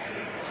 remaining.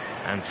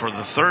 And for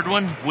the third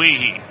one,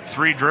 Weehee.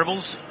 3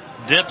 dribbles,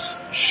 dips,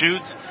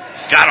 shoots,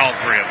 got all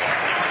 3 of them.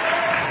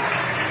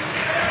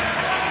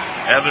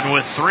 Evan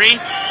with 3.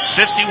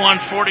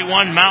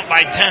 51-41, Mount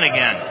by 10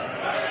 again.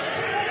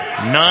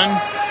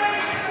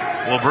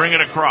 Nunn will bring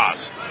it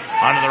across.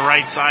 Onto the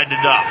right side to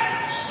Duff.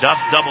 Duff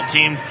double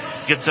teamed,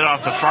 gets it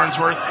off to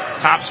Farnsworth.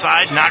 Top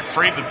side, knocked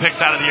free, but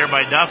picked out of the air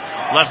by Duff.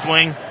 Left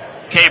wing,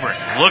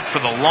 Kabrick. Looked for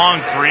the long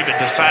 3, but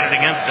decided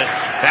against it.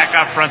 Back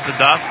out front to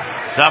Duff.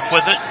 Duff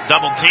with it,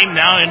 double team,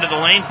 now into the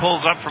lane,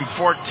 pulls up from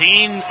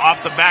 14,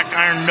 off the back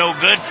iron, no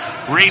good.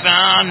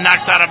 Rebound,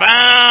 knocked out of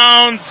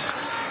bounds.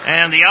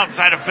 And the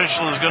outside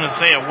official is going to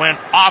say it went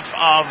off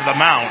of the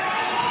mount,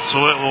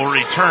 so it will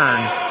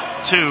return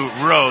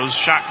to Rose.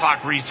 Shot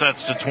clock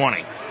resets to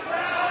 20.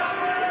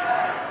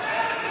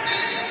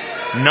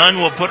 Nunn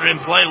will put it in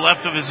play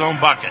left of his own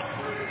bucket.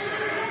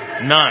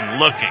 Nunn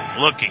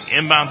looking,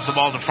 inbounds the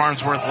ball to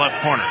Farnsworth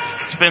left corner.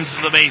 Spins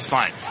to the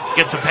baseline.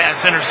 Gets a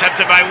pass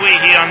intercepted by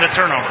Weehee on the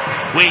turnover.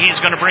 Weehee's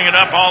going to bring it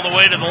up all the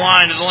way to the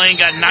line. The lane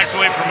got knocked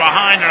away from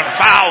behind, and a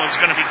foul is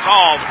going to be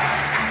called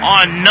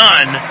on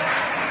Nunn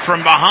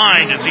from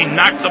behind as he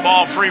knocked the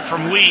ball free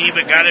from Weehee,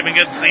 but got him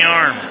against the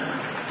arm.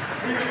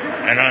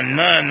 And on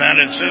Nunn, that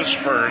is his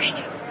first.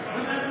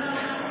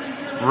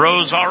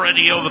 Rose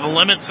already over the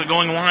limit, so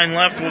going line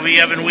left will be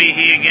Evan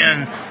Weehee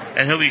again,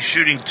 and he'll be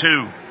shooting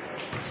 2.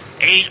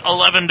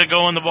 8:11 to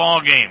go in the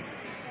ball game.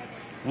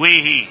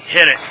 Weehee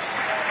hit it.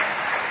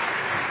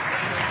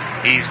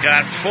 He's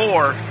got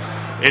 4.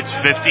 It's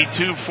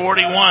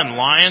 52-41.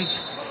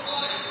 Lions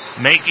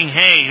making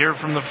hay here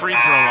from the free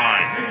throw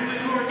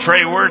line.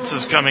 Trey Wirtz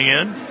is coming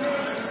in,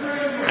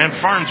 and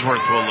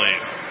Farnsworth will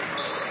leave.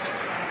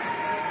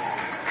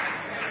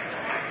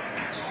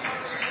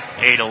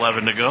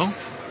 8:11 to go.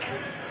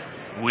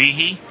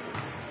 Weehee,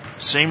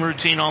 same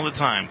routine all the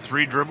time.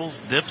 3 dribbles,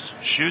 dips,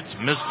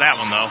 shoots, missed that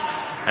one though.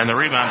 And the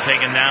rebound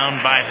taken down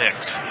by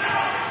Hicks.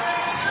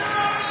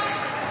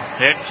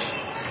 Hicks,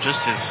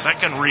 just his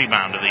second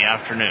rebound of the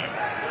afternoon.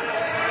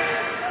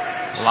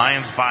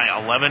 Lions by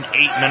 11,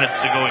 8 minutes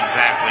to go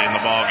exactly in the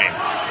ballgame.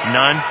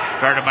 Nunn,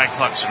 guarded by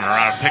Cluxton,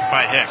 around a pick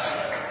by Hicks.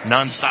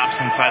 Nunn stops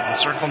inside the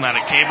circle, now to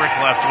Kabrick,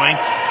 left wing.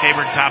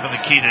 Kabrick top of the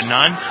key to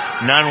Nunn.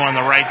 Nunn on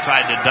the right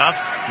side to Duff.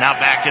 Now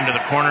back into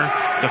the corner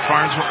to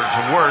Farnsworth,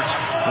 to Wirtz.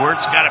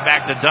 Wirtz got it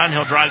back to Dunn.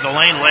 He'll drive the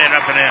lane, lay it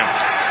up and in.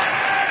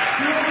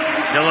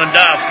 Dylan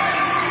Duff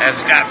has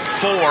got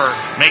 4,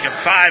 make it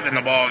 5 in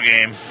the ball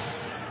game.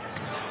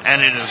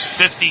 And it is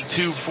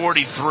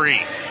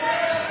 52-43.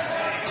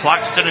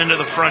 Cluxton into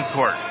the front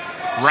court.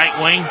 Right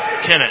wing,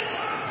 Kennett.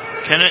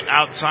 Kennett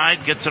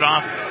outside, gets it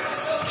off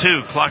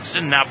to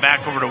Cluxton. Now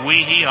back over to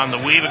Weehee. On the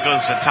weave, it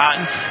goes to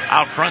Totten.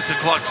 Out front to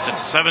Cluxton.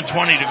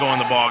 7:20 to go in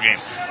the ball game.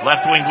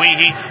 Left wing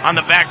Weehee on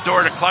the back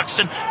door to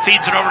Cluxton.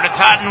 Feeds it over to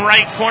Totten.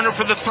 Right corner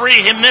for the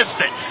 3. He missed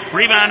it.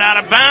 Rebound out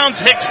of bounds.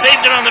 Hicks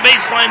saved it on the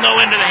baseline, though,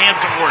 into the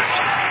hands of Wirtz.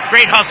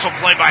 Great hustle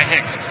play by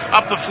Hicks.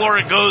 Up the floor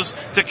it goes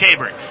to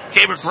Kabrick.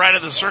 Kabrick right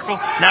of the circle.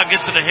 Now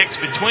gets it to Hicks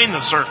between the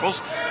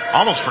circles.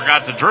 Almost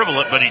forgot to dribble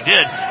it, but he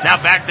did. Now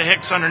back to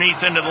Hicks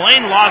underneath into the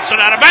lane. Lost it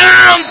out of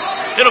bounds.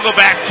 It'll go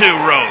back to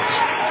Rose.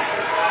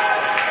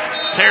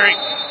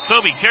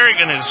 Toby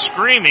Kerrigan is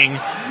screaming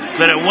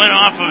that it went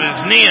off of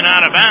his knee and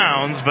out of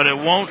bounds, but it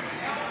won't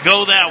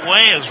go that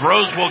way as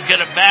Rose will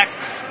get it back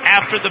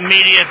after the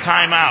media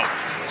timeout.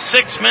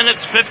 6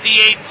 minutes,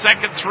 58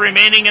 seconds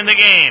remaining in the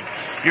game.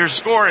 Your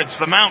score, it's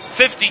the Mount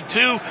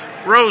 52,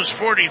 Rose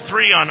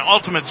 43 on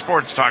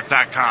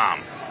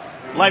UltimateSportsTalk.com.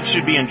 Life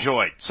should be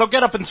enjoyed, so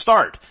get up and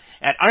start.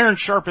 At Iron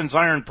Sharpens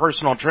Iron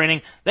Personal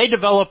Training, they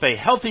develop a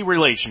healthy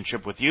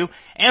relationship with you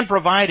and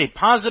provide a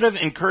positive,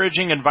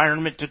 encouraging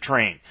environment to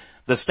train.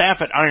 The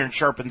staff at Iron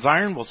Sharpens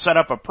Iron will set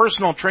up a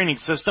personal training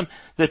system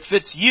that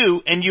fits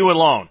you and you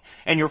alone.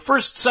 And your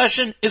first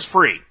session is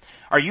free.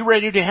 Are you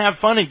ready to have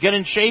fun and get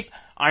in shape?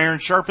 Iron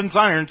Sharpens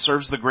Iron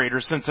serves the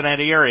greater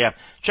Cincinnati area.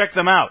 Check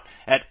them out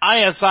at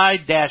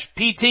isi-pt.com.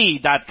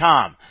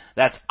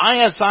 That's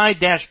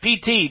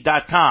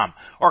isi-pt.com.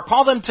 Or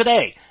call them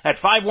today at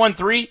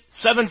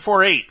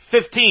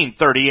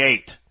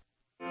 513-748-1538.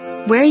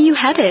 Where are you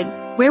headed?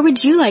 Where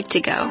would you like to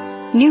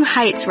go? New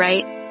heights,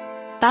 right?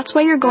 That's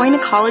why you're going to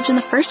college in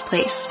the first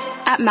place.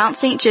 At Mount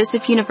St.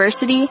 Joseph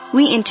University,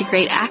 we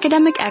integrate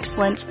academic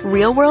excellence,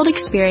 real-world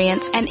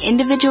experience, and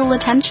individual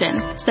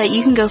attention so that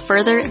you can go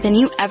further than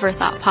you ever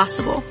thought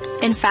possible.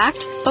 In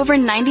fact, over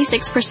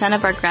 96%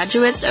 of our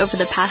graduates over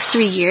the past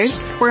 3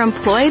 years were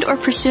employed or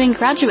pursuing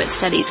graduate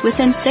studies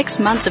within 6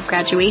 months of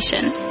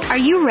graduation. Are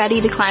you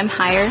ready to climb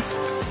higher?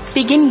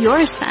 Begin your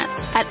ascent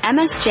at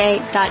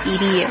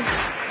msj.edu.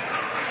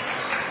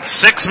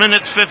 6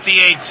 minutes,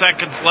 58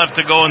 seconds left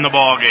to go in the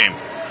ball game.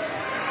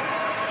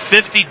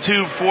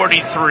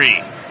 52-43.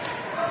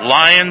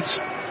 Lions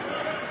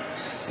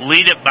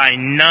lead it by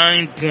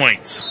 9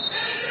 points.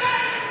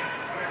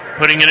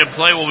 Putting it in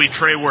play will be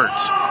Trey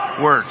Wirtz.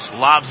 Wirtz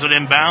lobs it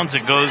inbounds.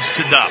 It goes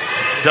to Duff.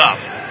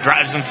 Duff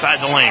drives inside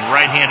the lane.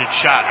 Right-handed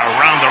shot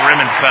around the rim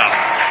and fell.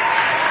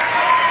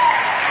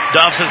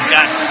 Duff has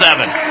got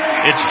 7.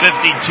 It's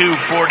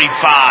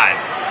 52-45.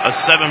 A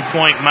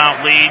 7-point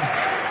Mount lead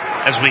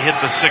as we hit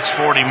the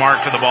 6:40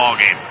 mark of the ball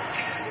game.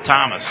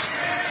 Thomas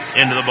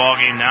into the ball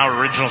game now.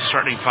 Original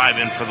starting 5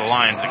 in for the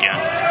Lions again.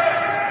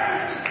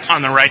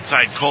 On the right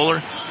side,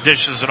 Kohler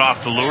dishes it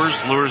off to Lures.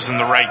 Lures in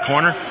the right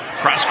corner.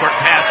 Cross-court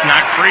pass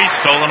knocked free.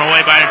 Stolen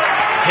away by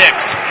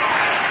Hicks.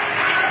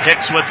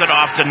 Hicks with it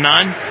off to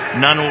Nunn.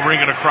 Nunn will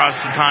bring it across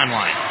the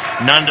timeline.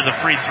 Nunn to the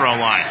free throw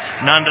line.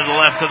 Nunn to the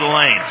left of the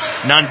lane.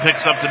 Nunn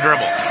picks up the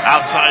dribble.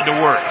 Outside to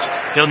Wirtz.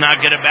 He'll now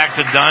get it back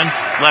to Dunn.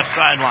 Left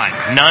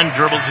sideline. Nunn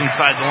dribbles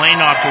inside the lane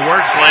off to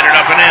Wirtz. Laid it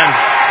up and in.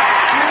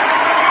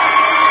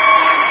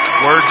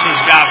 Wirtz has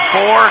got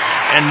 4.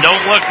 And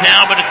don't look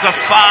now, but it's a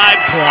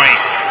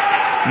 5-point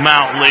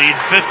Mount lead.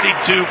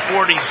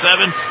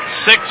 52-47.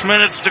 6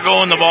 minutes to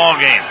go in the ball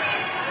game.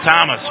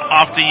 Thomas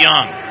off to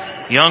Young.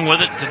 Young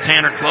with it to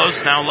Tanner Close.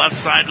 Now left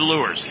side to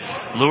Lures.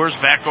 Lures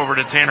back over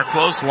to Tanner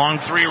Close. Long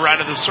 3 right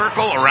of the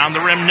circle. Around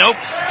the rim, nope.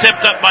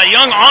 Tipped up by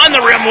Young. On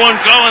the rim, won't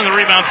go. And the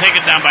rebound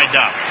taken down by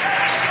Duff.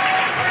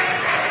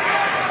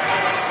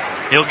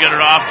 He'll get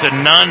it off to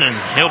Nunn, and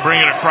he'll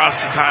bring it across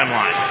the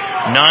timeline.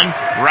 Nunn,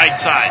 right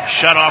side.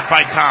 Shut off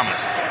by Thomas.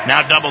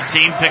 Now double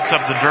team. Picks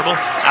up the dribble.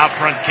 Out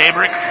front,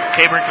 Kabrick.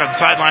 Kabrick on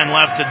sideline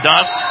left to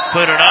Duff.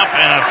 Put it up,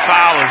 and a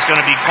foul is going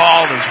to be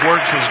called as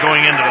Wirtz was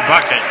going into the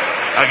bucket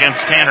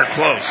against Tanner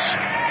Close.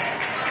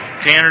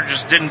 Tanner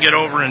just didn't get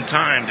over in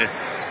time to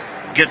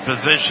get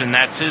position.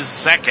 That's his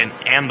second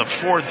and the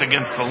 4th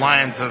against the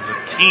Lions as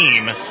a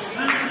team.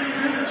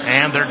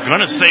 And they're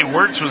going to say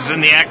Wirtz was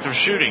in the act of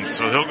shooting,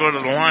 so he'll go to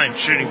the line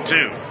shooting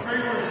 2.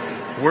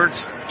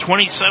 Wirtz,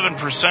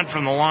 27%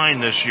 from the line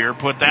this year,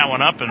 put that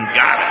one up and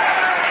got it.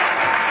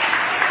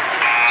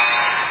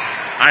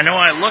 I know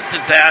I looked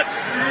at that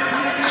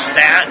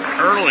stat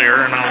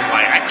earlier, and I was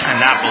like, I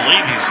cannot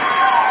believe he's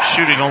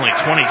shooting only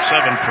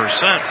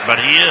 27%, but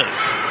he is.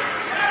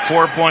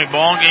 4-point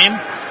ball game.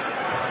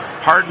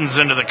 Harden's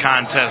into the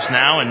contest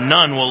now, and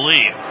Nunn will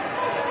lead.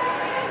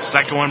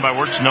 Second one by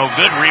Wirtz, no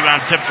good.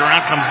 Rebound tipped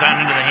around, comes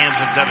down into the hands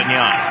of Devin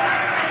Young.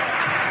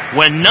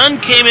 When Nunn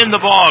came in the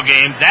ball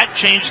game, that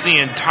changed the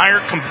entire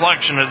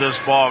complexion of this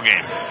ball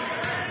game.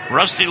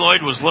 Rusty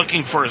Lloyd was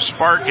looking for a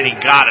spark, and he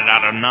got it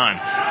out of Nunn.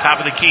 Top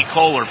of the key,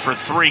 Kohler for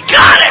 3.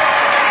 Got it!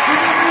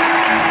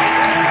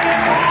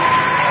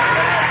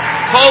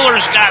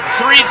 Kohler's got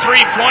 3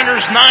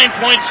 3-pointers, 9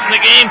 points in the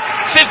game,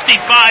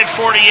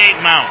 55-48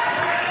 Mount.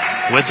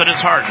 With it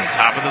is Harden,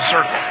 top of the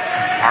circle.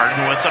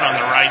 Harden with it on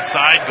the right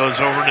side, goes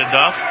over to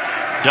Duff.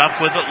 Duff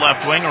with it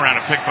left wing,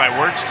 around a pick by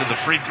Wirtz to the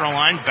free throw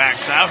line,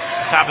 backs out,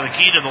 top of the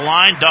key to the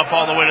line, Duff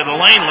all the way to the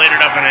lane, laid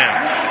it up and in.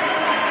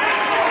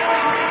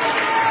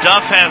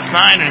 Duff has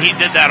 9, and he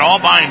did that all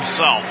by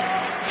himself.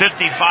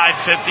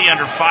 55-50,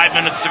 under 5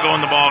 minutes to go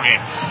in the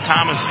ballgame.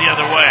 Thomas the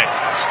other way,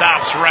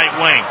 stops right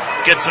wing,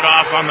 gets it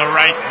off on the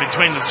right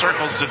between the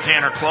circles to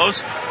Tanner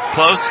Close.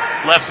 Close,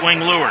 left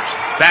wing Lures.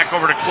 Back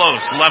over to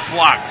Close, left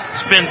block.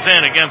 Spins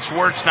in against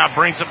Wirtz, now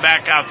brings it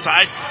back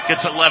outside.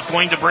 Gets it left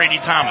wing to Brady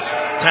Thomas.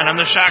 10 on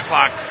the shot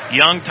clock.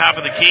 Young, top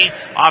of the key.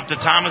 Off to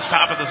Thomas,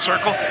 top of the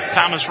circle.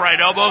 Thomas right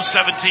elbow,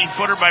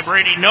 17-footer by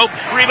Brady. Nope.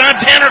 Rebound,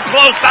 Tanner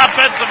Close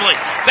offensively.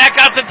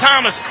 Back out to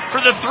Thomas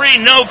for the 3.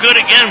 No good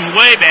again,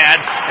 way bad.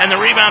 And the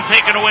rebound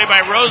taken away by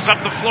Rose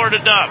up the floor to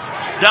Duff.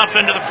 Duff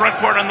into the front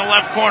court on the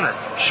left corner.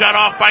 Shut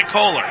off by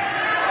Kohler.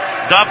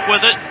 Duff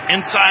with it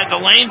inside the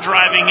lane,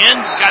 driving in,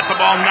 got the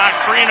ball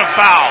knocked free and a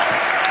foul.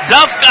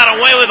 Duff got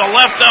away with a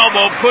left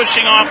elbow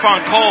pushing off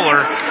on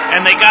Kohler,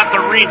 and they got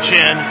the reach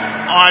in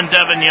on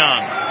Devin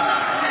Young.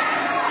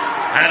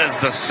 That is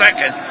the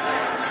second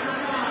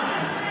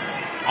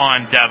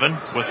on Devin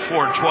with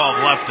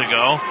 4:12 left to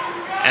go,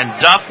 and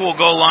Duff will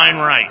go line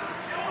right.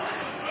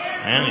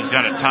 And he's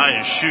got to tie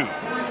his shoe.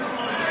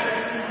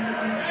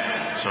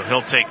 So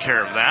he'll take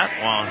care of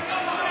that while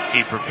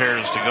he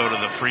prepares to go to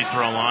the free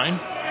throw line.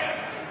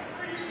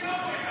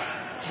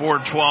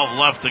 4:12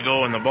 left to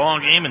go in the ball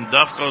game, and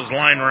Duff goes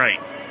line right.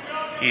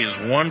 He is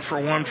 1 for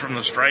 1 from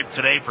the stripe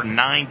today for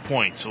 9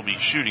 points. He'll be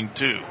shooting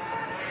 2.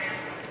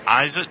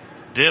 Eyes it,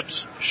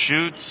 dips,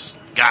 shoots,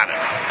 got it.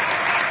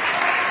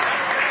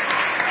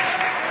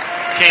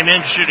 Came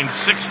in shooting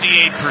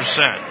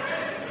 68%.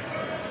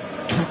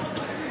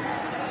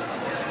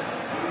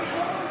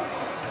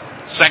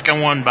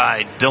 Second one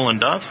by Dylan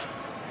Duff.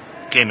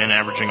 Came in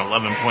averaging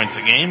 11 points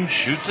a game,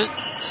 shoots it.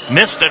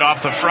 Missed it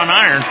off the front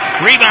iron.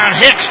 Rebound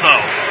Hicks,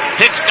 though.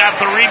 Hicks got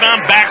the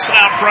rebound, backs it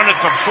out front.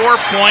 It's a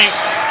 4-point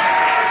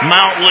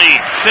Mount lead,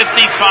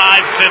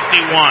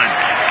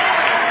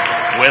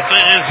 55-51. With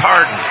it is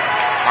Harden.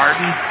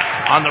 Harden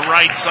on the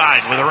right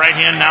side with the right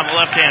hand, now the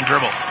left hand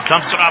dribble.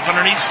 Dumps it off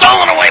underneath,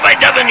 stolen away by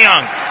Devin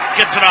Young.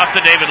 Gets it off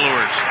to David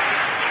Lures.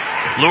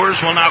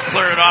 Lures will now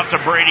clear it off to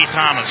Brady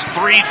Thomas.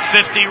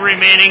 3:50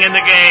 remaining in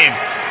the game.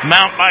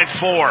 Mount by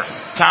 4.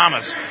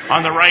 Thomas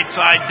on the right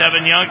side,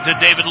 Devin Young to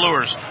David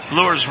Lures.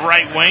 Lures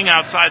right wing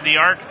outside the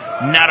arc.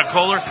 Now to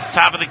Kohler,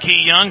 top of the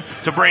key Young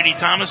to Brady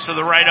Thomas to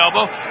the right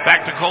elbow.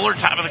 Back to Kohler,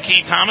 top of the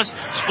key Thomas.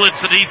 Splits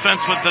the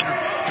defense with the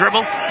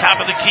dribble. Top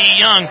of the key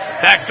Young.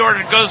 Backdoor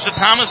it goes to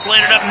Thomas,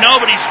 laid it up.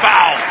 Nobody's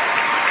fouled.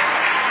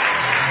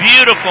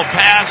 Beautiful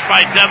pass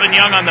by Devin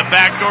Young on the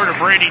backdoor to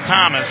Brady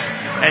Thomas.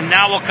 And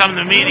now will come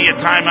the media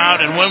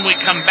timeout, and when we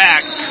come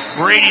back,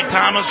 Brady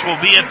Thomas will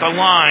be at the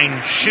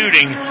line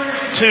shooting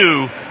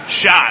 2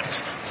 shots.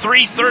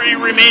 3:30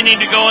 remaining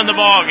to go in the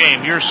ball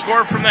game. Your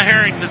score from the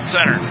Harrington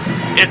Center.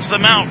 It's the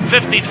Mount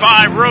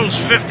 55, Rose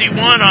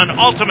 51 on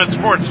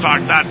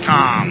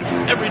UltimateSportsTalk.com.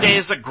 Every day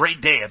is a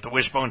great day at the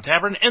Wishbone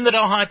Tavern in the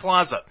Delhi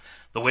Plaza.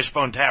 The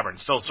Wishbone Tavern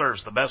still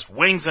serves the best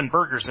wings and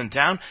burgers in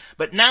town,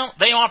 but now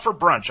they offer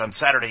brunch on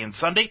Saturday and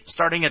Sunday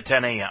starting at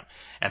 10 a.m.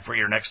 And for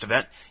your next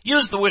event,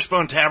 use the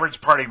Wishbone Tavern's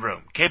party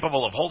room,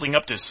 capable of holding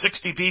up to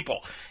 60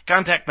 people.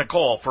 Contact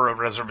Nicole for a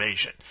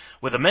reservation.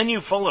 With a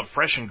menu full of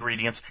fresh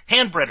ingredients,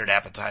 hand-breaded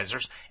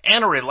appetizers,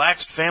 and a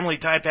relaxed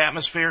family-type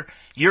atmosphere,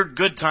 your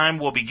good time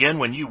will begin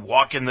when you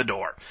walk in the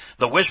door.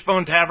 The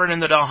Wishbone Tavern in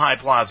the Delhi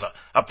Plaza,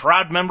 a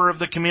proud member of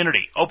the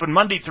community, open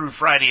Monday through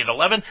Friday at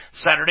 11,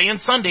 Saturday and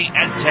Sunday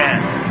at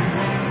 10.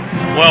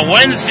 Well,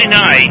 Wednesday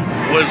night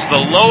was the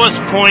lowest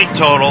point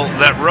total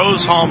that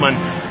Rose-Hulman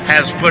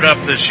has put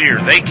up this year.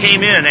 They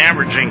came in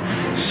averaging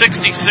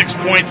 66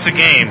 points a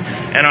game,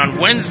 and on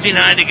Wednesday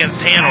night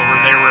against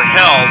Hanover, they were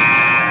held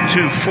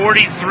to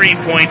 43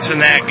 points in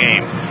that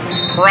game.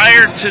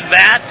 Prior to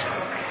that,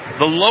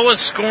 the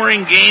lowest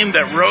scoring game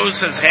that Rose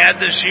has had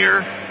this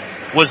year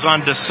was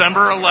on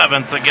December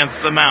 11th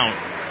against the Mount,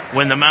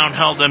 when the Mount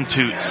held them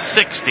to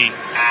 60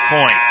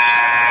 points.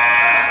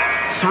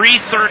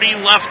 3:30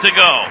 left to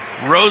go.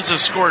 Rose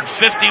has scored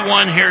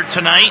 51 here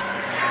tonight.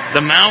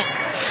 The Mount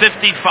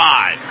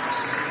 55.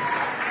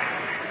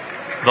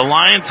 The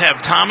Lions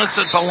have Thomas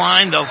at the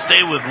line. They'll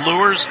stay with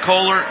Lures,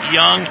 Kohler,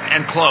 Young,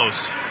 and Close.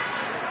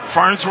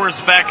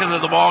 Farnsworth's back into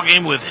the ball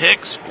game with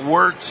Hicks,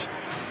 Wirtz.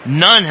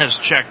 Nunn has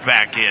checked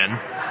back in.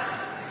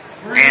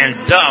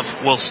 And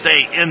Duff will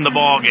stay in the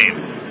ball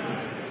game.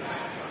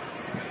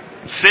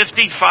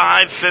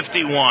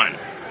 55-51.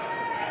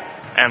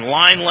 And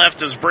line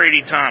left is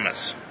Brady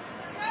Thomas.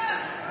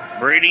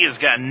 Brady has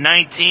got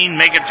 19,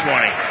 make it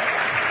 20.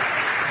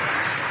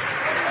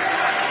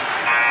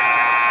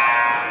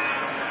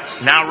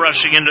 Now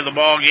rushing into the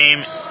ball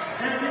game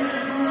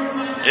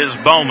is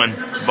Bowman.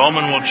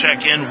 Bowman will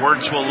check in,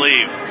 Wirtz will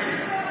leave.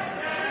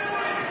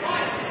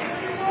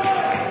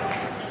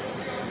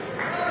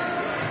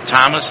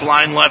 Thomas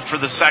line left for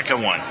the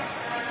second one.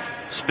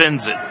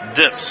 Spins it,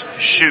 dips,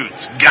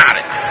 shoots, got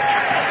it.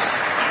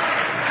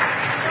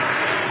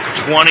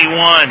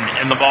 21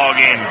 in the ball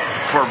game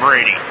for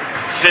Brady.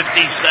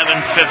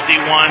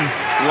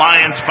 57-51,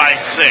 Lions by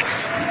 6.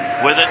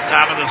 With it,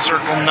 top of the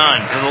circle,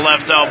 Nunn to the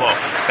left elbow.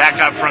 Back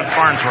up front,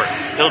 Farnsworth.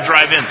 He'll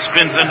drive in,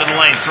 spins into the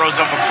lane, throws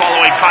up a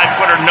fall-away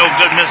 5-footer, no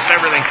good, missed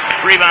everything.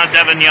 Rebound,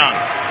 Devin Young.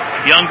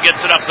 Young gets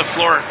it up the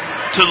floor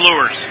to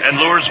Lures, and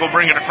Lures will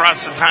bring it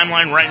across the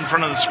timeline right in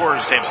front of the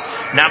scorer's table.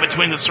 Now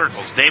between the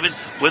circles. David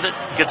with it,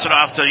 gets it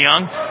off to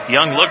Young.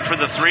 Young looked for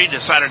the three,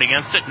 decided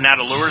against it. Now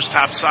to Lures,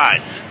 top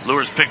side.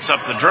 Lures picks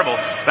up the dribble.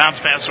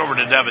 Bounce pass over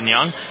to Devin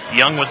Young.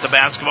 Young with the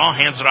basketball,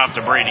 hands it off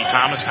to Brady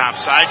Thomas,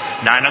 top side.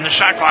 9 on the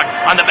shot clock.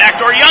 On the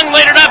back door, Young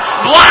laid it up,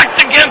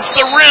 blocked against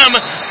the rim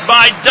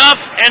by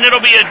Duff, and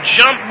it'll be a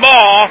jump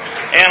ball,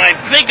 and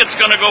I think it's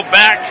going to go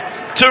back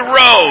to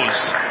Rose.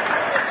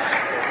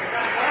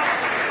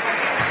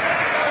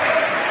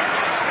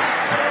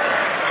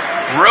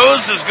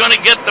 Rose is going to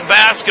get the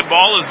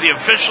basketball as the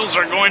officials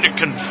are going to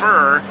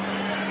confer,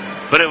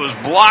 but it was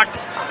blocked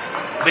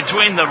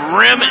between the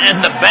rim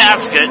and the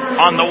basket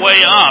on the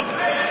way up.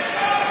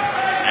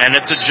 And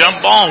it's a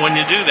jump ball when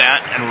you do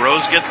that, and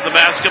Rose gets the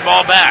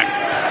basketball back.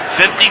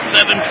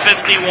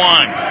 57-51.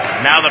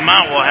 Now the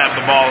Mount will have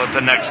the ball at the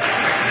next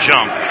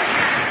jump.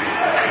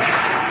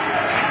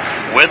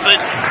 With it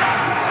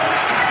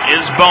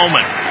is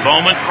Bowman.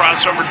 Bowman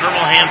crossover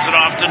dribble, hands it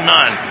off to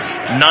Nunn.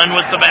 Nunn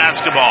with the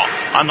basketball.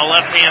 On the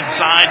left-hand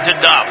side to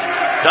Duff.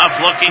 Duff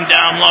looking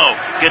down low.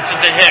 Gets it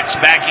to Hicks.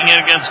 Backing in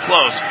against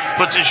Close.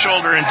 Puts his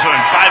shoulder into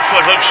him.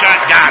 5-foot hook shot.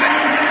 Got it.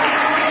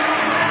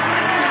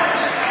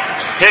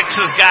 Hicks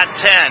has got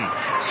 10.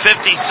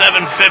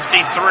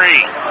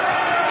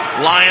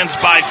 57-53. Lions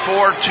by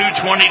 4.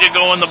 2:20 to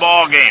go in the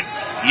ball game.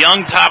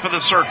 Young top of the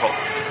circle.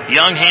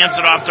 Young hands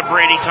it off to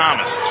Brady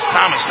Thomas.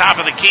 Thomas, top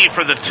of the key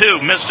for the two.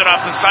 Missed it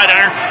off the side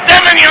iron.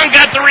 Devin Young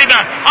got the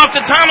rebound. Off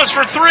to Thomas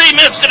for 3.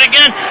 Missed it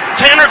again.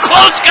 Tanner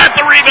Close got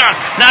the rebound.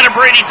 Now to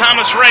Brady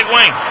Thomas, right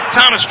wing.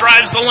 Thomas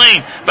drives the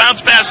lane.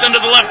 Bounce pass into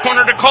the left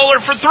corner to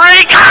Kohler for 3.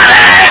 Got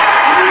it!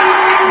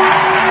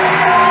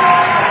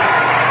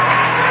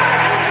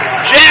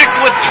 Jack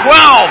with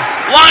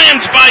 12.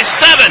 Lions by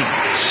 7.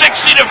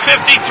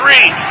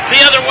 60-53.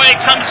 The other way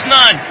comes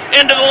Nunn.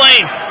 Into the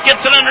lane.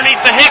 Gets it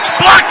underneath the Hicks.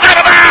 Blocked out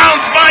of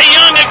bounds by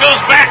Young. It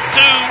goes back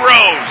to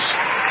Rose.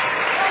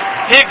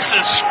 Hicks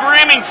is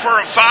screaming for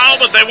a foul,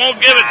 but they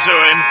won't give it to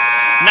him.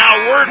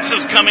 Now Wirtz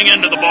is coming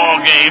into the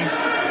ball game.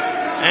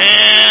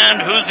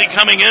 And who's he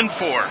coming in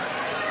for?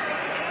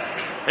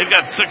 They've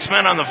got 6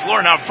 men on the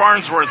floor. Now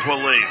Farnsworth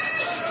will leave.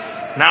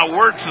 Now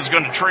Wirtz is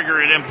going to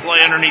trigger it in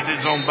play underneath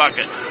his own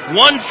bucket.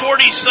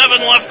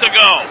 1:47 left to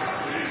go.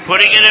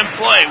 Putting it in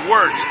play.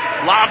 Wirtz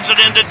lobs it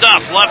into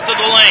Duff, left of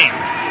the lane.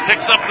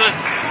 Picks up the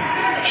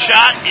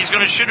shot. He's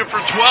going to shoot it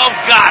for 12.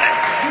 Got it.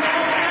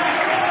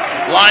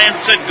 Lions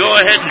said go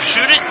ahead and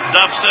shoot it.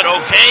 Duff said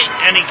okay,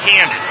 and he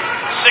canned it.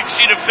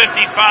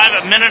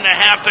 60-55, a minute and a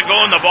half to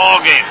go in the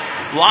ball game.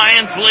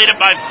 Lions lead it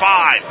by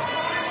 5.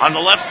 On the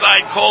left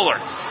side, Kohler.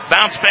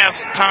 Bounce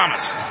pass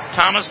Thomas.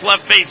 Thomas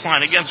left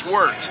baseline against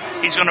Wirtz.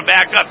 He's going to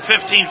back up.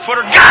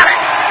 15-footer. Got it!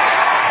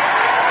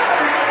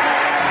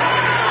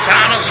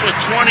 Thomas with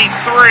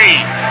 23.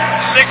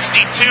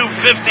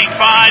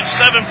 62-55.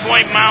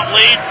 7-point Mount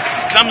lead.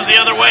 Comes the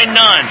other way,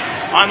 Nunn.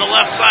 On the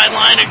left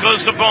sideline, it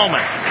goes to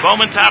Bowman.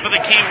 Bowman top of the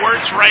key,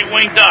 Wirtz, right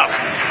wing Duff.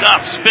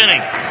 Duff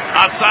spinning.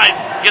 Outside,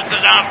 gets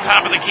it out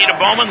top of the key to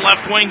Bowman.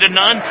 Left wing to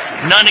Nunn.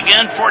 Nunn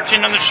again,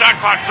 14 on the shot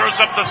clock. Throws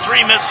up the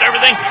 3, missed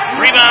everything.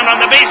 Rebound on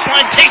the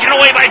baseline, taken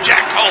away by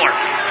Jack Kohler.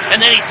 And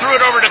then he threw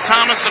it over to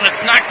Thomas, and it's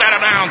knocked out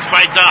of bounds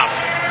by Duff.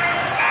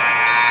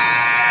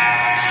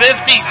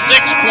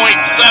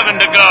 56.7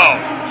 to go.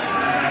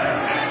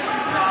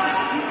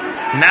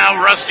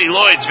 Now Rusty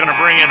Lloyd's going to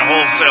bring in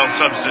wholesale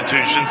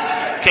substitutions.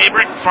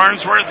 Kabrick,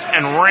 Farnsworth,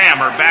 and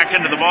Ram are back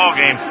into the ball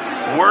game.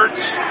 Wirtz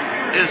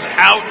is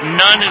out,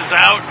 Nunn is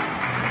out,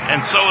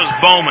 and so is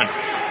Bowman.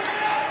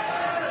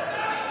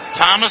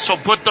 Thomas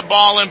will put the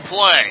ball in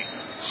play.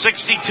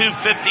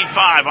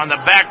 62-55 on the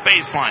back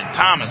baseline.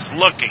 Thomas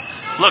looking,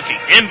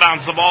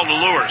 inbounds the ball to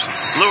Lures,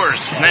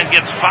 and then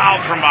gets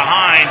fouled from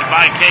behind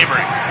by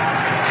Kabrick.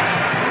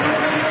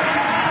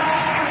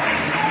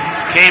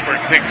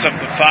 Cabrick picks up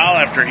the foul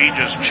after he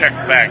just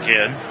checked back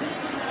in.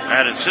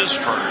 That is his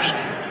first.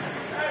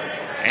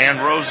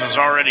 And Rose is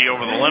already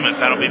over the limit.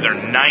 That'll be their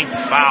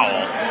 9th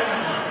foul.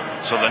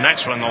 So the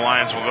next one, the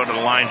Lions will go to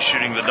the line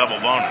shooting the double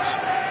bonus.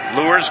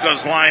 Lures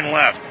goes line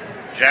left.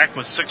 Jack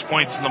with 6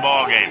 points in the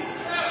ball game.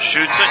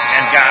 Shoots it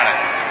and got it.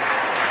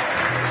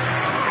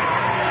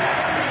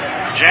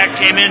 Jack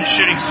came in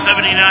shooting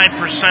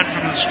 79%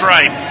 from the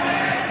stripe,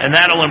 and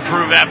that'll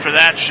improve after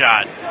that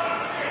shot.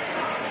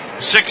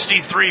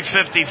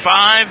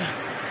 63-55.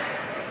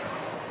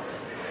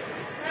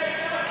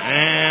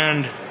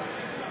 And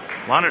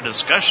a lot of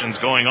discussions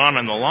going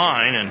on the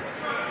line, and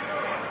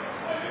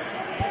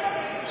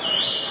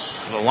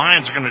the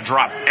Lions are going to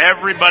drop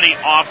everybody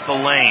off the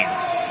lane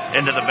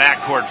into the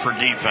backcourt for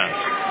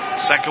defense.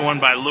 Second one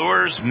by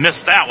Lures,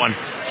 missed that one,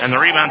 and the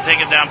rebound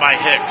taken down by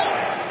Hicks.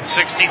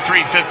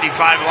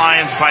 63-55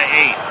 Lions by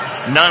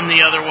 8. None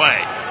the other way.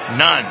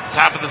 None.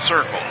 Top of the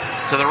circle.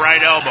 To the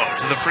right elbow.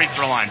 To the free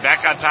throw line.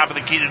 Back on top of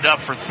the key to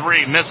Duff for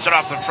 3. Missed it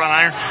off the front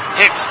iron.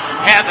 Hicks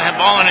had the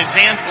ball in his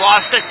hands.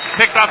 Lost it.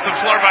 Picked off the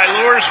floor by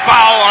Lures.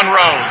 Foul on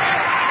Rose.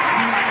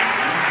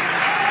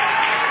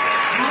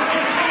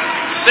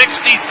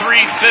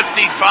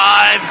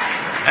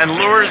 63-55. And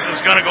Lures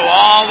is going to go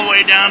all the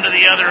way down to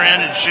the other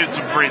end and shoot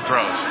some free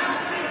throws.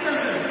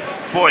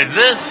 Boy,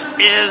 this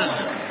is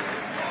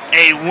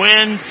a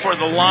win for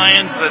the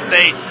Lions that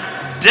they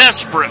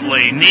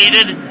desperately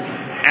needed,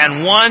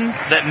 and one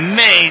that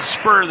may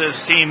spur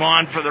this team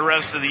on for the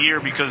rest of the year,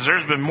 because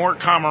there's been more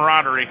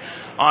camaraderie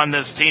on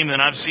this team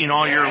than I've seen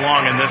all year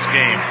long in this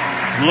game.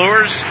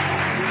 Lures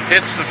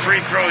hits the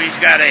free throw. He's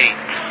got 8.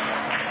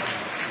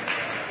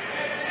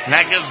 And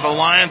that gives the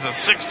Lions a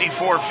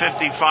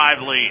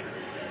 64-55 lead.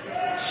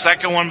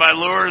 Second one by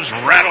Lures,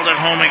 rattled it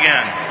home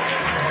again.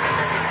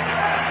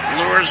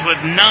 Lures with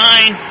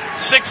 9,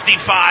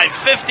 65,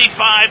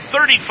 55,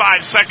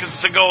 35 seconds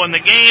to go in the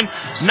game.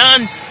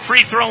 None.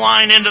 Free throw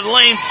line into the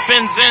lane,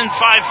 spins in,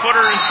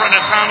 5-footer in front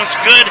of Thomas.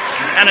 Good.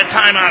 And a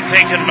timeout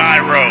taken by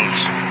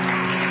Rose.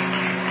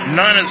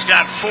 Nunn has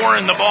got 4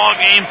 in the ball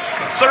game.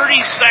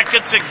 30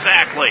 seconds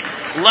exactly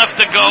left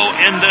to go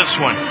in this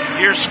one.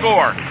 Your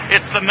score,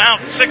 it's the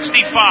Mount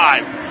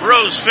 65,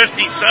 Rose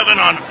 57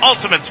 on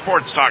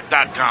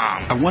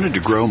UltimateSportsTalk.com. I wanted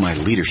to grow my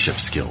leadership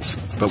skills,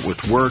 but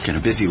with work and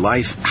a busy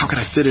life, how could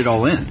I fit it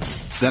all in?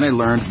 Then I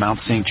learned Mount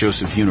St.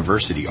 Joseph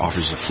University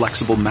offers a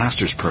flexible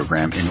master's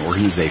program in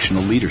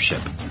organizational leadership.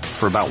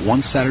 For about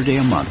one Saturday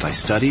a month, I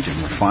studied and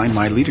refined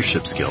my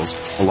leadership skills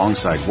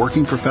alongside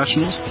working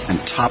professionals and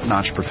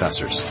top-notch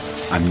professors.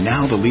 I'm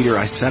now the leader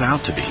I set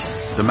out to be.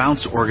 The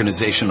Mount's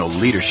organizational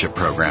leadership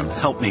program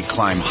helped me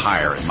climb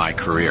higher in my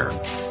career.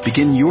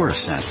 Begin your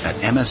ascent at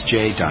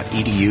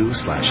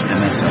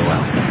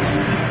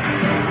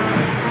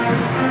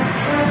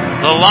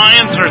msj.edu/MSOL. The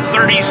Lions are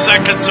 30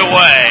 seconds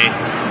away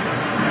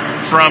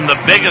from the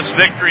biggest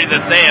victory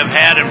that they have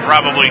had in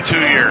probably 2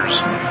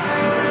 years.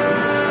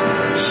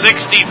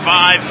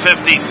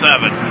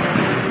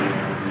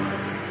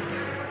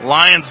 65-57.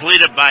 Lions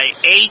lead it by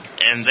 8,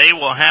 and they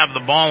will have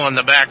the ball on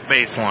the back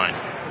baseline.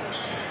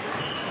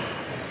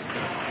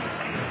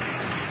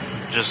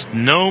 Just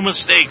no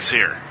mistakes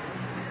here.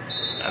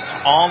 That's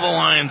all the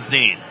Lions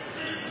need.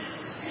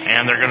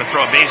 And they're going to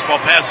throw a baseball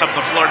pass up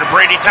the floor to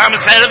Brady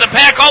Thomas, head of the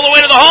pack, all the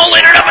way to the hole,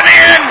 lead it up and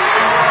in!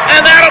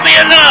 And that'll be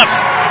enough!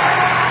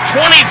 25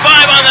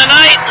 on the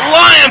night.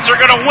 Lions are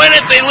going to win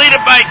it. They lead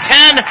it by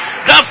 10.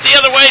 Duff the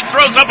other way,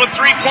 throws up a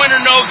three-pointer,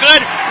 no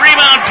good.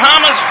 Rebound,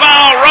 Thomas,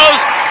 foul,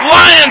 Rose.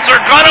 Lions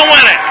are going to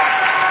win it.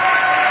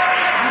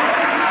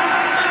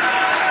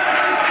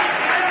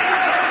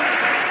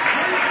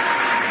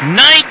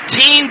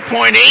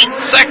 .8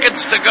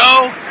 seconds to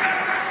go.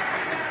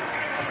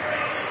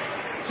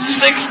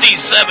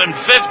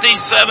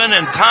 67-57,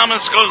 and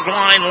Thomas goes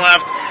line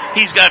left.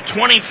 He's got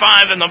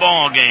 25 in the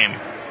ball game.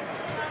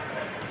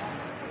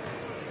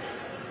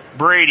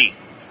 Brady,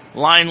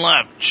 line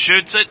left,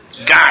 shoots it,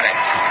 got it.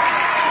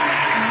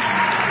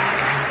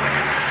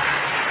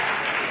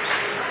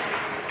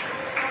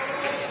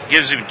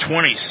 Gives him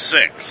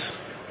 26.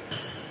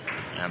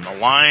 And the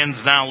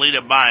Lions now lead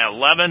it by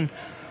 11.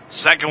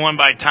 Second one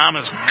by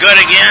Thomas, good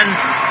again.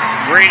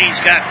 Brady's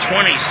got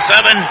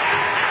 27.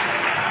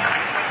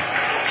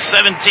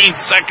 17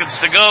 seconds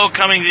to go.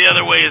 Coming the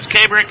other way is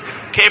Cabrick.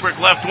 Cabrick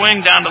left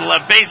wing down to the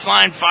left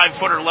baseline.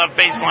 5-footer left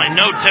baseline.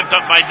 No. Tipped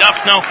up by Duff.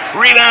 No.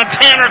 Rebound.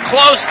 Tanner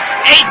close. 8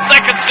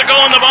 seconds to go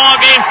in the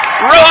ball game.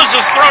 Rose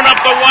has thrown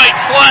up the white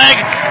flag.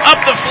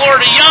 Up the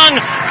floor to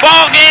Young.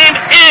 Ball game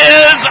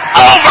is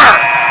over.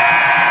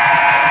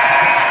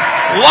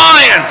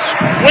 Lions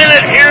win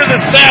it here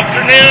this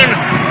afternoon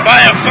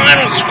by a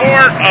final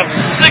score of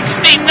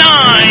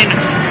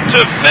 69-57.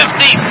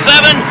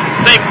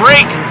 They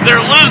break their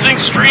losing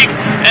streak,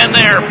 and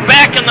they're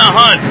back in the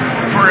hunt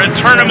for a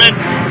tournament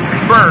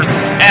berth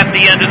at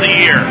the end of the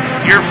year.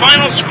 Your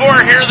final score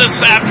here this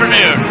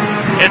afternoon,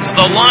 it's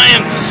the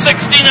Lions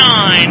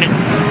 69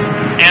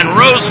 and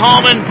Rose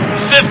Hallman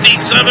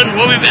 57.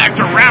 We'll be back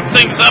to wrap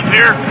things up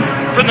here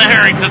from the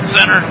Harrington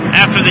Center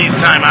after these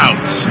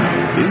timeouts.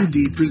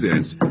 Indeed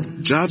presents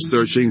Job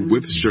Searching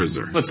with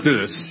Scherzer. Let's do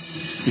this.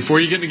 Before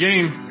you get in the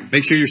game,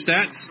 make sure your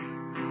stats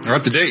are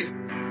up to date.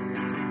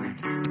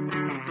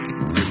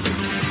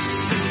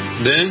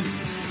 Then,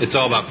 it's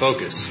all about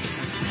focus.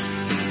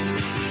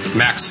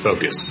 Max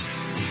Focus.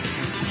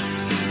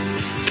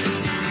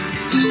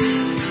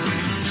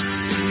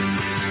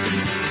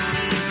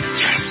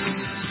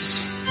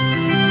 Yes!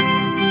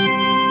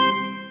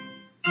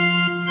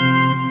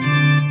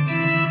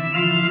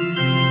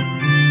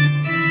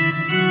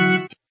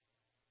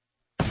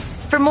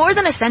 For more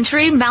than a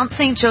century, Mount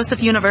St.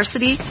 Joseph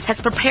University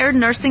has prepared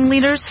nursing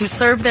leaders who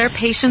serve their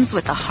patients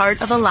with the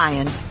heart of a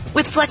lion.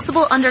 With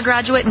flexible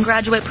undergraduate and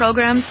graduate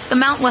programs, the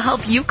Mount will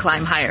help you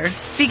climb higher.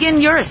 Begin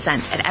your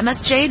ascent at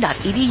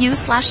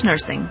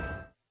msj.edu/nursing.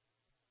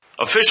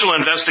 Official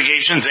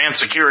Investigations and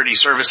Security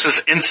Services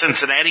in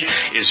Cincinnati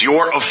is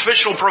your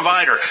official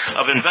provider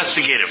of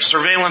investigative,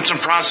 surveillance,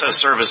 and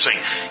process servicing,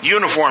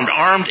 uniformed,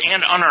 armed,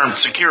 and unarmed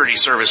security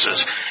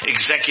services,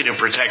 executive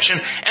protection,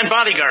 and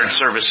bodyguard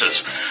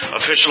services.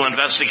 Official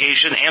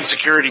Investigation and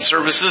Security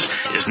Services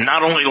is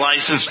not only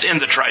licensed in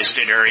the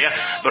tri-state area,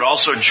 but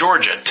also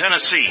Georgia,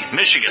 Tennessee,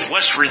 Michigan,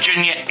 West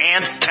Virginia,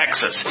 and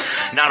Texas.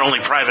 Not only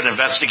private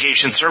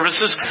investigation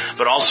services,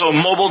 but also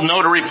mobile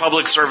notary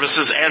public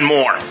services and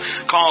more.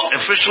 Call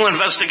Official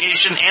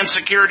Investigation and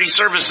Security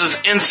Services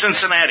in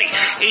Cincinnati,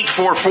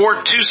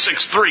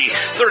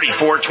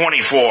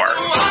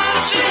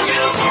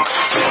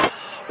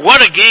 844-263-3424.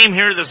 What a game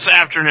here this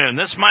afternoon.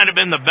 This might have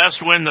been the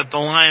best win that the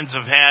Lions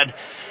have had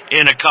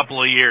in a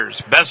couple of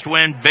years. Best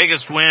win,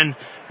 biggest win,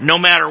 no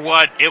matter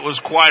what, it was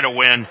quite a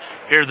win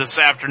here this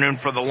afternoon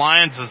for the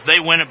Lions as they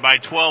win it by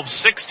 12,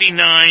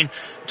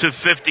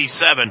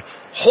 69-57,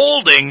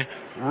 holding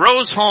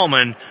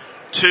Rose-Hulman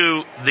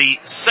to the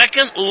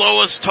second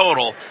lowest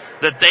total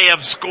that they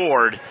have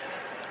scored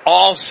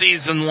all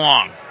season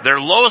long. Their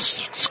lowest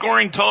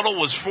scoring total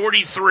was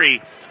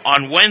 43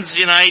 on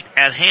Wednesday night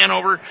at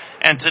Hanover,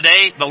 and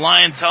today the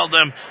Lions held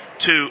them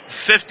to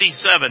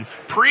 57.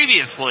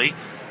 Previously,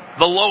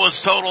 the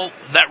lowest total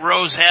that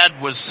Rose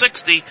had was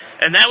 60,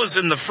 and that was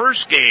in the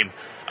first game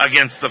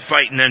against the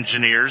Fighting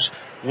Engineers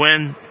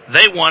when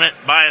they won it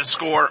by a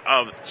score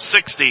of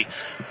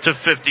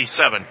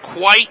 60-57.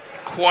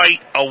 Quite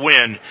a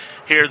win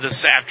here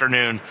this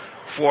afternoon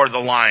for the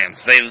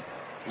Lions. They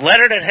led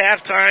it at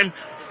halftime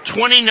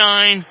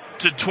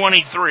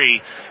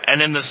 29-23,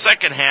 and in the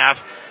second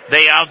half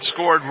they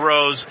outscored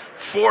Rose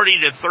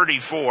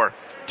 40-34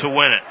 to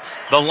win it.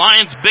 The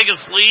Lions'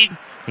 biggest lead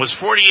was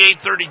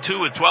 48-32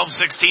 with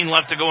 12:16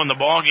 left to go in the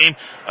ball game,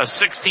 a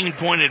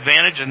 16-point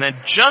advantage, and then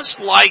just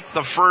like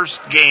the first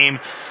game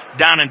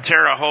down in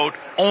Terre Haute,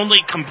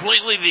 only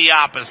completely the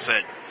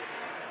opposite.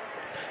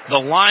 The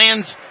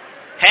Lions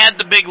had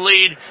the big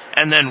lead,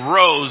 and then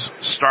Rose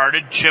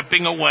started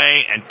chipping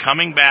away and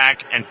coming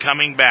back,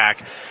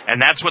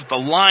 and that's what the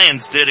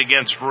Lions did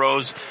against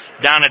Rose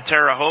down at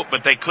Terre Haute,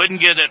 but they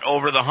couldn't get it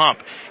over the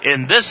hump.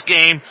 In this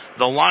game,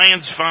 the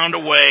Lions found a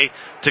way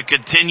to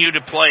continue to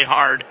play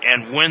hard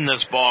and win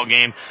this ball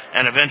game,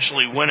 and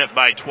eventually win it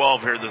by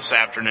 12 here this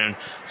afternoon,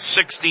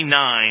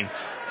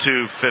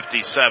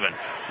 69-57.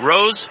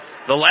 Rose,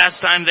 the last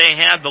time they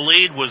had the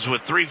lead was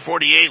with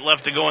 3:48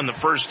 left to go in the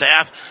first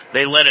half.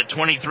 They led at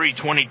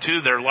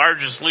 23-22. Their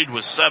largest lead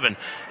was 7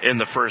 in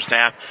the first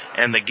half.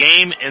 And the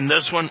game in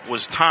this one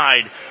was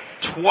tied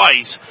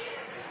twice.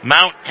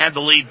 Mount had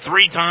the lead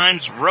 3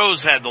 times.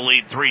 Rose had the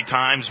lead 3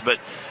 times, but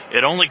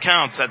it only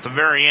counts at the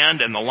very end,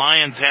 and the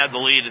Lions had the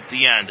lead at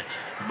the end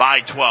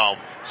by 12,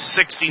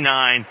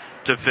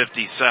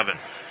 69-57.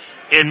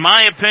 In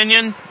my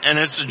opinion, and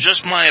it's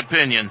just my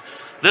opinion,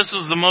 this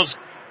is the most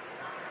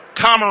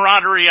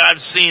camaraderie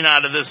I've seen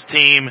out of this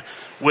team,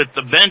 with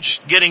the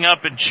bench getting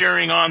up and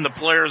cheering on the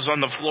players on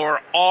the floor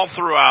all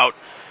throughout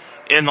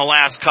in the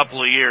last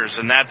couple of years.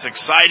 And that's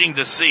exciting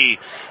to see.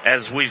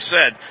 As we've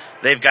said,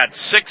 they've got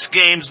 6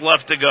 games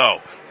left to go.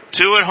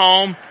 2 at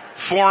home,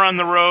 4 on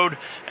the road,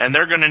 and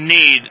they're going to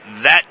need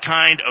that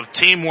kind of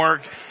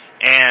teamwork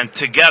and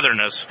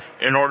togetherness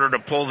in order to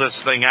pull this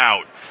thing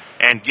out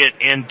and get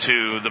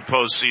into the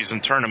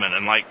postseason tournament.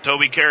 And like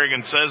Toby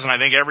Kerrigan says, and I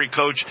think every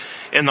coach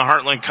in the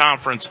Heartland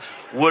Conference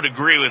would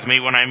agree with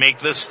me when I make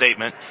this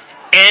statement,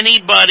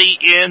 anybody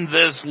in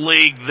this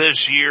league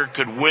this year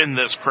could win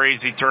this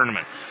crazy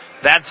tournament.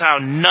 That's how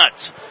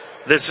nuts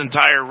this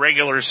entire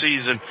regular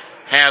season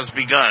has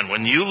begun.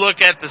 When you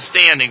look at the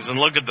standings and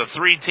look at the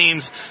 3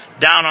 teams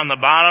down on the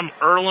bottom,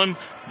 Earlham,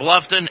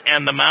 Bluffton,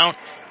 and the Mount,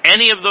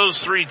 any of those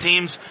 3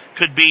 teams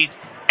could beat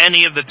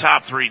any of the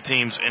top 3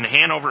 teams in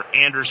Hanover,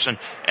 Anderson,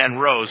 and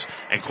Rose.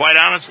 And quite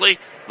honestly,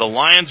 the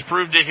Lions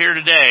proved it here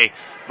today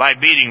by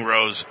beating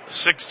Rose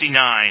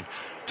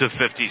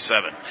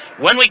 69-57.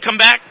 When we come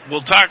back,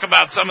 we'll talk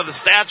about some of the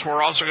stats.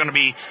 We're also going to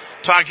be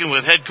talking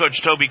with head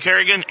coach Toby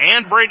Kerrigan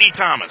and Brady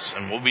Thomas,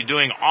 and we'll be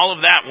doing all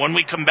of that when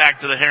we come back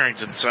to the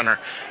Harrington Center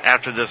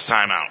after this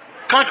timeout.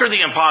 Conquer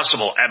the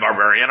impossible at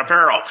Barbarian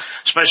Apparel.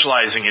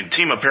 Specializing in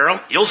team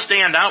apparel, you'll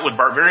stand out with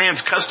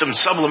Barbarian's custom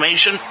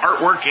sublimation,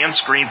 artwork, and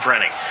screen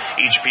printing.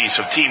 Each piece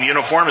of team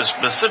uniform is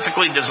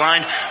specifically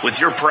designed with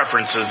your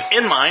preferences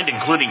in mind,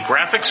 including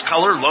graphics,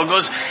 color,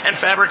 logos, and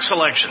fabric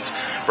selections.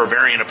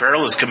 Barbarian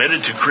Apparel is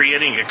committed to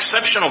creating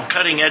exceptional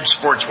cutting-edge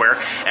sportswear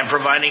and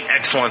providing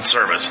excellent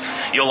service.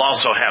 You'll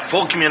also have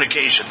full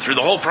communication through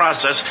the whole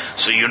process,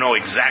 so you know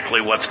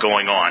exactly what's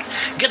going on.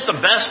 Get the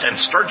best and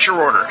start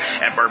your order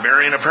at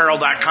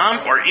barbarianapparel.com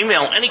or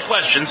email any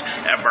questions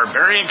at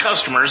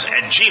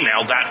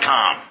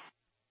barbariancustomers@gmail.com.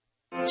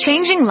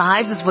 Changing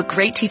lives is what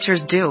great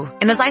teachers do.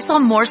 And as I saw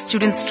more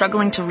students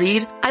struggling to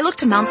read, I looked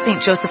to Mount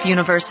St. Joseph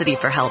University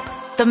for help.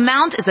 The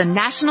Mount is a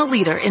national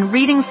leader in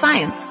reading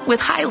science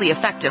with highly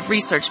effective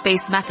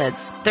research-based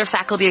methods. Their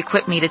faculty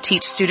equipped me to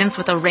teach students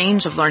with a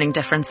range of learning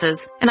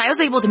differences, and I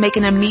was able to make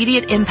an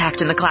immediate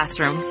impact in the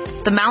classroom.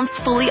 The Mount's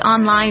fully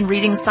online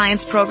reading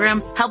science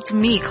program helped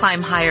me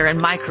climb higher in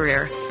my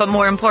career, but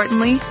more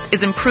importantly,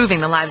 is improving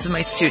the lives of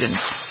my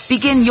students.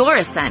 Begin your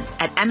ascent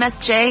at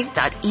msj.edu/read.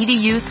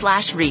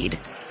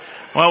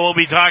 Well, we'll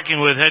be talking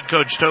with head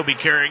coach Toby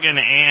Kerrigan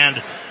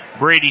and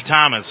Brady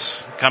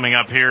Thomas coming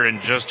up here in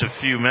just a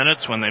few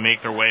minutes when they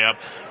make their way up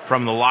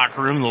from the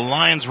locker room. The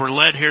Lions were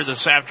led here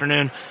this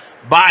afternoon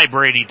by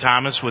Brady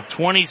Thomas with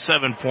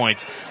 27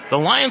 points. The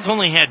Lions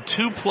only had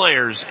 2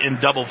 players in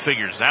double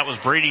figures. That was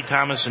Brady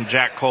Thomas and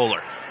Jack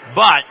Kohler.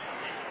 But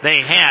they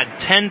had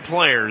 10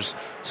 players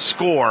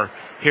score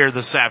here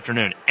this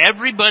afternoon.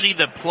 Everybody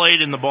that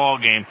played in the ball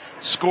game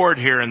scored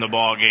here in the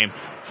ball game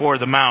for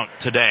the Mount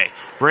today.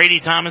 Brady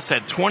Thomas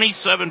had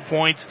 27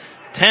 points,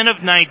 10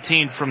 of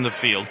 19 from the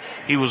field.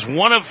 He was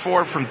 1 of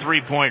 4 from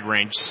three-point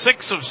range,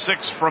 6 of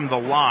 6 from the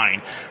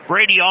line.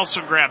 Brady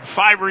also grabbed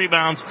 5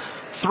 rebounds,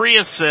 3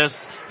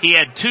 assists. He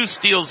had 2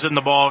 steals in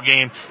the ball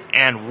game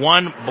and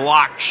 1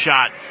 blocked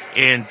shot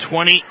in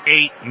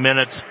 28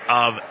 minutes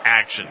of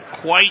action.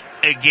 Quite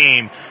a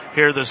game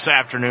here this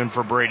afternoon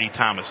for Brady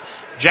Thomas.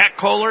 Jack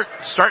Kohler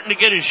starting to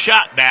get his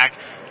shot back.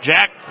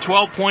 Jack,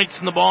 12 points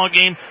in the ball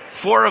game,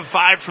 4 of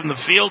 5 from the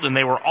field, and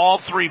they were all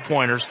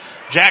 3-pointers.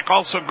 Jack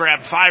also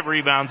grabbed 5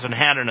 rebounds and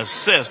had an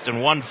assist and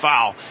 1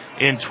 foul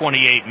in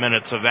 28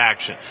 minutes of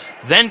action.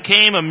 Then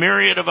came a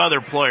myriad of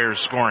other players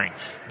scoring.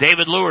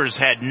 David Lewis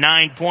had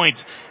 9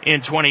 points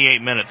in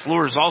 28 minutes.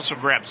 Lewis also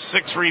grabbed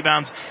 6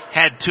 rebounds,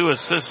 had 2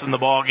 assists in the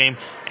ball game,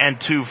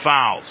 and 2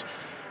 fouls.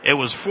 It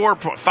was 5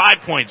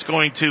 points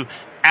going to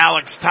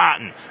Alex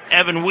Totten.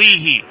 Evan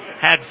Weehee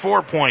had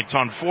 4 points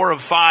on 4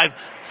 of 5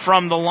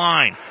 from the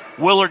line.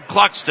 Willard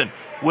Cluxton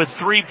with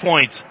 3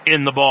 points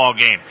in the ball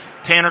game.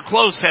 Tanner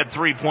Close had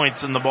 3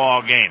 points in the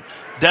ball game.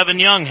 Devin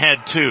Young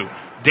had 2.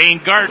 Dane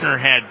Gardner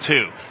had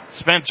 2.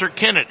 Spencer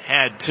Kinnett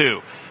had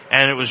 2.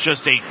 And it was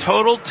just a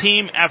total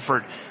team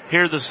effort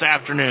here this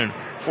afternoon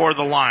for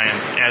the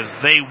Lions as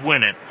they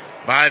win it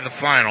by the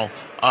final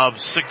of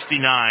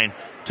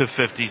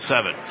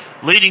 69-57.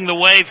 Leading the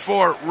way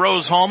for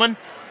Rose-Hulman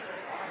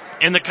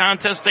in the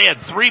contest, they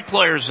had 3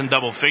 players in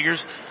double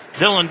figures.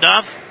 Dylan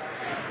Duff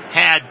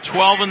had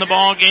 12 in the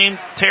ball game.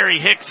 Terry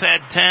Hicks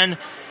had 10,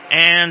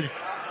 and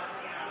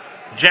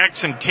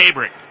Jackson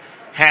Cabrick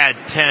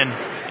had 10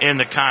 in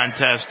the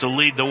contest to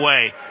lead the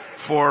way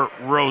for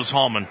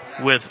Rose-Hulman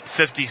with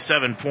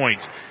 57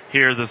 points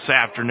here this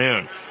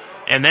afternoon.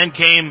 And then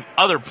came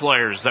other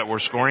players that were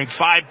scoring,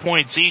 5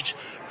 points each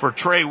for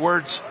Trey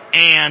Wirtz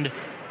and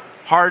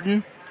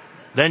Harden.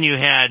 Then you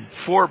had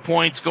 4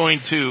 points going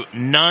to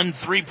Nunn,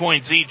 3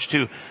 points each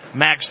to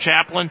Max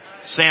Chaplin,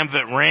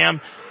 Samvit Ram,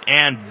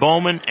 and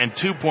Bowman, and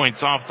 2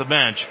 points off the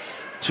bench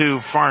to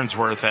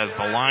Farnsworth as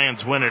the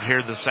Lions win it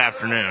here this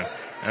afternoon,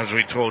 as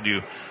we told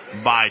you,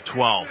 by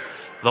 12.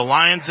 The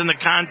Lions in the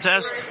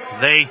contest,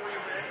 they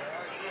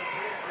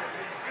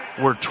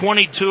were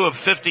 22 of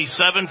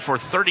 57 for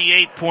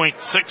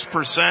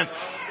 38.6%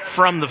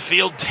 from the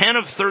field, 10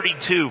 of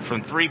 32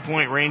 from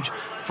three-point range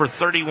for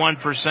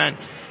 31%,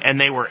 and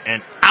they were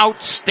an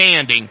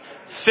outstanding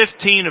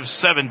 15 of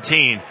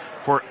 17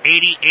 for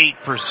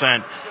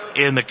 88%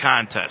 in the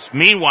contest.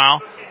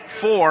 Meanwhile,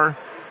 for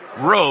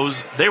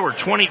Rose, they were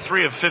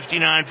 23 of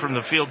 59 from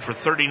the field for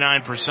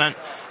 39%,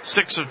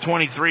 6 of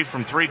 23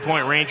 from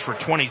three-point range for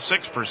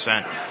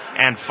 26%,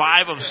 and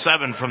 5 of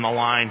 7 from the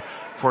line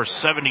for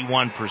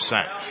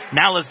 71%.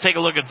 Now let's take a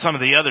look at some of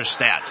the other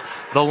stats.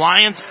 The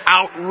Lions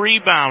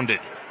out-rebounded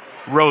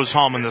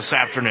Rose-Hulman this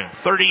afternoon,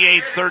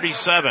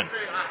 38-37.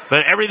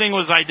 But everything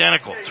was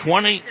identical.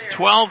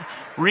 12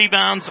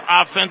 rebounds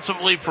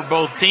offensively for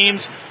both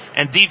teams,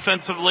 and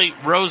defensively,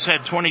 Rose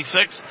had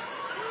 26,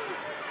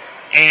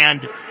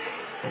 and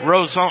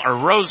Rose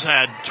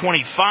had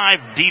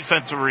 25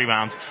 defensive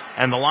rebounds,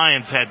 and the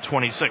Lions had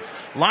 26.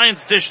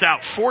 Lions dished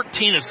out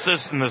 14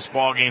 assists in this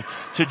ballgame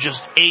to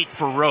just 8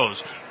 for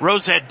Rose.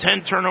 Rose had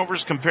 10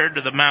 turnovers compared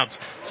to the Mount's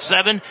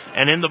 7,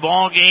 and in the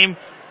ballgame,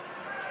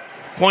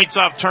 Points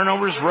off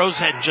turnovers, Rose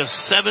had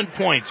just 7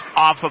 points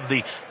off of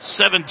the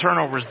 7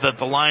 turnovers that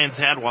the Lions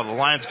had, while the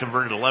Lions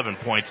converted 11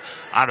 points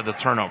out of the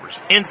turnovers.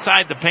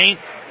 Inside the paint,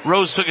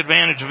 Rose took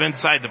advantage of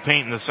inside the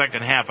paint in the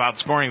second half,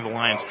 outscoring the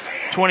Lions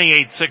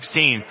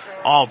 28-16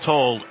 all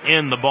told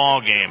in the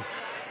ball game.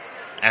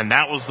 And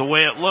that was the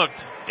way it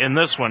looked in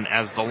this one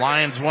as the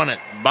Lions won it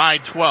by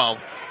 12,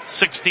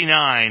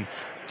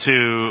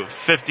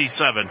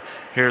 69-57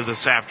 here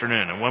this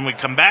afternoon. And when we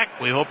come back,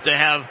 we hope to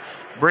have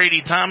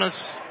Brady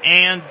Thomas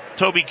and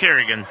Toby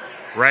Kerrigan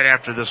right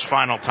after this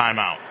final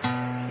timeout.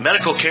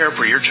 Medical care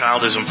for your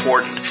child is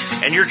important,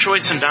 and your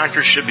choice in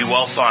doctors should be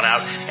well thought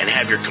out and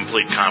have your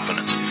complete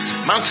confidence.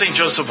 Mount St.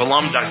 Joseph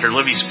alum Dr.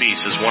 Libby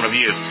Spees is one of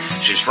you.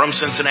 She's from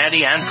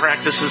Cincinnati and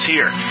practices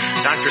here.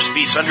 Dr.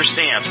 Spees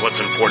understands what's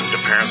important to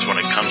parents when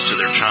it comes to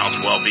their child's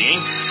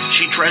well-being.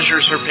 She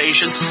treasures her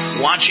patients,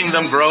 watching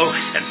them grow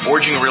and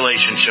forging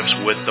relationships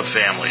with the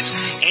families.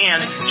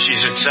 And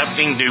she's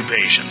accepting new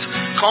patients.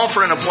 Call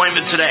for an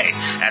appointment today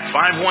at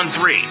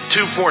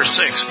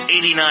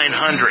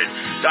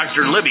 513-246-8900.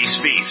 Dr. Libby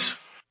Spees.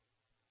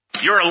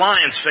 You're a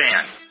Lions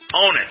fan.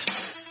 Own it.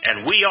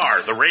 And we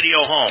are the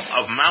radio home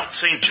of Mount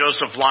St.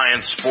 Joseph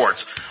Lions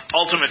Sports,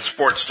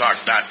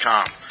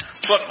 UltimateSportsTalk.com.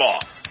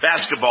 Football,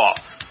 basketball,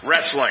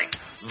 wrestling,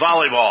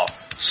 volleyball,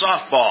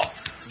 softball,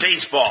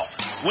 baseball.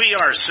 We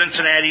are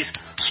Cincinnati's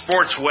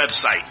sports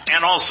website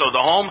and also the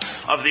home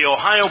of the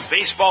Ohio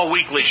Baseball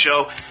Weekly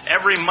Show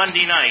every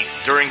Monday night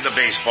during the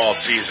baseball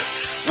season.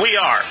 We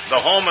are the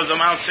home of the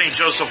Mount St.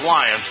 Joseph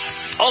Lions,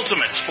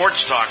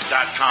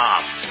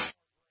 UltimateSportsTalk.com.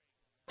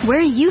 Where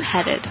are you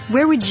headed?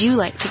 Where would you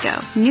like to go?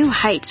 New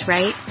heights,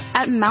 right?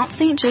 At Mount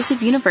St.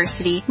 Joseph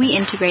University, we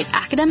integrate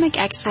academic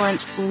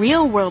excellence,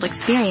 real-world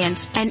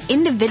experience, and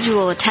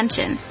individual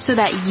attention so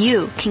that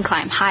you can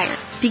climb higher.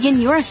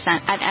 Begin your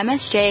ascent at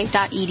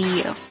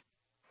msj.edu.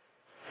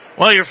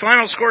 Well, your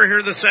final score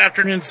here this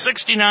afternoon,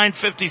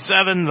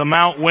 69-57. The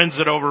Mount wins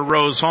it over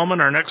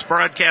Rose-Hulman. Our next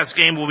broadcast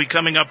game will be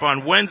coming up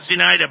on Wednesday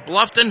night at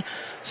Bluffton,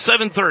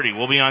 7:30.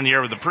 We'll be on the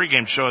air with the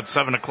pregame show at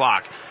 7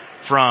 o'clock.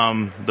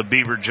 From the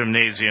Beaver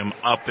Gymnasium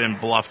up in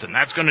Bluffton.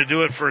 That's going to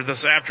do it for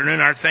this afternoon.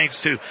 Our thanks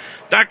to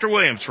Dr.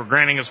 Williams for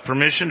granting us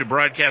permission to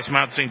broadcast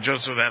Mount St.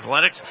 Joseph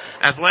Athletics.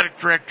 Athletic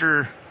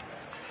Director,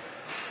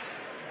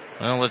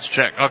 well, let's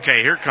check.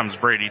 Okay, here comes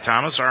Brady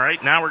Thomas. All right,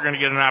 now we're going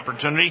to get an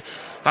opportunity.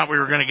 Thought we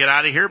were going to get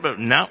out of here, but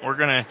no, we're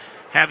going to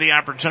have the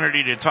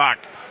opportunity to talk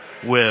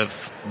with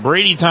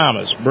Brady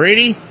Thomas.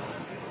 Brady,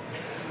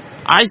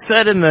 I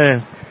said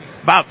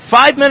about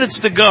 5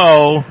 minutes to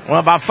go, well,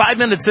 about 5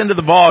 minutes into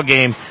the ball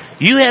game,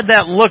 you had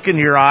that look in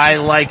your eye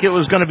like it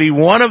was going to be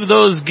one of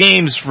those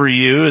games for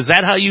you. Is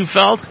that how you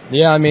felt?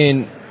 Yeah, I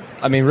mean,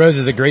 Rose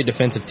is a great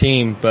defensive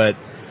team, but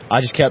I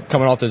just kept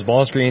coming off those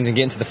ball screens and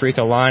getting to the free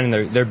throw line, and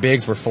their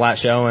bigs were flat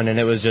showing, and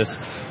it was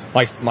just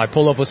like my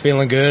pull-up was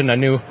feeling good, and I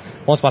knew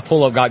once my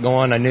pull-up got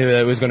going, I knew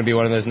that it was going to be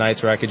one of those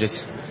nights where I could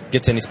just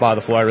get to any spot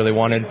of the floor I really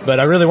wanted. But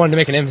I really wanted to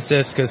make an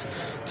emphasis because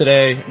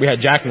today we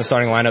had Jack in the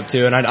starting lineup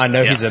too, and I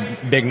know he's a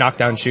big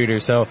knockdown shooter,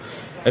 so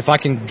if I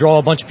can draw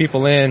a bunch of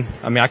people in,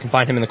 I mean, I can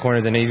find him in the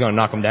corners and he's going to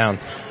knock them down.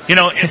 You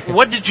know,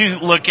 what did you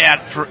look at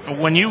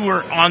when you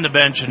were on the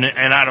bench and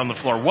out on the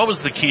floor? What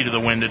was the key to the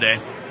win today?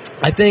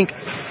 I think,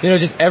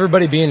 just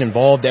everybody being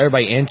involved,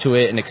 everybody into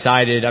it and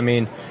excited. I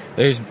mean,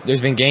 there's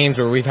been games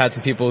where we've had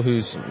some people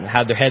who's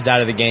had their heads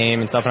out of the game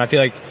and stuff, and I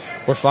feel like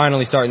we're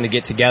finally starting to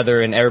get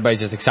together and everybody's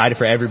just excited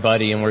for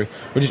everybody, and we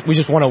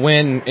just want to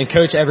win. And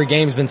Coach every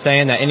game's been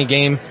saying that any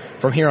game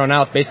from here on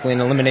out is basically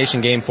an elimination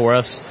game for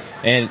us,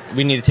 and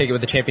we need to take it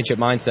with the championship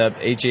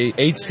mindset,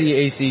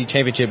 HCAC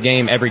championship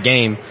game every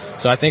game.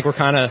 So I think we're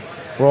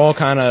all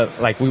kind of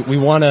like we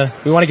want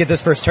to get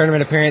this first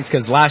tournament appearance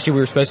because last year we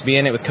were supposed to be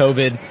in it with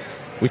COVID.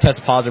 We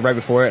tested positive right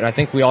before it, and I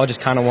think we all just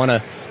kind of want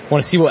to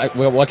see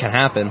what can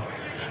happen.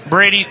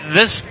 Brady,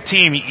 this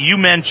team, you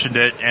mentioned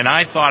it, and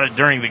I thought it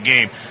during the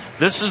game.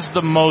 This is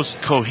the most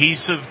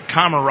cohesive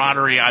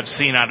camaraderie I've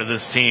seen out of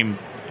this team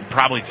in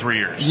probably 3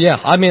 years. Yeah,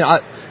 I mean,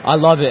 I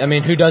love it. I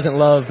mean, who doesn't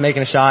love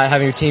making a shot,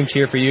 having your team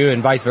cheer for you,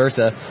 and vice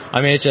versa? I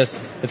mean,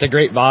 it's a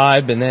great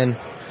vibe, and then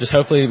just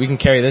hopefully we can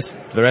carry this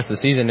the rest of the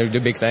season to do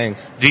big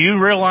things. Do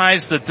you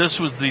realize that this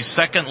was the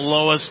second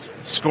lowest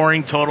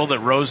scoring total that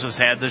Rose has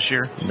had this year?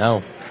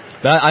 No.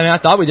 But, I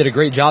thought we did a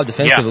great job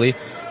defensively.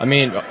 Yeah. I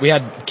mean, we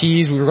had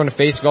Keys, we were going to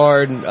face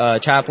guard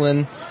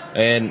Chaplin,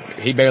 and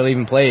he barely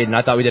even played, and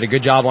I thought we did a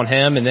good job on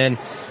him, and then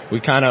we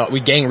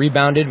gang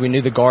rebounded. We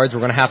knew the guards were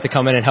going to have to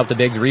come in and help the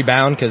bigs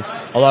rebound because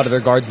a lot of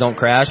their guards don't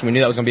crash. We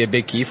knew that was going to be a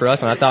big key for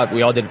us, and I thought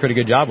we all did a pretty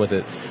good job with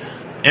it.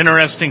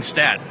 Interesting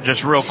stat,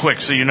 just real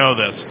quick so you know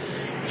this.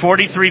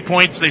 43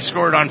 points they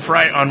scored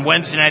on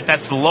Wednesday night.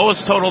 That's the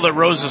lowest total that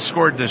Rose has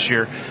scored this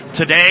year.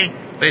 Today,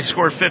 they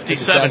scored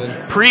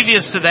 57.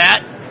 Previous to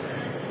that,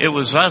 it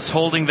was us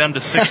holding them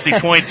to 60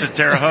 points at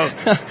Terre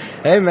Haute.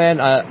 Hey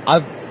man, I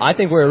I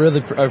think we're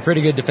a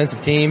pretty good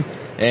defensive team,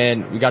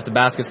 and we got the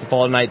baskets to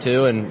fall tonight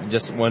too. And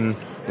just when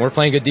we're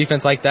playing good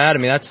defense like that, I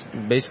mean, that's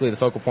basically the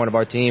focal point of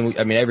our team.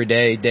 I mean, every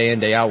day, day in,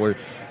 day out, we're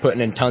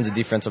putting in tons of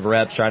defensive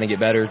reps, trying to get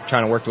better,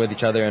 trying to work with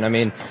each other. And I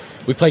mean,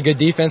 we play good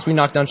defense. We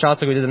knock down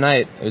shots like we did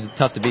tonight. It was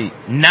tough to beat.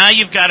 Now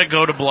you've got to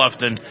go to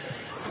Bluffton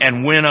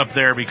and win up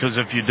there, because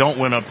if you don't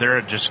win up there,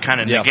 it just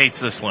kind of negates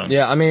this one.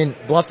 Yeah, I mean,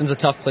 Bluffton's a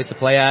tough place to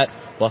play at.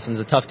 Bluffton's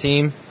a tough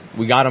team.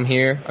 We got them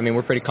here. I mean,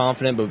 we're pretty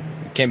confident, but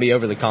can't be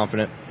overly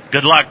confident.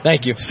 Good luck.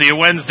 Thank you. See you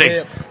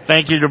Wednesday.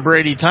 Thank you to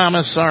Brady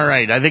Thomas. All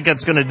right. I think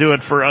that's going to do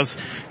it for us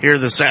here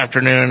this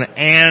afternoon,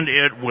 and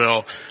it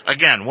will.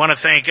 Again, want to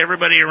thank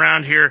everybody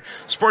around here.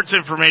 Sports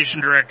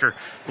Information Director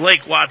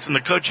Blake Watson,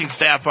 the coaching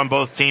staff on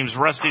both teams,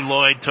 Rusty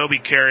Lloyd, Toby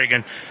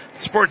Kerrigan,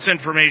 Sports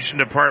Information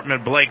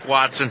Department, Blake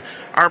Watson,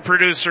 our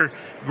producer,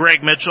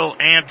 Greg Mitchell,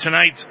 and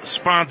tonight's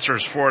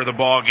sponsors for the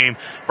ball game,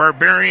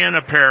 Barbarian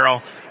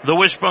Apparel, the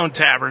Wishbone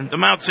Tavern, the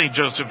Mount St.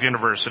 Joseph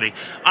University,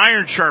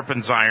 Iron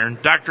Sharpens Iron,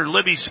 Dr.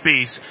 Libby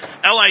Spees,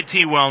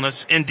 LIT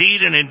Wellness,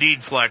 Indeed and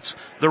Indeed Flex,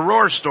 the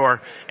Roar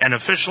Store, and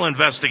official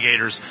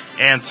investigators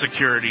and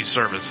security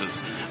services.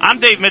 I'm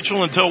Dave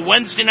Mitchell until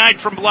Wednesday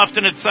night from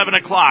Bluffton at 7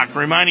 o'clock,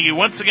 reminding you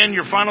once again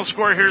your final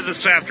score here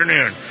this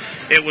afternoon.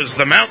 It was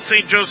the Mount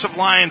St. Joseph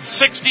Lions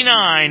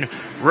 69,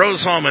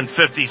 Rose-Hulman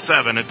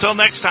 57. Until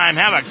next time,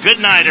 have a good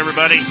night,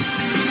 everybody.